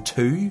 Will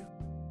 2?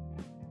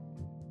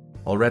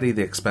 Already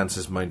the expense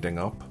is mounting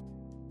up,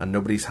 and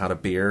nobody's had a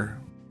beer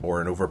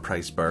or an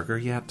overpriced burger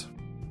yet.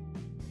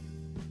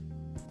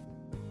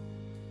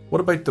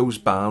 What about those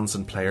bands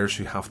and players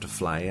who have to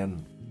fly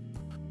in?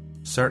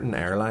 Certain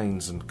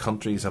airlines and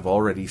countries have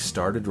already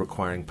started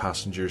requiring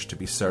passengers to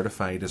be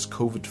certified as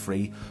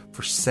COVID-free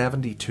for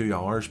 72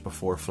 hours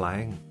before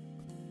flying.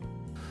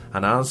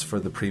 And as for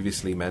the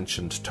previously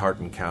mentioned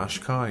tartan cash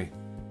cow,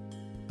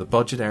 the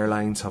budget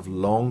airlines have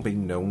long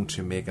been known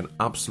to make an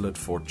absolute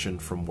fortune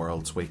from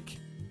World's Week.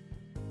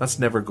 That's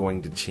never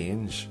going to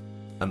change,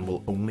 and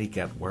will only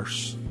get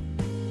worse.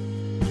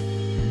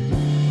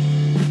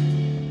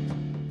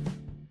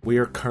 We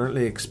are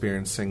currently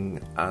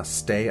experiencing a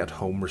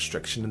stay-at-home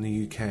restriction in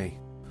the UK,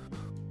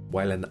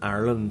 while in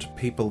Ireland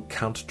people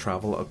can't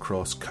travel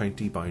across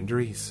county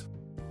boundaries.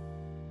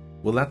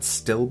 Will that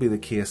still be the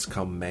case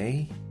come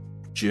May,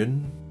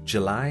 June,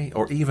 July,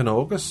 or even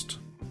August?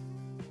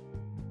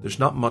 There's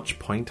not much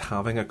point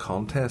having a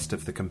contest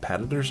if the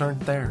competitors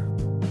aren't there.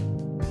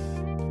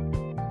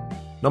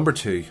 Number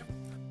 2,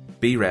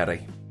 be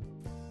ready.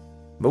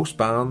 Most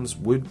bands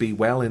would be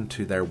well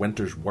into their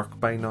winter's work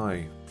by now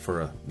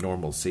for a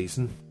normal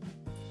season.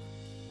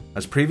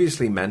 As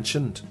previously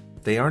mentioned,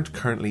 they aren't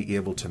currently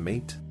able to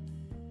meet,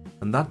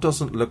 and that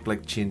doesn't look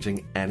like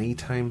changing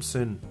anytime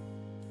soon.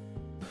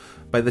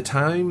 By the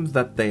time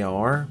that they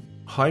are,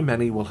 how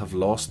many will have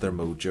lost their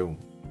mojo,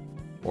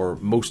 or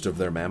most of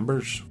their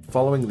members,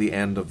 following the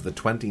end of the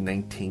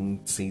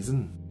 2019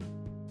 season?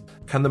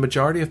 Can the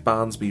majority of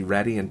bands be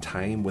ready in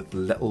time with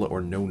little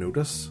or no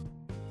notice?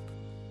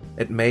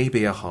 It may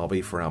be a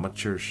hobby for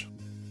amateurs,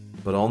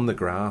 but on the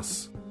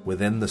grass,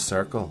 within the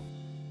circle,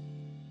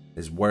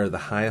 is where the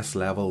highest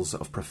levels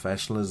of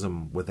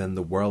professionalism within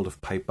the world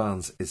of pipe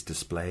bands is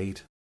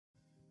displayed.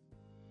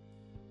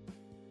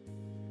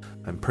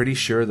 I'm pretty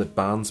sure that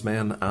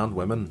bandsmen and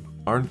women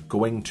aren't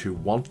going to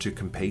want to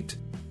compete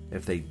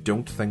if they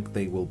don't think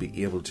they will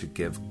be able to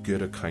give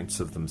good accounts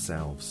of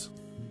themselves.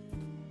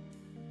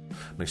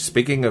 Now,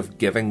 speaking of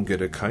giving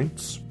good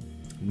accounts,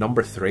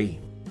 number 3.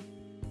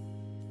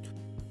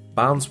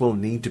 Bands will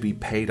need to be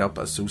paid up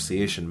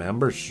association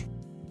members.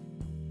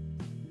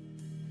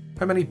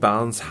 How many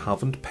bands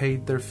haven't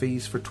paid their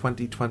fees for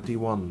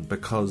 2021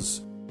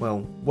 because, well,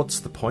 what's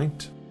the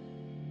point?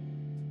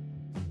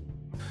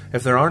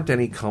 If there aren't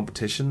any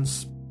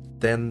competitions,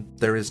 then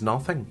there is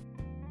nothing.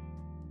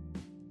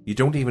 You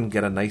don't even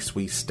get a nice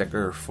wee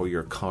sticker for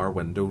your car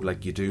window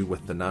like you do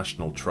with the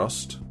National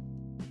Trust.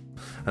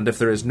 And if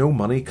there is no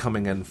money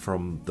coming in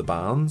from the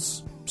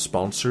bands,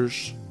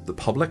 sponsors, the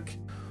public,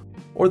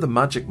 or the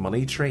magic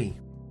money tree,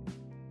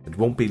 it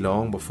won't be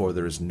long before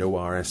there is no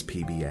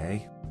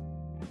RSPBA.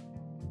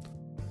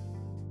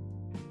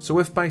 So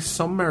if by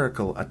some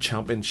miracle a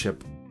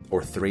championship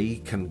or 3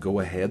 can go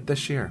ahead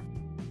this year,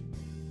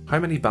 how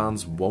many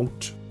bands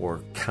won't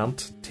or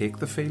can't take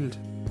the field?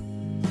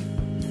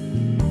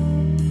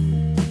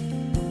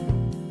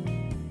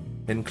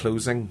 In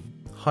closing,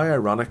 how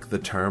ironic the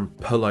term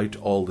 "pull out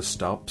all the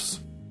stops"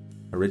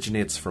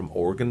 originates from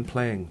organ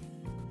playing,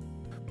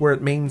 where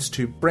it means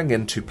to bring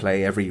into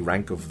play every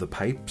rank of the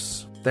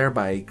pipes,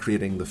 thereby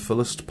creating the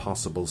fullest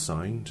possible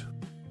sound.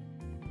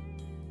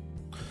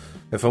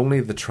 If only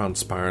the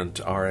transparent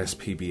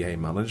RSPBA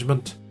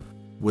management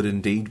would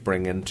indeed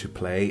bring into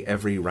play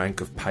every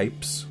rank of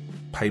pipes,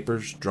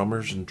 pipers,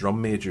 drummers and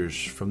drum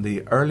majors, from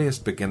the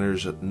earliest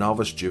beginners at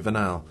novice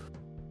juvenile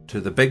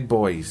to the big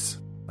boys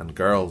and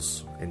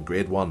girls in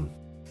grade 1,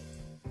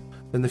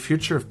 then the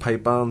future of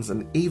pipe bands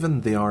and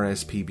even the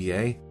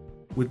RSPBA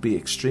would be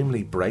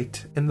extremely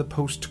bright in the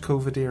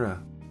post-COVID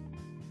era.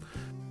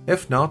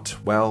 If not,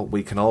 well,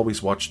 we can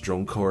always watch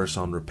Drone Chorus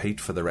on repeat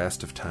for the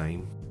rest of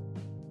time.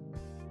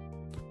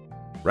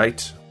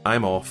 Right,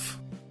 I'm off.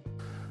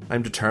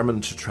 I'm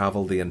determined to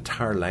travel the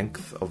entire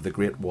length of the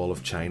Great Wall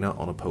of China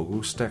on a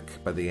pogo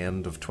stick by the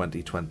end of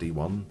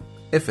 2021,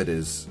 if it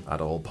is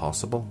at all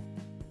possible.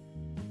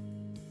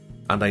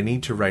 And I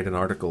need to write an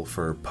article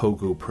for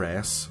Pogo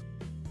Press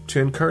to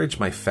encourage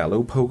my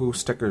fellow pogo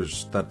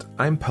stickers that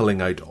I'm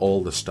pulling out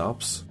all the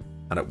stops,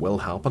 and it will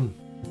happen.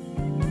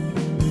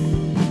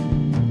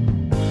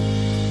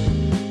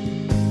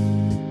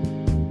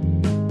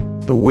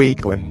 The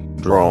Weekly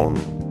Drone.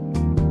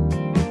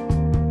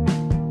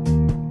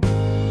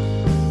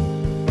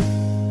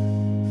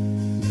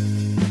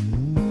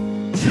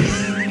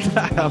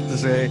 I have to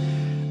say,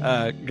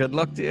 good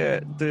luck to you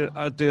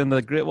doing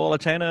the Great Wall of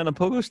China and a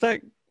pogo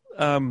stick.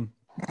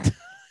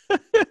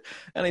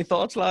 Any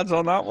thoughts, lads,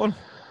 on that one?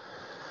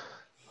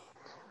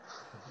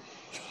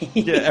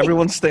 Yeah,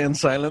 everyone's staying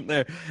silent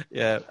there.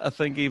 Yeah, I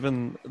think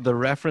even the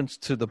reference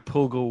to the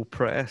Pogo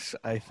Press,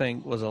 I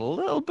think, was a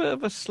little bit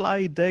of a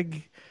sly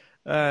dig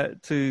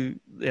to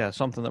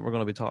something that we're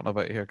going to be talking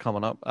about here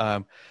coming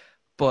up.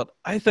 But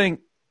I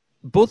think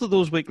both of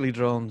those weekly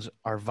drones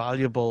are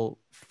valuable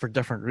for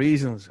different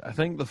reasons. I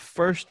think the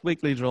first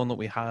weekly drone that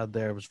we had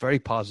there was very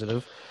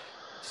positive,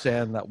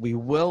 saying that we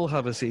will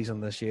have a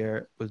season this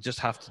year. We'll just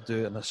have to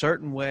do it in a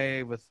certain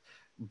way with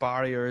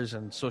barriers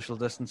and social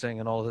distancing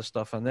and all this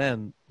stuff. And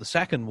then the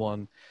second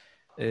one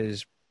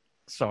is,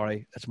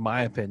 sorry, it's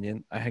my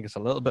opinion, I think it's a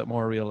little bit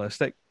more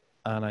realistic,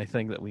 and I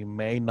think that we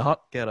may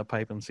not get a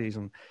piping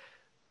season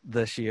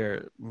this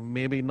year.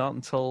 Maybe not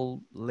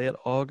until late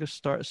August,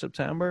 start of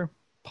September,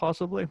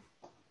 possibly.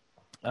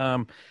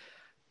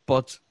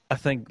 But I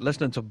think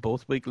listening to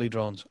both weekly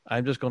drones,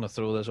 I'm just going to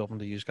throw this open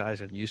to you guys,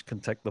 and you can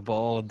take the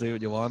ball and do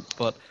what you want.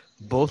 But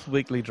both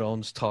weekly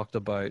drones talked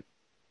about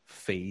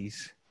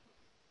fees,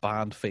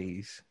 band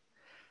fees.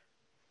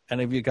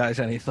 Any of you guys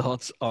any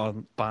thoughts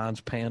on bands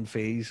paying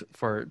fees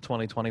for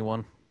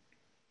 2021?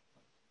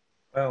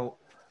 Well,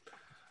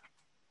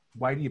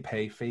 why do you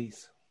pay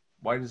fees?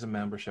 Why does a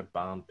membership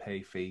band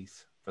pay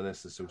fees for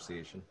this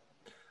association?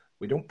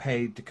 We don't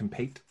pay to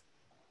compete.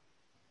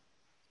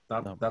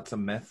 That's a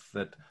myth,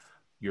 that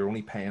you're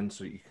only paying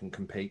so you can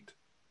compete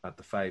at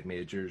the 5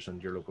 majors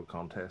and your local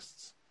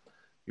contests.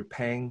 You're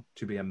paying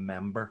to be a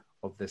member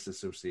of this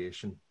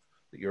association,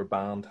 that your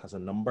band has a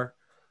number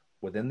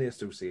within the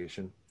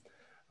association.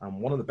 And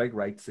one of the big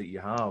rights that you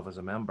have as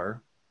a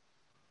member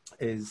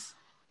is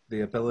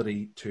the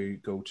ability to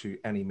go to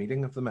any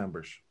meeting of the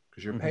members,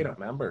 because you're paid up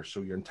member, so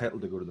you're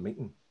entitled to go to the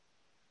meeting.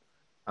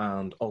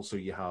 And also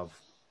you have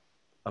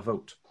a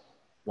vote.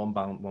 One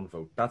band, one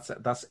vote.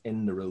 That's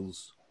in the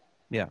rules.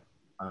 Yeah.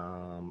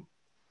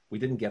 We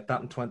didn't get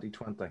that in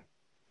 2020.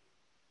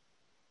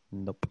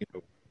 Nope. You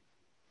know,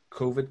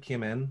 COVID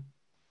came in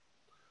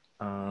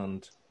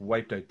and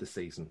wiped out the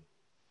season.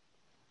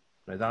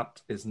 Now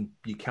that isn't,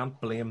 you can't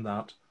blame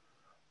that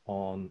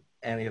on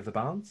any of the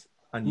bands,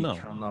 and you No.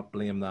 cannot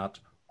blame that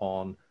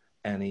on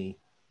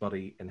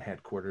anybody in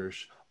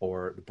headquarters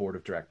or the board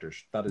of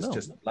directors. That is No,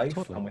 just life,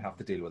 totally. and we have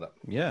to deal with it.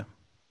 Yeah.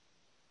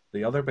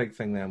 The other big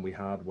thing then we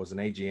had was an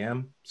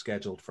AGM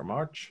scheduled for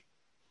March.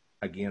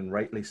 Again,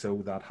 rightly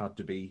so, that had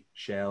to be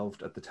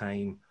shelved at the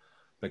time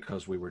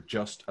because we were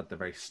just at the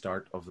very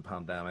start of the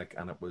pandemic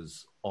and it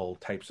was all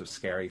types of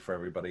scary for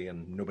everybody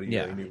and nobody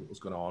Yeah. really knew what was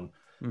going on.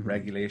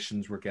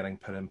 Regulations were getting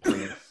put in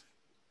place.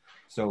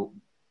 So,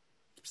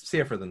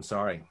 safer than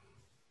sorry.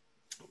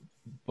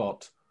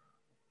 But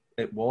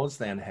it was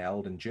then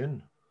held in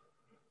June.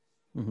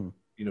 You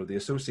know, the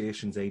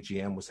association's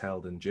AGM was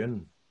held in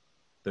June.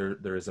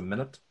 There is a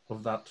minute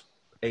of that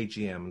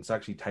AGM. It's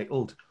actually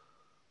titled,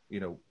 you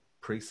know,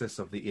 Precis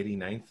of the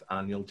 89th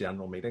Annual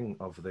General Meeting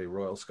of the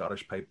Royal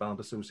Scottish Pipe Band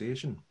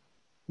Association.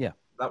 Yeah.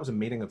 That was a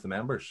meeting of the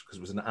members because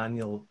it was an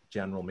annual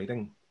general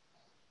meeting.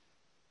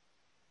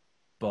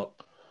 But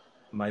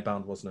my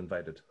band wasn't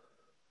invited.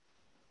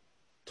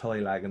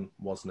 Tullylagan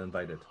wasn't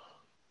invited.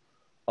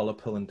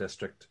 Ullapullin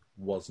District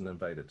wasn't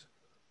invited.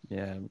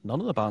 Yeah. None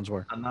of the bands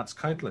were. And that's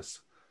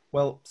countless.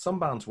 Well, some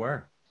bands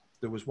were.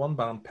 There was one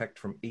band picked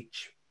from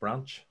each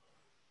branch.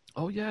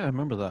 Oh, yeah, I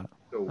remember that.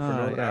 So for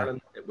Northern yeah.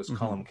 Ireland, it was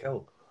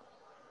Columkill.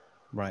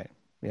 Right.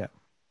 Yeah.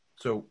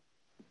 So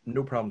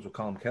no problems with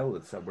Columkill.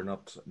 It's that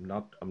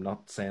I'm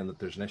not saying that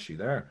there's an issue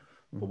there.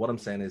 But what I'm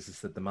saying is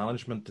that the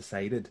management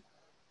decided,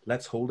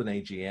 let's hold an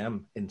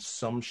AGM in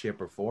some shape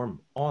or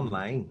form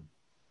online,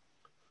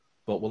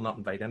 but we'll not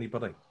invite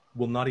anybody.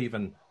 We'll not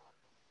even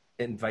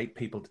invite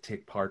people to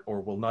take part,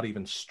 or we'll not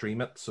even stream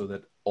it so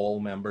that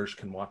all members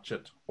can watch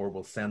it, or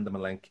we'll send them a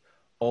link.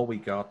 All we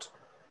got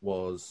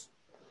was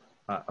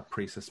a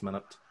Precis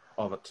minute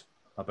of it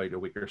about a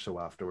week or so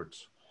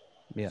afterwards.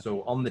 Yeah.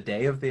 So on the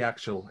day of the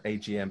actual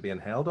AGM being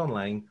held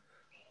online,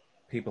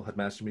 people had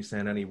messaged me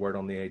saying, any word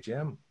on the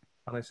AGM?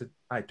 And I said,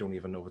 I don't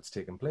even know if it's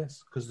taken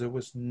place because there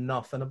was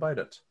nothing about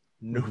it.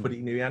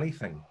 Nobody knew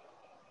anything.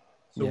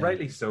 So Yeah.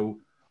 rightly so,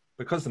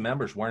 because the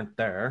members weren't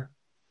there,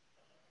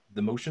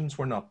 the motions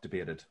were not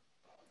debated.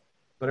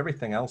 But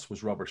everything else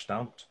was rubber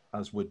stamped,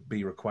 as would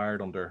be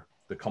required under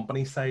the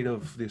company side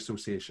of the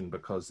association,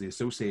 because the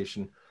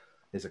association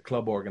is a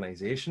club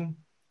organisation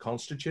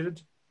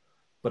constituted,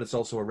 but it's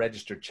also a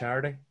registered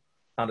charity,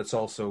 and it's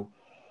also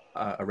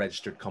a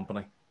registered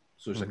company.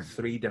 So there's like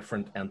 3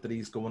 different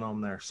entities going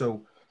on there.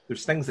 So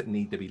there's things that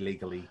need to be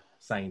legally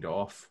signed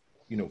off,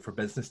 you know, for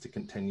business to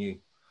continue,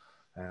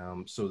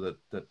 so that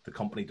the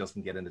company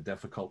doesn't get into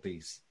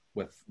difficulties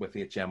with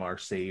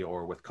HMRC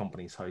or with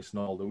Companies House and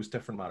all those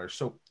different matters.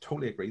 So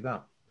totally agree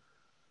that.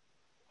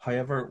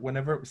 However,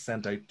 whenever it was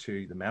sent out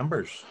to the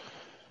members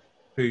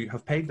who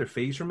have paid their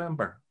fees,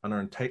 remember, and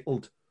are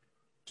entitled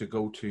to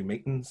go to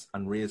meetings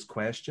and raise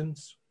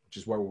questions, which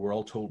is where we were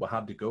all told we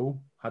had to go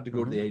to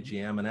the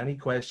AGM, and any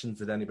questions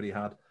that anybody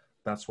had,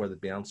 that's where they'd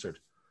be answered.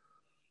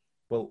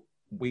 Well,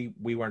 we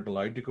weren't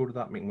allowed to go to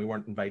that meeting. We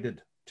weren't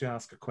invited to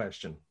ask a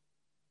question.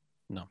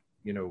 No.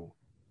 You know,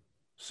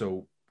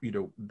 so, you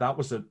know, that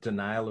was a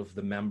denial of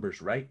the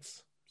members'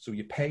 rights. So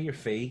you pay your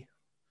fee,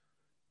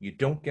 you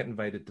don't get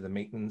invited to the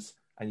meetings,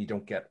 and you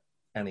don't get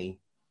any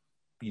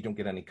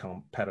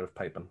competitive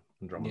piping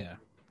and drumming. Yeah.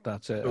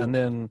 That's it. So- And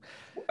then,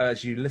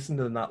 As you listen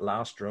to that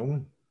last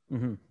drone,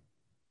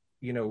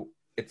 you know,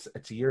 it's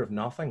a year of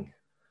nothing.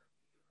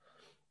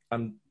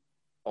 And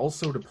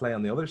also, to play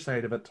on the other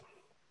side of it,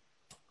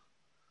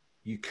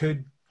 you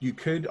could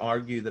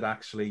argue that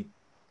actually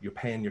you're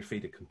paying your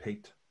fee to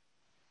compete.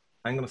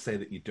 I'm going to say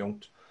that you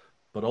don't.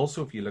 But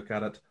also, if you look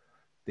at it,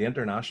 the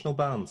international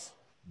bands,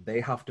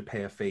 they have to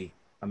pay a fee,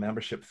 a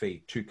membership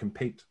fee, to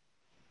compete.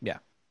 yeah.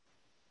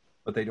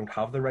 But they don't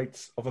have the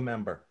rights of a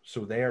member.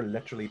 So they are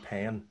literally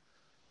paying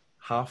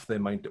half the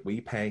amount that we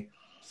pay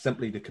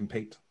simply to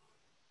compete.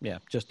 Yeah.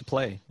 Just to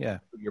play. Yeah.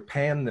 You're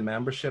paying the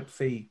membership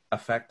fee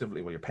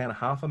effectively. Well, you're paying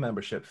half a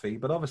membership fee,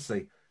 but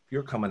obviously, if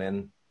you're coming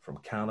in from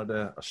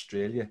Canada,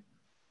 Australia,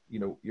 you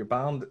know, your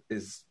band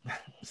is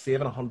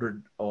saving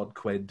 100 odd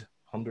quid,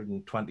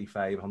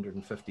 125,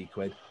 150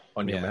 quid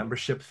on your Yeah.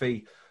 membership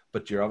fee,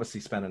 but you're obviously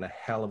spending a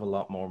hell of a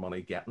lot more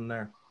money getting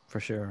there. For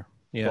sure.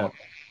 Yeah. But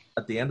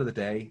at the end of the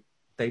day,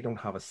 they don't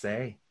have a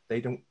say. They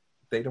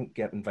don't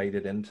get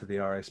invited into the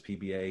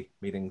RSPBA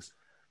meetings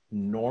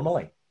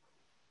normally.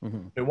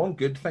 Now, one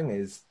good thing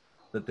is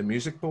that the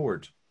music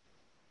board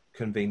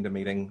convened a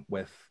meeting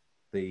with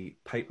the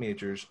pipe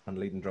majors and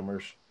leading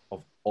drummers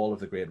of all of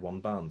the Grade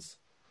 1 bands.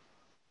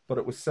 But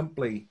it was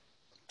simply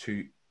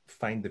to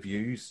find the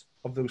views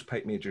of those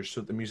pipe majors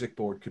so that the music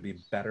board could be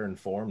better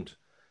informed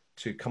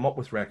to come up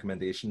with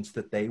recommendations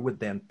that they would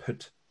then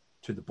put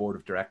to the board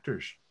of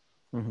directors.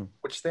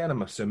 Which then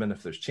I'm assuming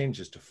if there's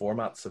changes to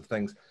formats of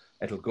things,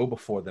 it'll go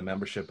before the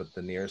membership at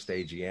the nearest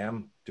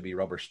AGM to be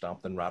rubber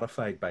stamped and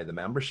ratified by the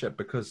membership,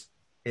 because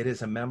It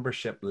is a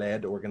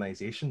membership-led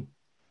organisation.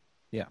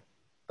 Yeah.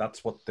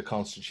 That's what the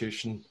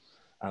Constitution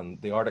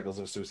and the Articles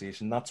of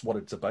Association, that's what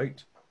it's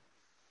about.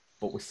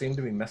 But we seem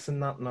to be missing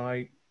that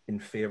now in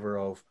favour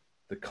of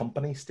the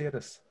company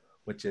status,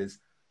 which is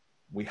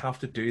we have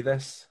to do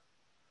this,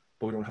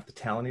 but we don't have to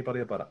tell anybody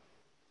about it.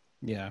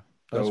 Yeah,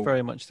 that's So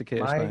very much the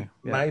case now. Yeah.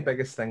 My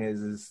biggest thing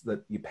is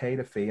that you paid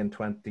a fee in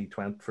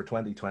 2020 for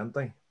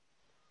 2020.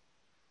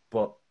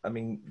 But, I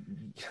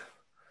mean,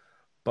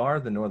 bar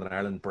the Northern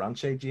Ireland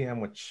branch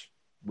AGM, which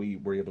we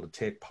were able to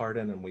take part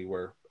in, and we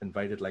were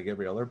invited like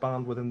every other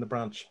band within the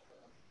branch,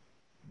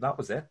 that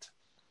was it.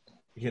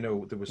 You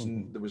know, there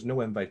was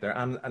no invite there.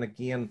 And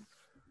again,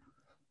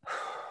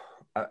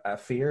 I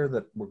fear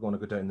that we're going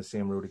to go down the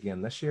same road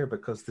again this year,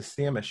 because the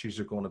same issues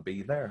are going to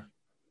be there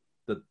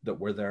that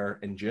were there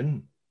in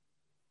June.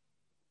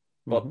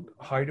 But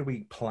how do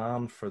we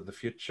plan for the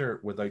future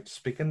without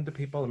speaking to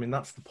people? I mean,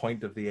 that's the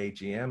point of the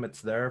AGM.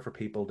 It's there for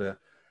people to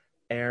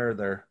air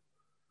their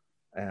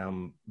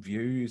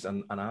views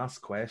and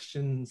ask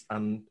questions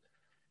and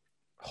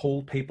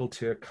hold people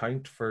to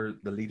account for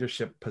the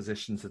leadership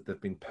positions that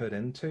they've been put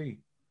into.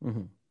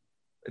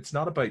 It's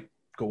not about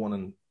going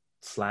and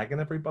slagging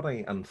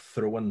everybody and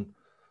throwing,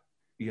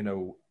 you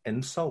know,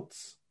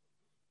 insults,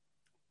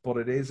 but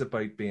it is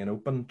about being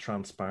open,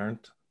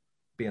 transparent,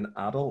 being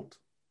adult,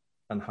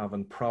 and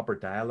having proper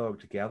dialogue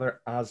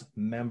together as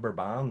member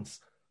bands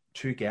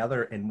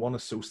together in one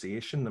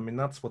association. I mean,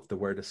 that's what the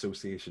word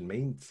association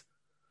means.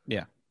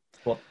 Yeah.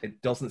 But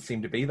it doesn't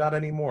seem to be that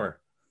anymore.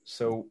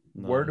 So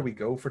where do we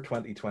go for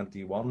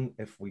 2021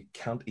 if we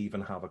can't even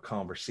have a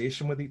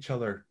conversation with each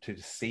other to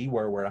see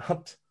where we're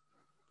at?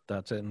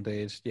 That's it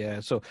indeed.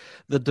 Yeah. So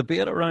the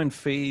debate around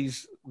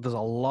fees, there's a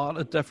lot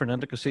of different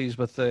intricacies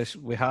with this.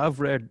 We have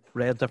read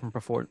different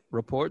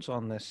reports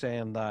on this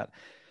saying that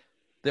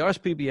the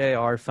RSPBA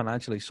are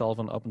financially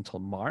solvent up until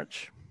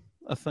March,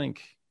 I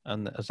think.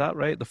 And is that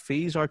right? The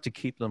fees are to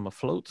keep them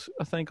afloat,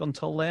 I think,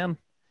 until then.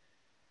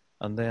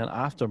 And then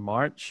after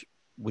March,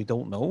 we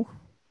don't know.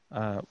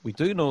 We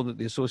do know that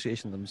the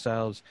association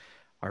themselves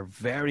are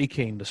very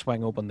keen to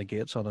swing open the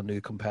gates on a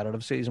new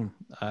competitive season.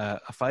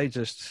 If I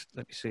just,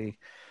 let me see.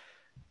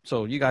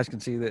 So you guys can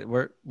see that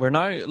we're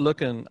now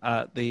looking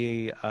at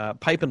the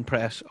Pipe and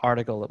Press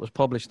article that was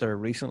published there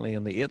recently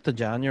on the 8th of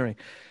January.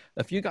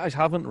 If you guys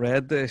haven't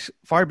read this,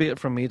 far be it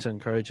from me to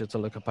encourage you to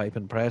look at Pipe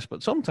and Press,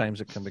 but sometimes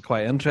it can be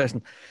quite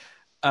interesting.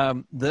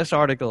 This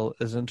article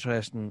is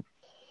interesting,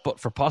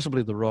 but for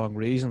possibly the wrong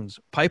reasons.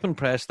 Pipe and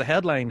Press, the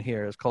headline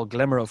here is called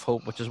Glimmer of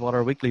Hope, which is what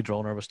our weekly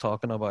droner was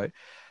talking about,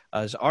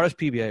 as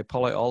RSPBA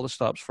pull out all the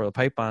stops for the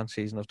pipe band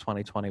season of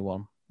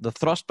 2021. The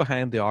thrust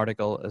behind the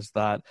article is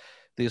that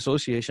the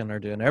association are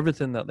doing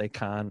everything that they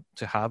can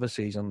to have a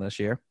season this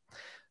year.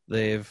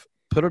 They've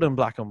put it in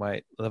black and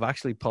white. They've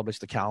actually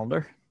published the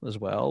calendar as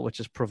well, which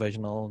is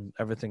provisional and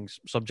everything's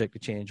subject to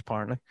change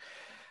apparently.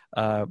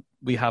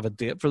 We have a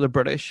date for the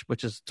British,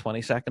 which is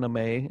 22nd of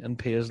May in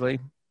Paisley.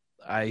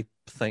 I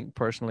think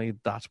personally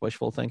that's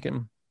wishful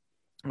thinking.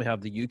 We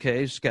have the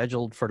UK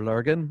scheduled for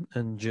Lurgan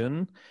in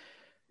June.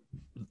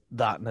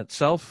 That in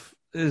itself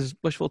is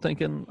wishful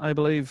thinking, I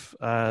believe.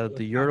 The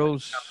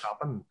Euros can't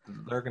happen.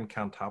 Lurgan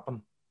can't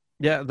happen.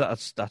 Yeah,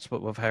 that's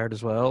what we've heard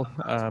as well.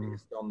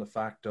 Based on the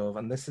fact of,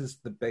 and this is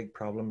the big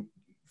problem.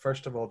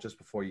 First of all, just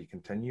before you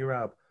continue,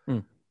 Rob,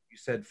 you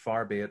said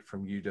far be it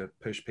from you to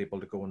push people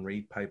to go and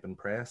read Pipe and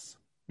Press.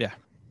 Yeah.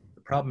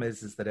 The problem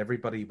is that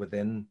everybody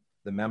within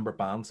the member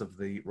bands of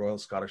the Royal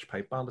Scottish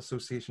Pipe Band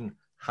Association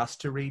has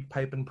to read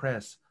Pipe and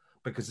Press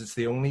because it's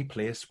the only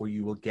place where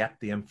you will get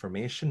the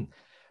information.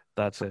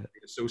 That's it.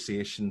 The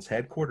association's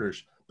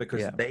headquarters,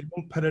 because they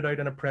won't put it out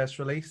in a press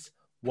release.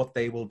 What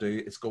they will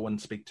do is go and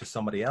speak to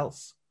somebody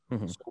else.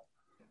 So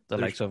the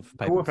likes of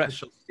Pipe and Press.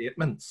 Official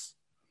statements,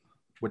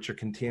 which are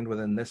contained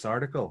within this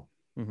article,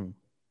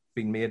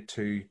 being made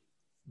to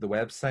the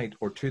website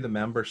or to the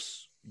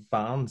members'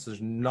 bands.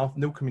 There's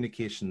no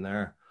communication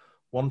there.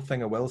 One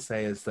thing I will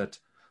say is that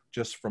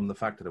just from the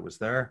fact that it was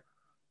there,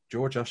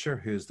 George Usher,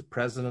 who is the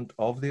president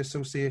of the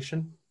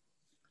association,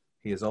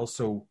 he is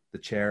also the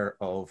chair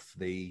of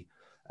the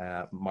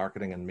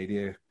marketing and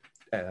media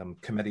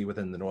committee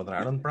within the Northern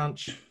Ireland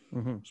branch,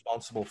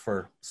 responsible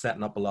for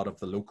setting up a lot of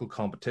the local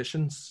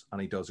competitions,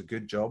 and he does a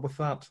good job with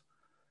that.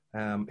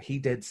 He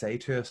did say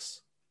to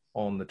us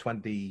on the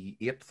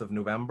 28th of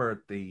November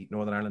at the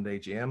Northern Ireland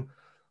AGM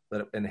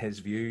that in his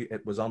view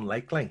it was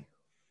unlikely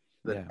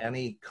that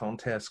any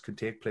contest could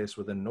take place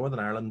within Northern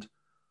Ireland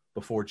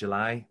before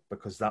July,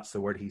 because that's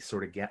the word he's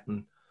sort of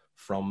getting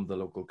from the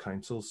local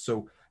councils.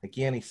 So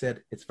again, he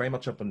said it's very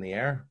much up in the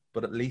air,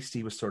 but at least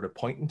he was sort of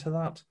pointing to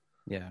that.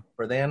 Yeah.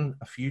 For then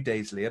a few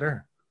days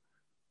later,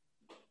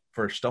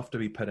 for stuff to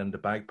be put into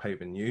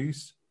Bagpipe and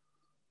News,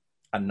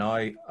 and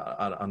now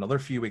another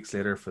few weeks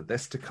later for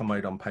this to come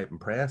out on Pipe and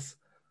Press,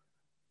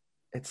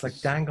 it's like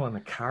dangling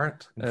a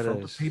carrot in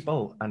front of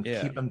people and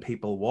keeping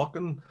people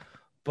walking,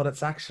 but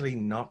it's actually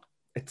not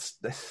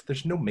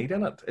there's no meat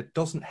in it. It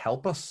doesn't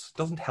help us.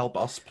 Doesn't help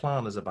us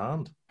plan as a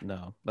band.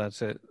 No,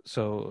 that's it.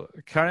 So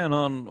carrying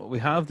on, we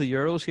have the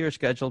Euros here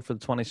scheduled for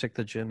the 26th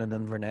of June in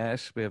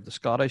Inverness. We have the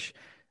Scottish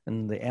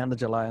in the end of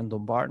July in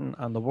Dumbarton,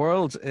 and the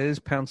Worlds is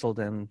penciled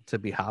in to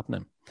be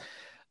happening.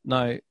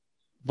 Now,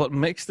 what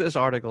makes this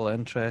article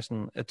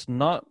interesting, it's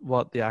not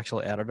what the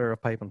actual editor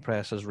of Pipe and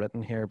Press has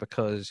written here,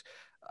 because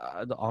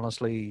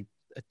honestly,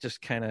 it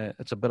just kind of,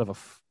 it's a bit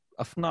of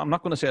no, I'm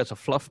not going to say it's a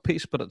fluff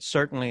piece, but it's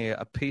certainly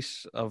a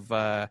piece of,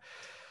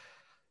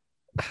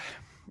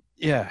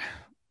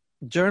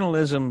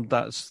 journalism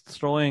that's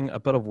throwing a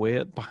bit of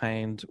weight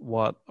behind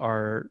what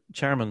our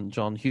chairman,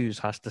 John Hughes,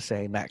 has to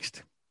say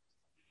next.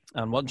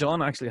 And what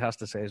John actually has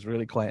to say is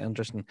really quite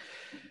interesting.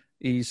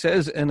 He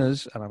says in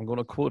his, and I'm going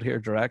to quote here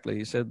directly,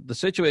 he said, "The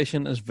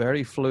situation is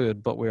very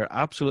fluid, but we are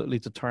absolutely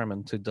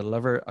determined to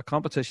deliver a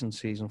competition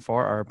season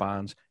for our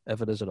bands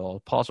if it is at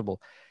all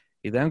possible."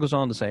 He then goes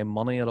on to say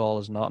money at all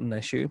is not an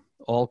issue.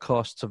 All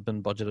costs have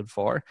been budgeted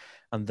for,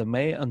 and the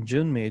May and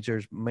June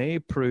majors may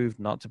prove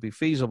not to be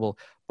feasible,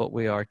 but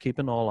we are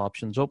keeping all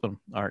options open.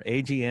 Our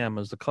AGM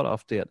is the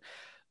cutoff date.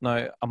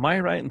 Now, am I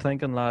right in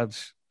thinking,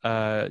 lads,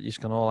 you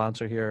can all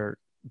answer here,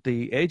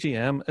 the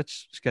AGM,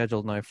 it's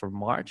scheduled now for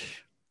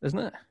March, isn't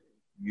it?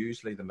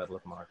 Usually the middle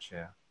of March,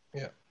 yeah.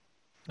 Yeah.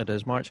 It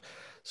is March.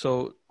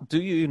 So do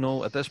you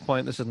know, at this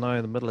point, this is now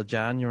in the middle of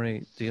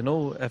January, do you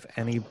know if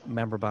any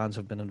member bands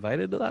have been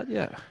invited to that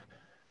yet?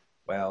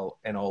 Well,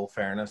 in all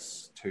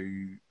fairness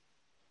to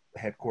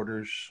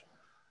headquarters,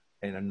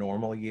 in a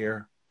normal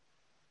year,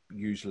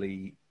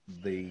 usually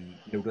the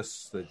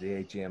notice that the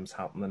AGM's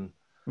happening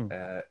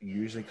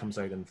usually comes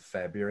out in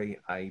February.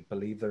 I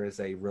believe there is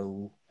a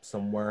rule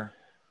somewhere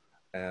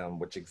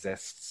which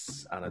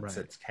exists, and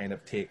it's kind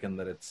of taken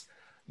that it's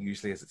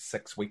usually, is it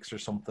 6 weeks or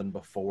something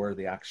before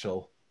the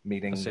actual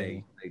meeting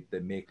they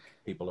make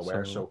people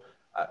aware. So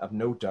I have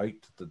no doubt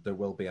that there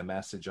will be a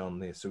message on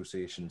the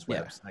association's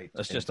website.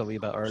 It's just a wee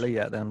bit early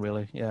yet then,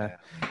 really. Yeah.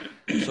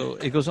 So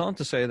he goes on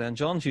to say then,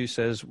 John Hughes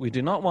says, "We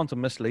do not want to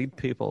mislead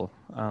people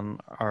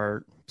and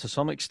are to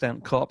some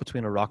extent caught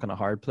between a rock and a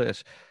hard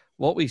place.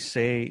 What we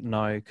say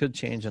now could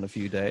change in a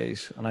few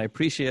days, and I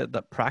appreciate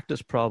that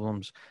practice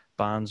problems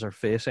bands are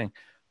facing,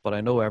 but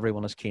I know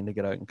everyone is keen to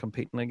get out and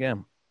competing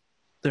again.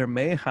 They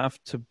may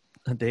have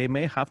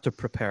to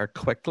prepare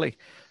quickly,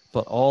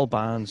 but all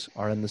bands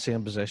are in the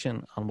same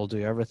position and we'll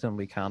do everything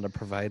we can to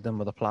provide them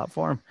with a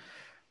platform."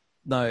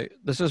 Now,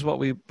 this is what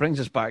brings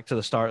us back to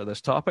the start of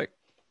this topic.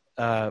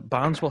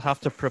 Bands will have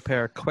to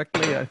prepare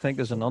quickly, I think,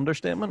 is an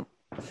understatement.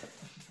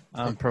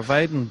 And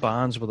providing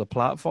bands with a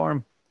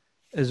platform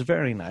is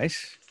very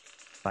nice.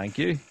 Thank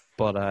you.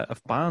 But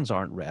if bands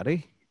aren't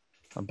ready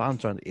and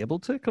bands aren't able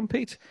to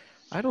compete,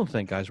 I don't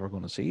think, guys, we're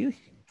going to see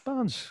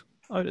bands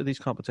out of these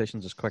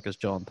competitions as quick as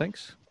John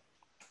thinks.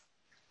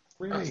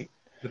 Really,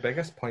 the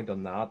biggest point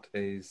on that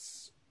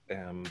is,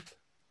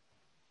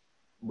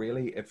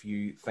 really, if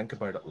you think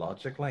about it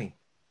logically,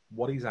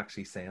 what he's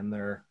actually saying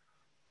there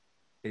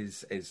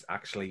is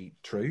actually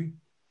true.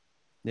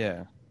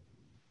 Yeah.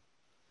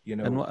 You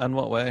know, in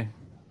what way?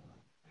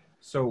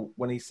 So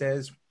when he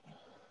says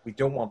we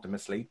don't want to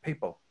mislead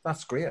people,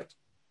 that's great.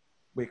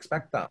 We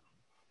expect that,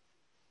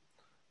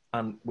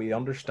 and we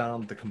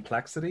understand the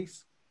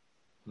complexities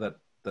that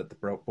the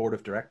board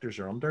of directors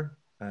are under,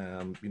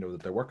 that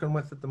they're working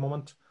with at the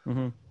moment.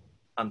 Mm-hmm.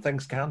 And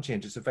things can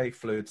change. It's a very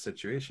fluid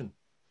situation.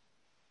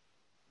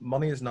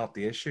 Money is not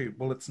the issue.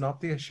 Well, it's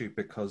not the issue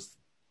because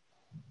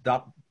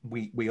that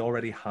we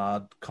already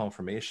had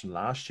confirmation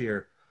last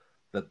year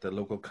that the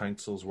local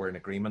councils were in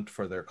agreement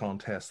for their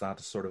contest. That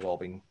has sort of all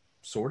been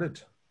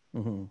sorted.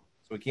 Mm-hmm.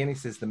 So again, he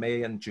says the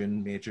May and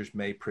June majors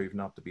may prove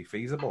not to be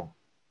feasible,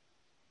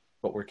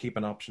 but we're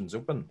keeping options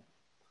open.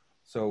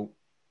 So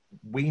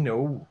we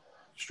know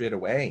straight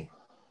away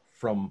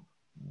from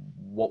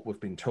what we've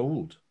been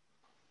told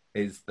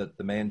is that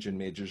the May and June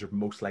majors are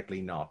most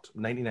likely not.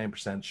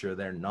 99% sure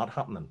they're not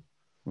happening.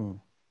 Mm.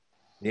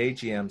 The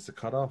AGM's the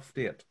cutoff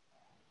date.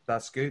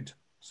 That's good.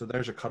 So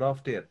there's a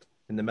cutoff date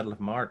in the middle of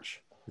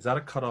March. Is that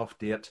a cutoff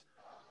date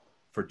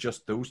for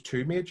just those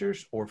two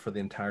majors or for the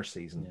entire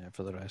season? Yeah,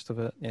 for the rest of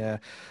it. Yeah.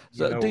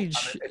 So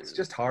it's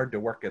just hard to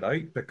work it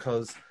out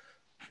because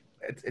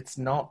it's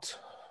not,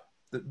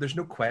 there's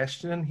no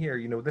question in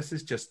here. This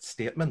is just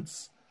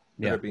statements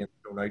that are being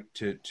thrown out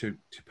to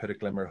put a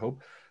glimmer of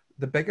hope.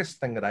 The biggest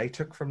thing that I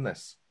took from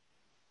this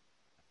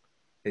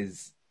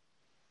is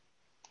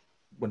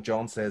when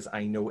John says,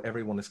 "I know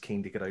everyone is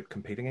keen to get out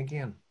competing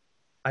again."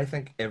 I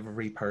think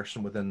every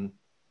person within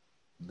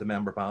the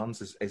member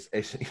bands is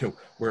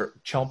we're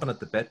chomping at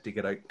the bit to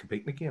get out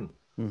competing again.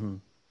 Mm-hmm.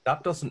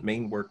 That doesn't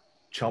mean we're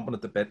chomping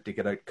at the bit to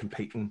get out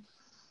competing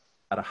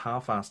at a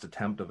half-assed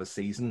attempt of a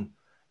season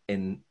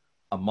in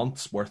a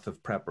month's worth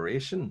of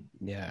preparation.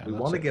 Yeah, we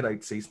want to get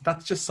out season.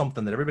 That's just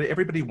something that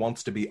everybody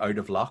wants to be out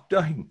of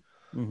lockdown.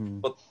 Mm-hmm.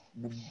 But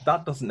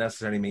that doesn't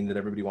necessarily mean that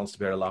everybody wants to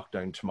be out of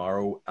lockdown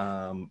tomorrow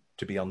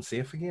to be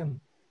unsafe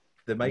again.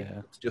 They might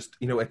just,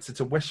 it's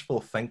a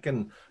wishful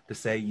thinking to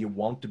say you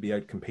want to be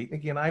out competing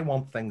again. I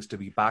want things to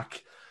be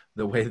back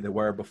the way they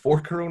were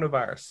before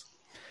coronavirus.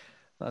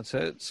 That's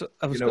it. So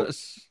I was You know, gonna,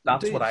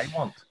 that's do- what I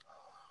want.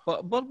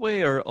 what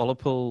way are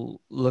Ullapool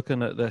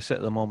looking at this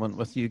at the moment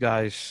with you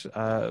guys?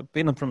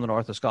 Being from the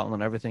north of Scotland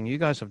and everything, you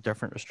guys have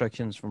different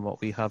restrictions from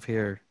what we have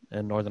here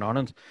in Northern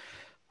Ireland.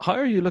 How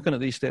are you looking at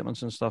these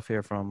statements and stuff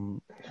here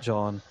from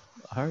John?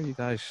 How are you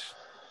guys,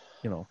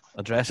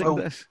 addressing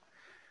this?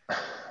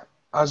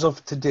 As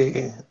of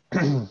today,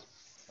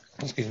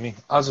 excuse me,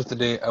 as of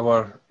today,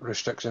 our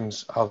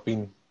restrictions have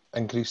been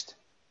increased.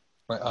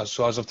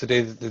 So as of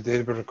today, the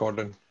day we're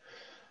recording,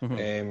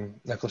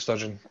 Nicola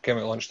Sturgeon came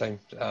out at lunchtime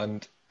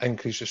and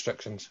increased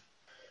restrictions.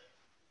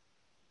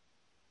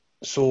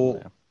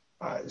 So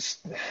It's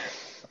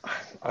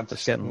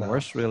getting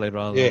worse, really,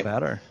 rather than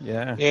better.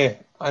 Yeah. Yeah,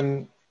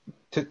 and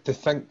to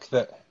think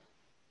that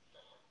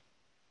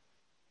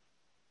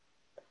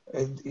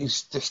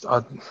he's just,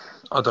 I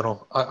don't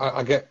know,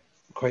 I get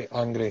quite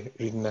angry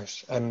reading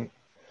this, and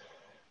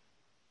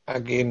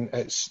again,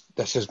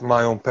 this is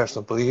my own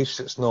personal beliefs.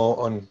 It's not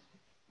on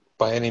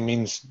by any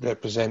means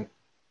represent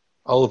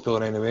Ullapool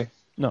in any way.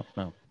 No.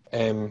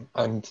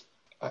 And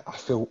I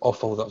feel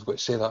awful that I've got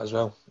to say that as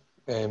well.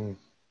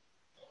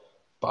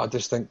 But I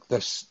just think we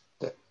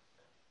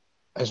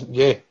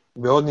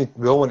all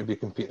want to be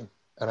competing.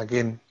 And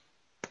again,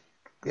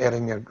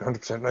 Erin, you're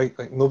 100% right.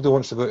 Like, nobody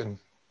wants to go out and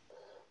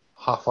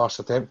half-arse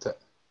attempt it.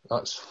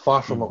 That's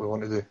far from what we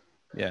want to do.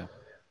 Yeah.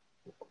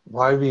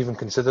 Why are we even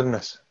considering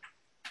this?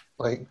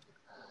 Like,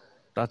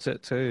 that's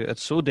it too.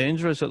 It's so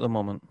dangerous at the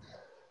moment.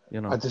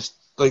 I just,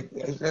 like,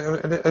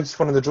 it's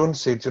one of the drones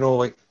said,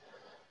 like,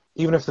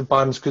 even if the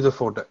bands could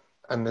afford it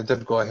and they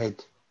did go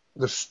ahead,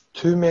 there's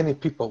too many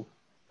people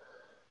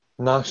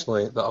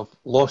nationally that have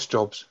lost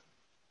jobs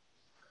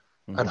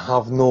and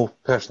have no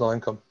personal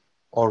income,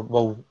 or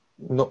they'll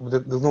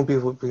not be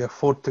able to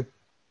afford to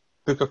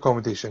book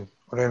accommodation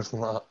or anything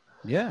like that.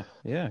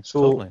 Yeah,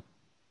 so totally.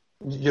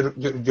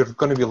 You're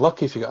going to be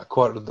lucky if you get a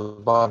quarter of the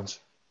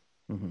bands.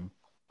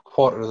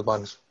 Quarter of the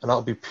bands, and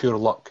that'll be pure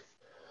luck.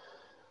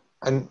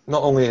 And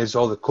not only is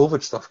all the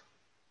COVID stuff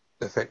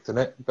affecting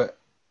it, but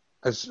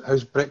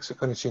how's Brexit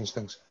going to change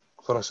things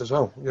for us as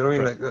well? You know what I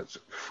mean? Like, that's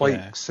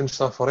flights and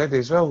stuff already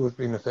as well have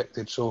been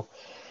affected. So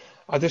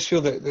I just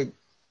feel that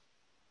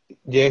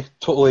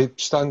totally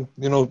stand,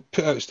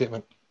 put out a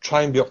statement,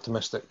 try and be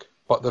optimistic,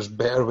 but there's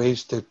better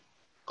ways to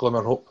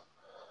glimmer hope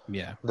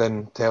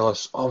than tell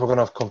us, we're going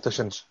to have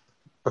competitions,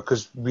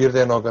 because we're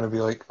then all going to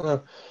be like,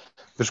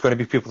 there's going to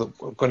be people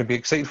that are going to be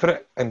excited for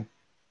it and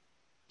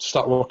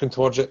start working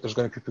towards it. There's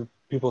going to be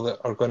people that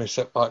are going to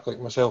sit back like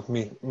myself,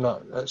 me.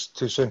 No, that's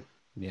too soon.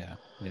 Yeah,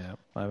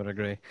 I would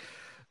agree.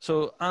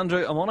 So,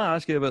 Andrew, I want to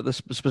ask you about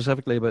this,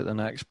 specifically about the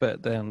next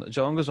bit then.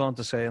 John goes on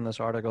to say in this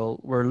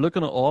article, we're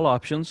looking at all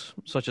options,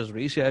 such as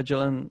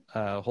rescheduling,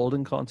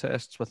 holding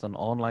contests with an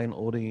online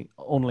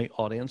only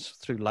audience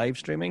through live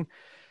streaming,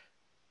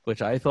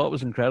 which I thought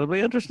was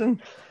incredibly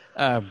interesting,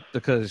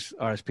 because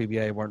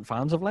RSPBA weren't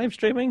fans of live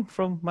streaming,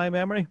 from my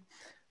memory.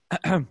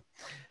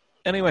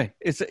 Anyway,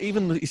 he said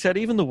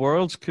even the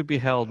Worlds could be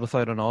held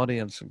without an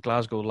audience, and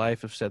Glasgow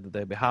Life have said that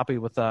they'd be happy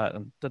with that,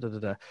 and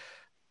da-da-da-da.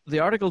 The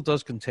article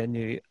does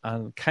continue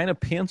and kind of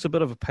paints a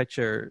bit of a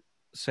picture,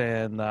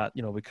 saying that,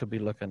 we could be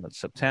looking at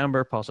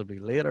September, possibly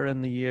later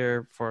in the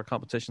year for a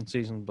competition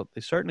season, but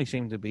they certainly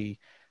seem to be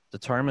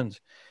determined.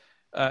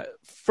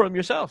 From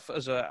yourself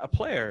as a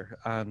player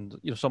and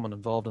someone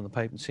involved in the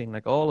piping scene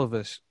like all of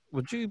us,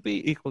 would you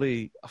be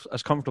equally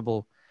as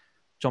comfortable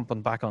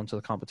jumping back onto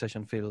the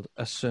competition field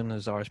as soon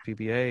as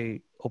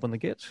RSPBA open the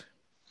gates?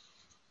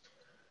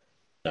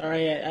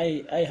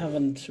 Sorry, I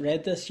haven't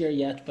read this year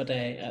yet, but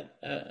I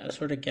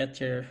sort of get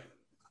what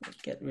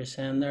you're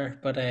saying there.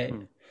 But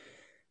I'm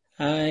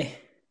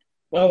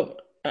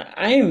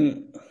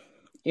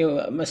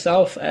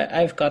myself.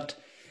 I've got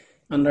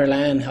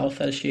underlying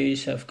health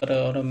issues. I've got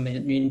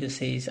autoimmune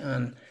disease,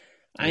 and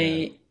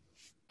I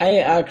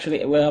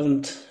actually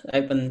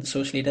I've been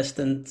socially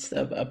distanced.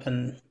 I've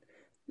been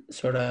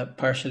sort of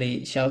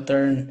partially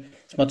sheltering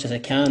as much as I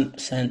can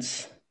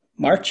since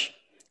March,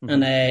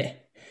 and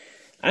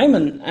I'm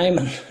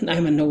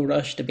in no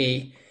rush to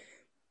be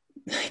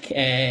like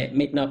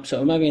meeting up.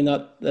 So maybe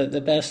not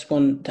the best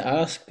one to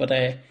ask, but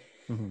a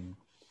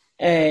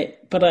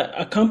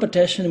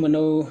competition with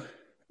no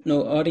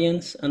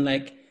audience, and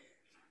like,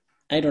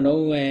 I don't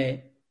know,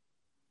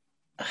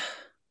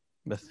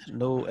 with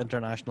no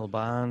international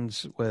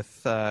bands,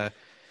 with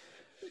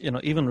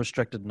even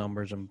restricted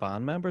numbers and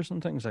band members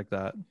and things like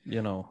that.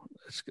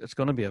 It's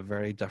going to be a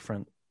very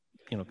different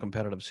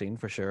competitive scene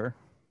for sure.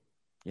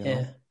 You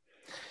know?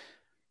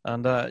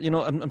 And,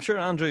 I'm sure,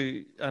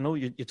 Andrew, I know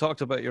you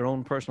talked about your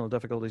own personal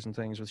difficulties and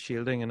things with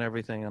shielding and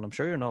everything, and I'm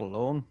sure you're not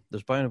alone.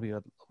 There's bound to be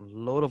a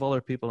load of other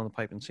people in the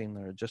piping scene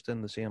that are just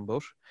in the same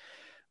boat,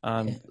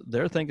 and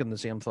they're thinking the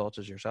same thoughts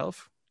as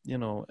yourself.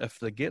 If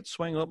the gates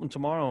swing open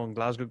tomorrow in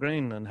Glasgow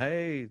Green and,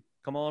 hey,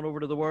 come on over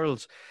to the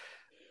Worlds,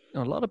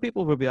 a lot of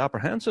people will be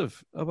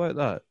apprehensive about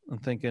that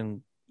and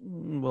thinking,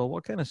 well,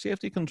 what kind of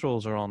safety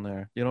controls are on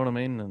there? You know what I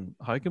mean? And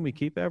how can we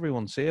keep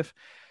everyone safe?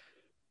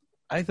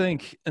 I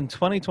think in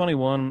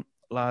 2021,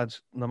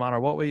 lads, no matter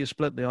what way you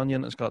split the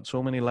onion, it's got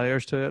so many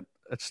layers to it.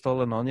 It's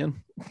still an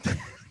onion.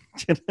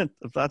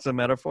 If that's a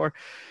metaphor.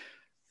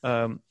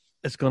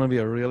 It's going to be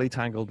a really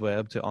tangled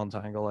web to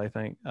untangle, I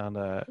think,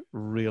 and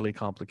really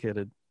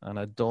complicated. And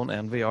I don't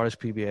envy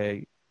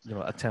RSPBA,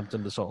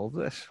 attempting to solve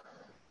this.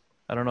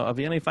 I don't know. Have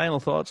you any final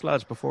thoughts,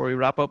 lads, before we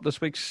wrap up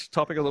this week's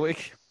topic of the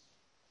week?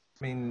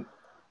 I mean,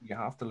 you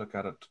have to look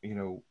at it.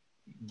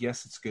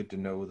 Yes, it's good to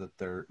know that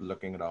they're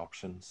looking at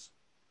options.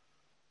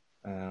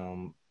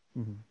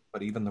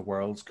 But even the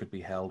Worlds could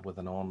be held with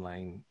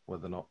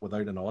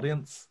without an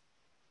audience.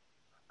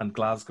 And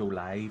Glasgow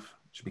Live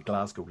should be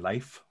Glasgow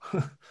Life.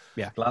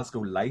 Yeah. Glasgow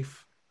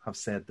Life have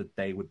said that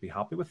they would be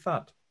happy with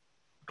that.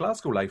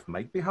 Glasgow Life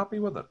might be happy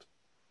with it.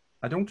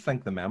 I don't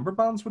think the member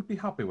bands would be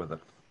happy with it.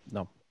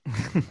 No,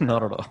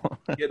 not at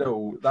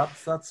all.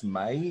 That's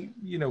my,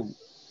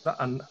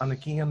 and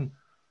again,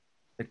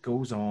 it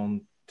goes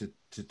on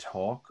to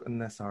talk in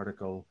this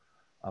article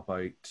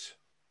about,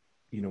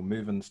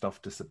 moving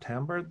stuff to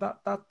September.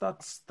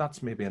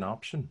 That's maybe an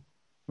option.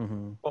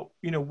 But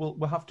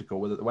we'll have to go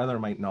with it. The weather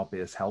might not be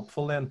as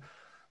helpful then.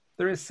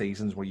 There is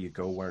seasons where you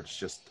go where it's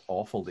just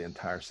awful the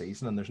entire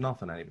season, and there's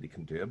nothing anybody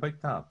can do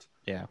about that.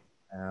 Yeah.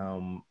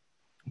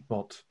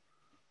 But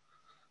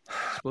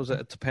I suppose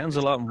it depends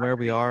a lot on where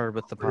we are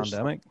with the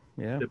pandemic.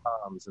 Yeah.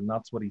 Demands, and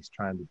that's what he's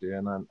trying to do,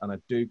 and I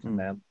do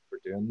commend him for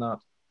doing that.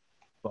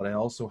 But I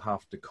also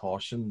have to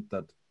caution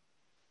that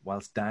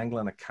whilst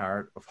dangling a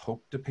carrot of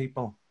hope to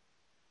people,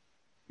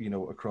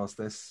 across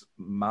this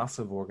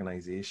massive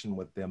organization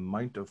with the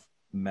amount of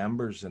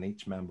members in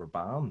each member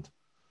band,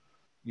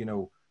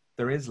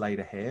 there is light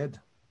ahead,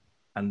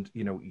 and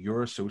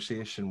your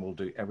association will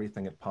do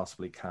everything it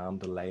possibly can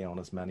to lay on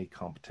as many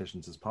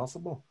competitions as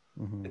possible.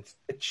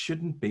 It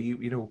shouldn't be,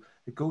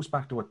 it goes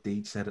back to what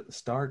Deej said at the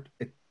start.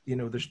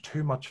 There's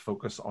too much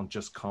focus on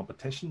just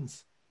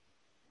competitions.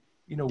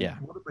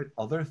 What about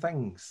other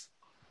things?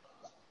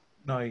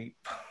 Now,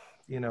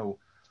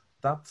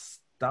 that's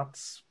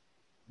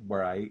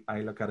where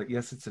I look at it.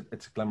 Yes, it's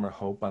a glimmer of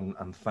hope,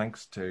 and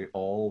thanks to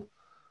all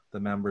the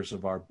members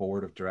of our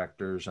board of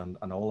directors and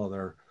all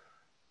other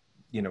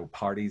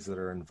parties that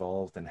are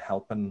involved in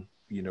helping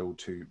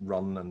to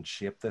run and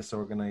shape this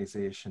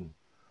organization.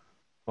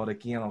 But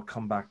again, I'll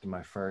come back to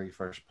my very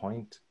first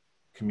point.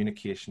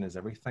 Communication is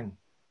everything.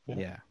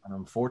 Yeah. And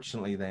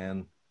unfortunately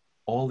then,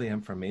 all the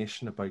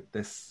information about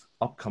this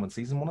upcoming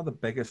season, one of the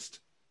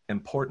biggest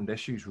important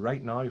issues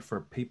right now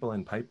for people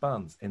in pipe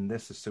bands in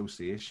this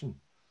association,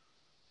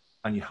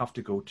 and you have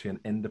to go to an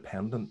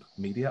independent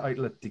media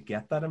outlet to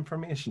get that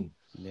information.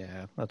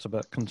 Yeah, that's a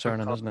bit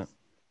concerning, isn't it?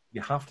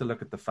 You have to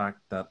look at the fact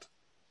that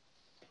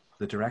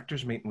the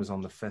directors' meeting was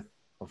on the 5th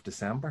of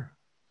December.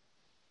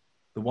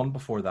 The one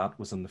before that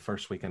was in the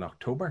first week in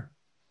October.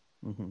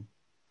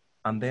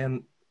 And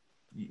then,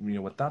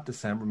 with that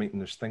December meeting,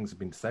 there's things have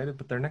been decided,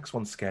 but their next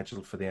one's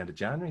scheduled for the end of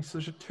January. So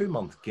there's a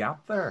 2-month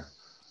gap there.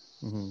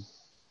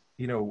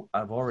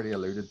 I've already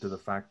alluded to the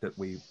fact that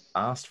we've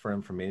asked for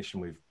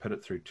information. We've put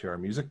it through to our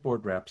music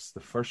board reps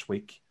the first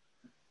week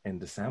in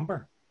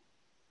December.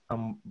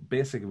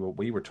 Basically what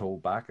we were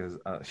told back is,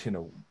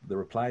 the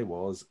reply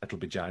was, it'll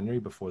be January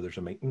before there's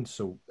a meeting.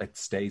 So it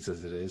stays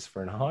as it is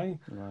for now.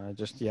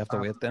 You have to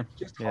wait then.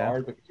 Just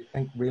hard, because you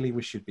think really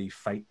we should be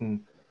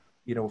fighting,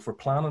 if we're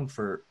planning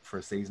for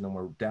a season and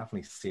we're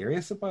definitely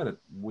serious about it,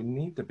 we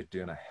need to be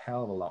doing a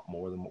hell of a lot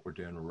more than what we're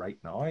doing right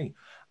now.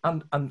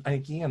 And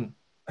again,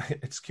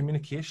 it's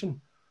communication.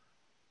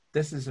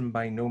 This isn't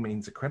by no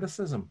means a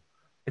criticism.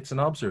 It's an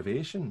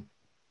observation.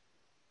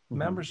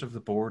 Members of the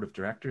board of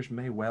directors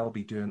may well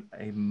be doing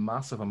a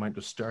massive amount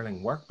of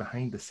sterling work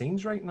behind the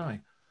scenes right now,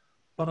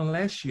 but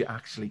unless you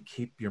actually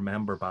keep your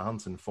member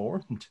bands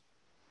informed,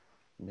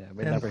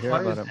 we never hear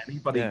about it. How is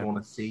anybody going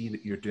to see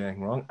that you're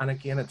doing wrong? And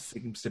again, it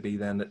seems to be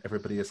then that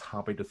everybody is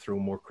happy to throw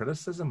more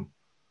criticism.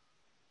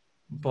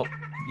 But,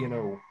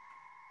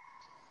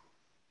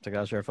 Took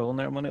out your phone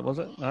there a minute, was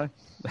it? No.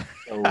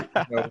 So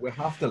we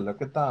have to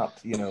look at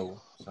that.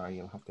 Sorry,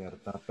 you'll have to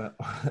edit that bit.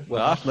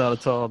 Well, not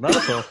at all. Not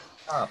at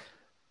all.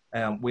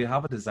 We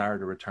have a desire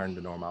to return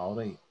to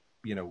normality.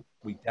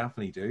 We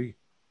definitely do,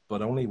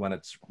 but only when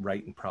it's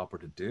right and proper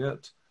to do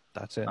it.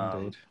 That's it,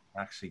 indeed.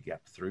 Actually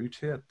get through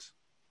to it.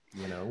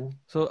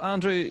 So,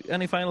 Andrew,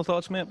 any final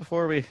thoughts, mate,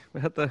 before we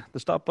hit the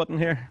stop button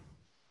here?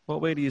 What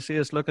way do you see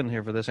us looking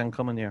here for this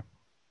incoming year?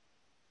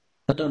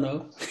 I don't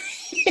know.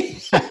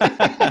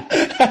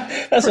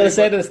 That's what I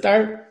said at the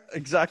start.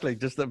 Exactly,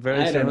 just the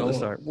very same at the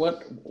start.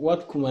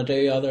 What can we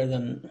do other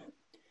than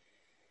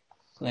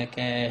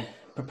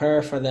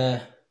prepare for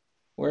the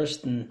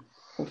worst and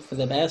hope for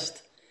the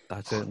best?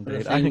 That's it,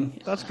 indeed. I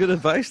think that's good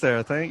advice there,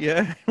 I think,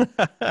 yeah.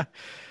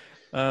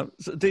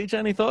 So, Deej,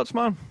 any thoughts,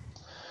 man?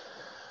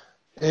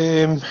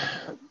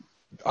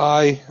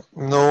 I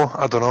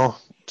don't know.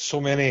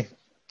 So many,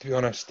 to be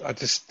honest. I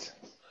just,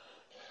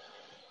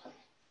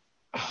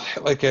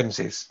 like Erin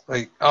says,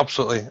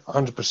 absolutely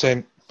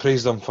 100%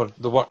 praise them for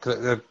the work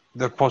that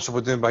they're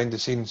possibly doing behind the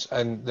scenes,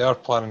 and they are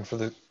planning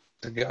to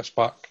get us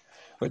back,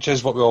 which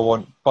is what we all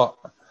want. But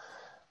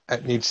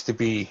it needs to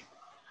be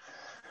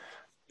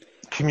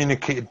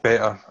communicated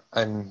better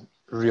and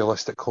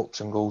realistic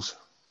hopes and goals.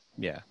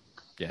 Yeah,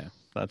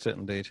 that's it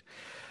indeed.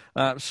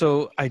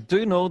 So I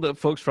do know that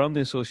folks from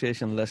the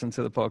association listen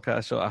to the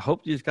podcast, so I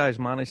hope you guys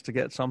managed to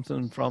get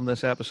something from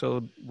this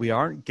episode. We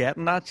aren't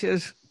getting at you,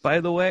 by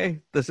the way.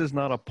 This is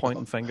not a point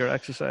and finger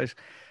exercise.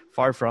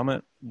 Far from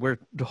it. We're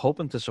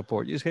hoping to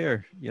support you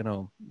here. You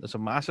know, it's a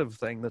massive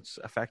thing that's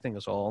affecting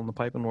us all in the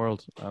piping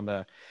world.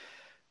 And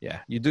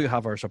you do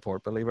have our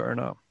support, believe it or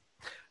not.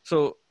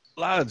 So,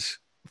 lads,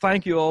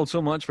 thank you all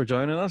so much for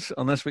joining us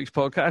on this week's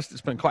podcast. It's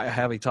been quite a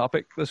heavy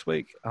topic this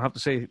week. I have to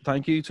say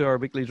thank you to our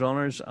weekly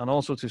droners and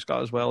also to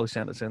Scott as well, who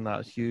sent us in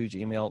that huge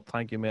email.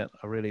 Thank you, mate.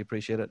 I really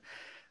appreciate it.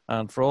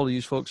 And for all of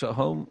you folks at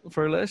home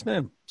for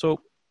listening.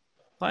 So,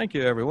 thank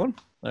you, everyone.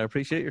 I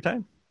appreciate your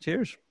time.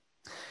 Cheers.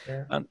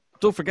 Yeah. And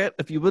don't forget,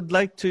 if you would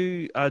like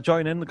to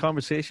join in the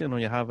conversation or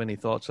you have any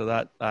thoughts of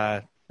that,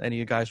 any of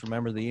you guys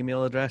remember the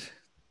email address?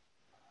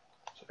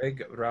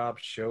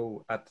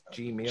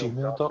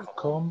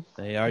 BigRabShow@gmail.com.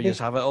 There you are. You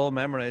just have it all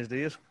memorized, do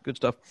you? Good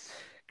stuff.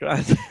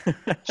 Grand.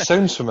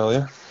 Sounds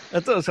familiar.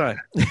 It does, right.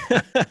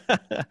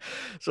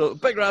 So,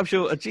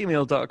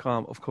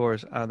 BigRabShow@gmail.com, of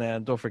course. And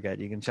then don't forget,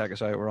 you can check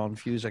us out. We're on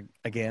Fuse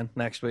again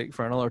next week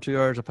for another 2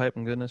 hours of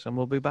piping goodness. And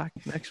we'll be back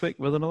next week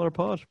with another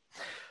pod.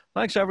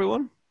 Thanks,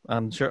 everyone.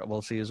 And sure,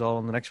 we'll see you all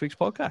on the next week's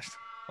podcast.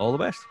 All the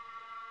best.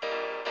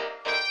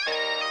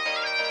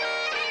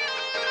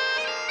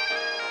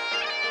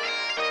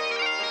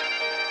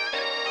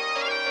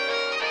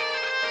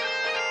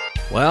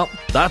 Well,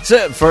 that's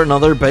it for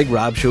another Big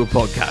Rab Show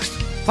podcast.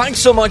 Thanks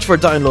so much for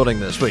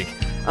downloading this week.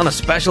 And a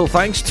special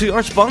thanks to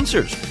our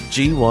sponsors,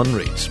 G1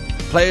 Reeds,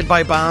 played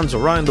by bands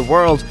around the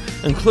world,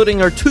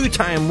 including our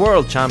 2-time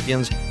world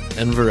champions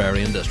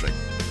Inverarian District.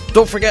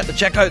 Don't forget to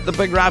check out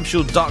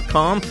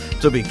thebigrabshow.com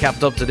to be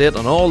kept up to date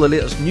on all the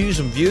latest news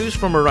and views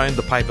from around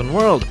the piping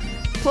world.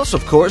 Plus,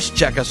 of course,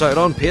 check us out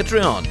on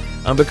Patreon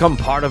and become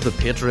part of the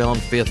Patreon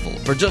faithful.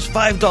 For just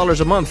 $5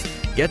 a month,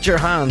 get your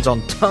hands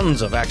on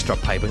tons of extra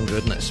piping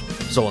goodness.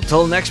 So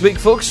until next week,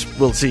 folks,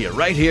 we'll see you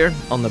right here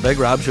on the Big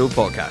Rab Show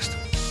podcast.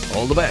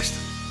 All the best.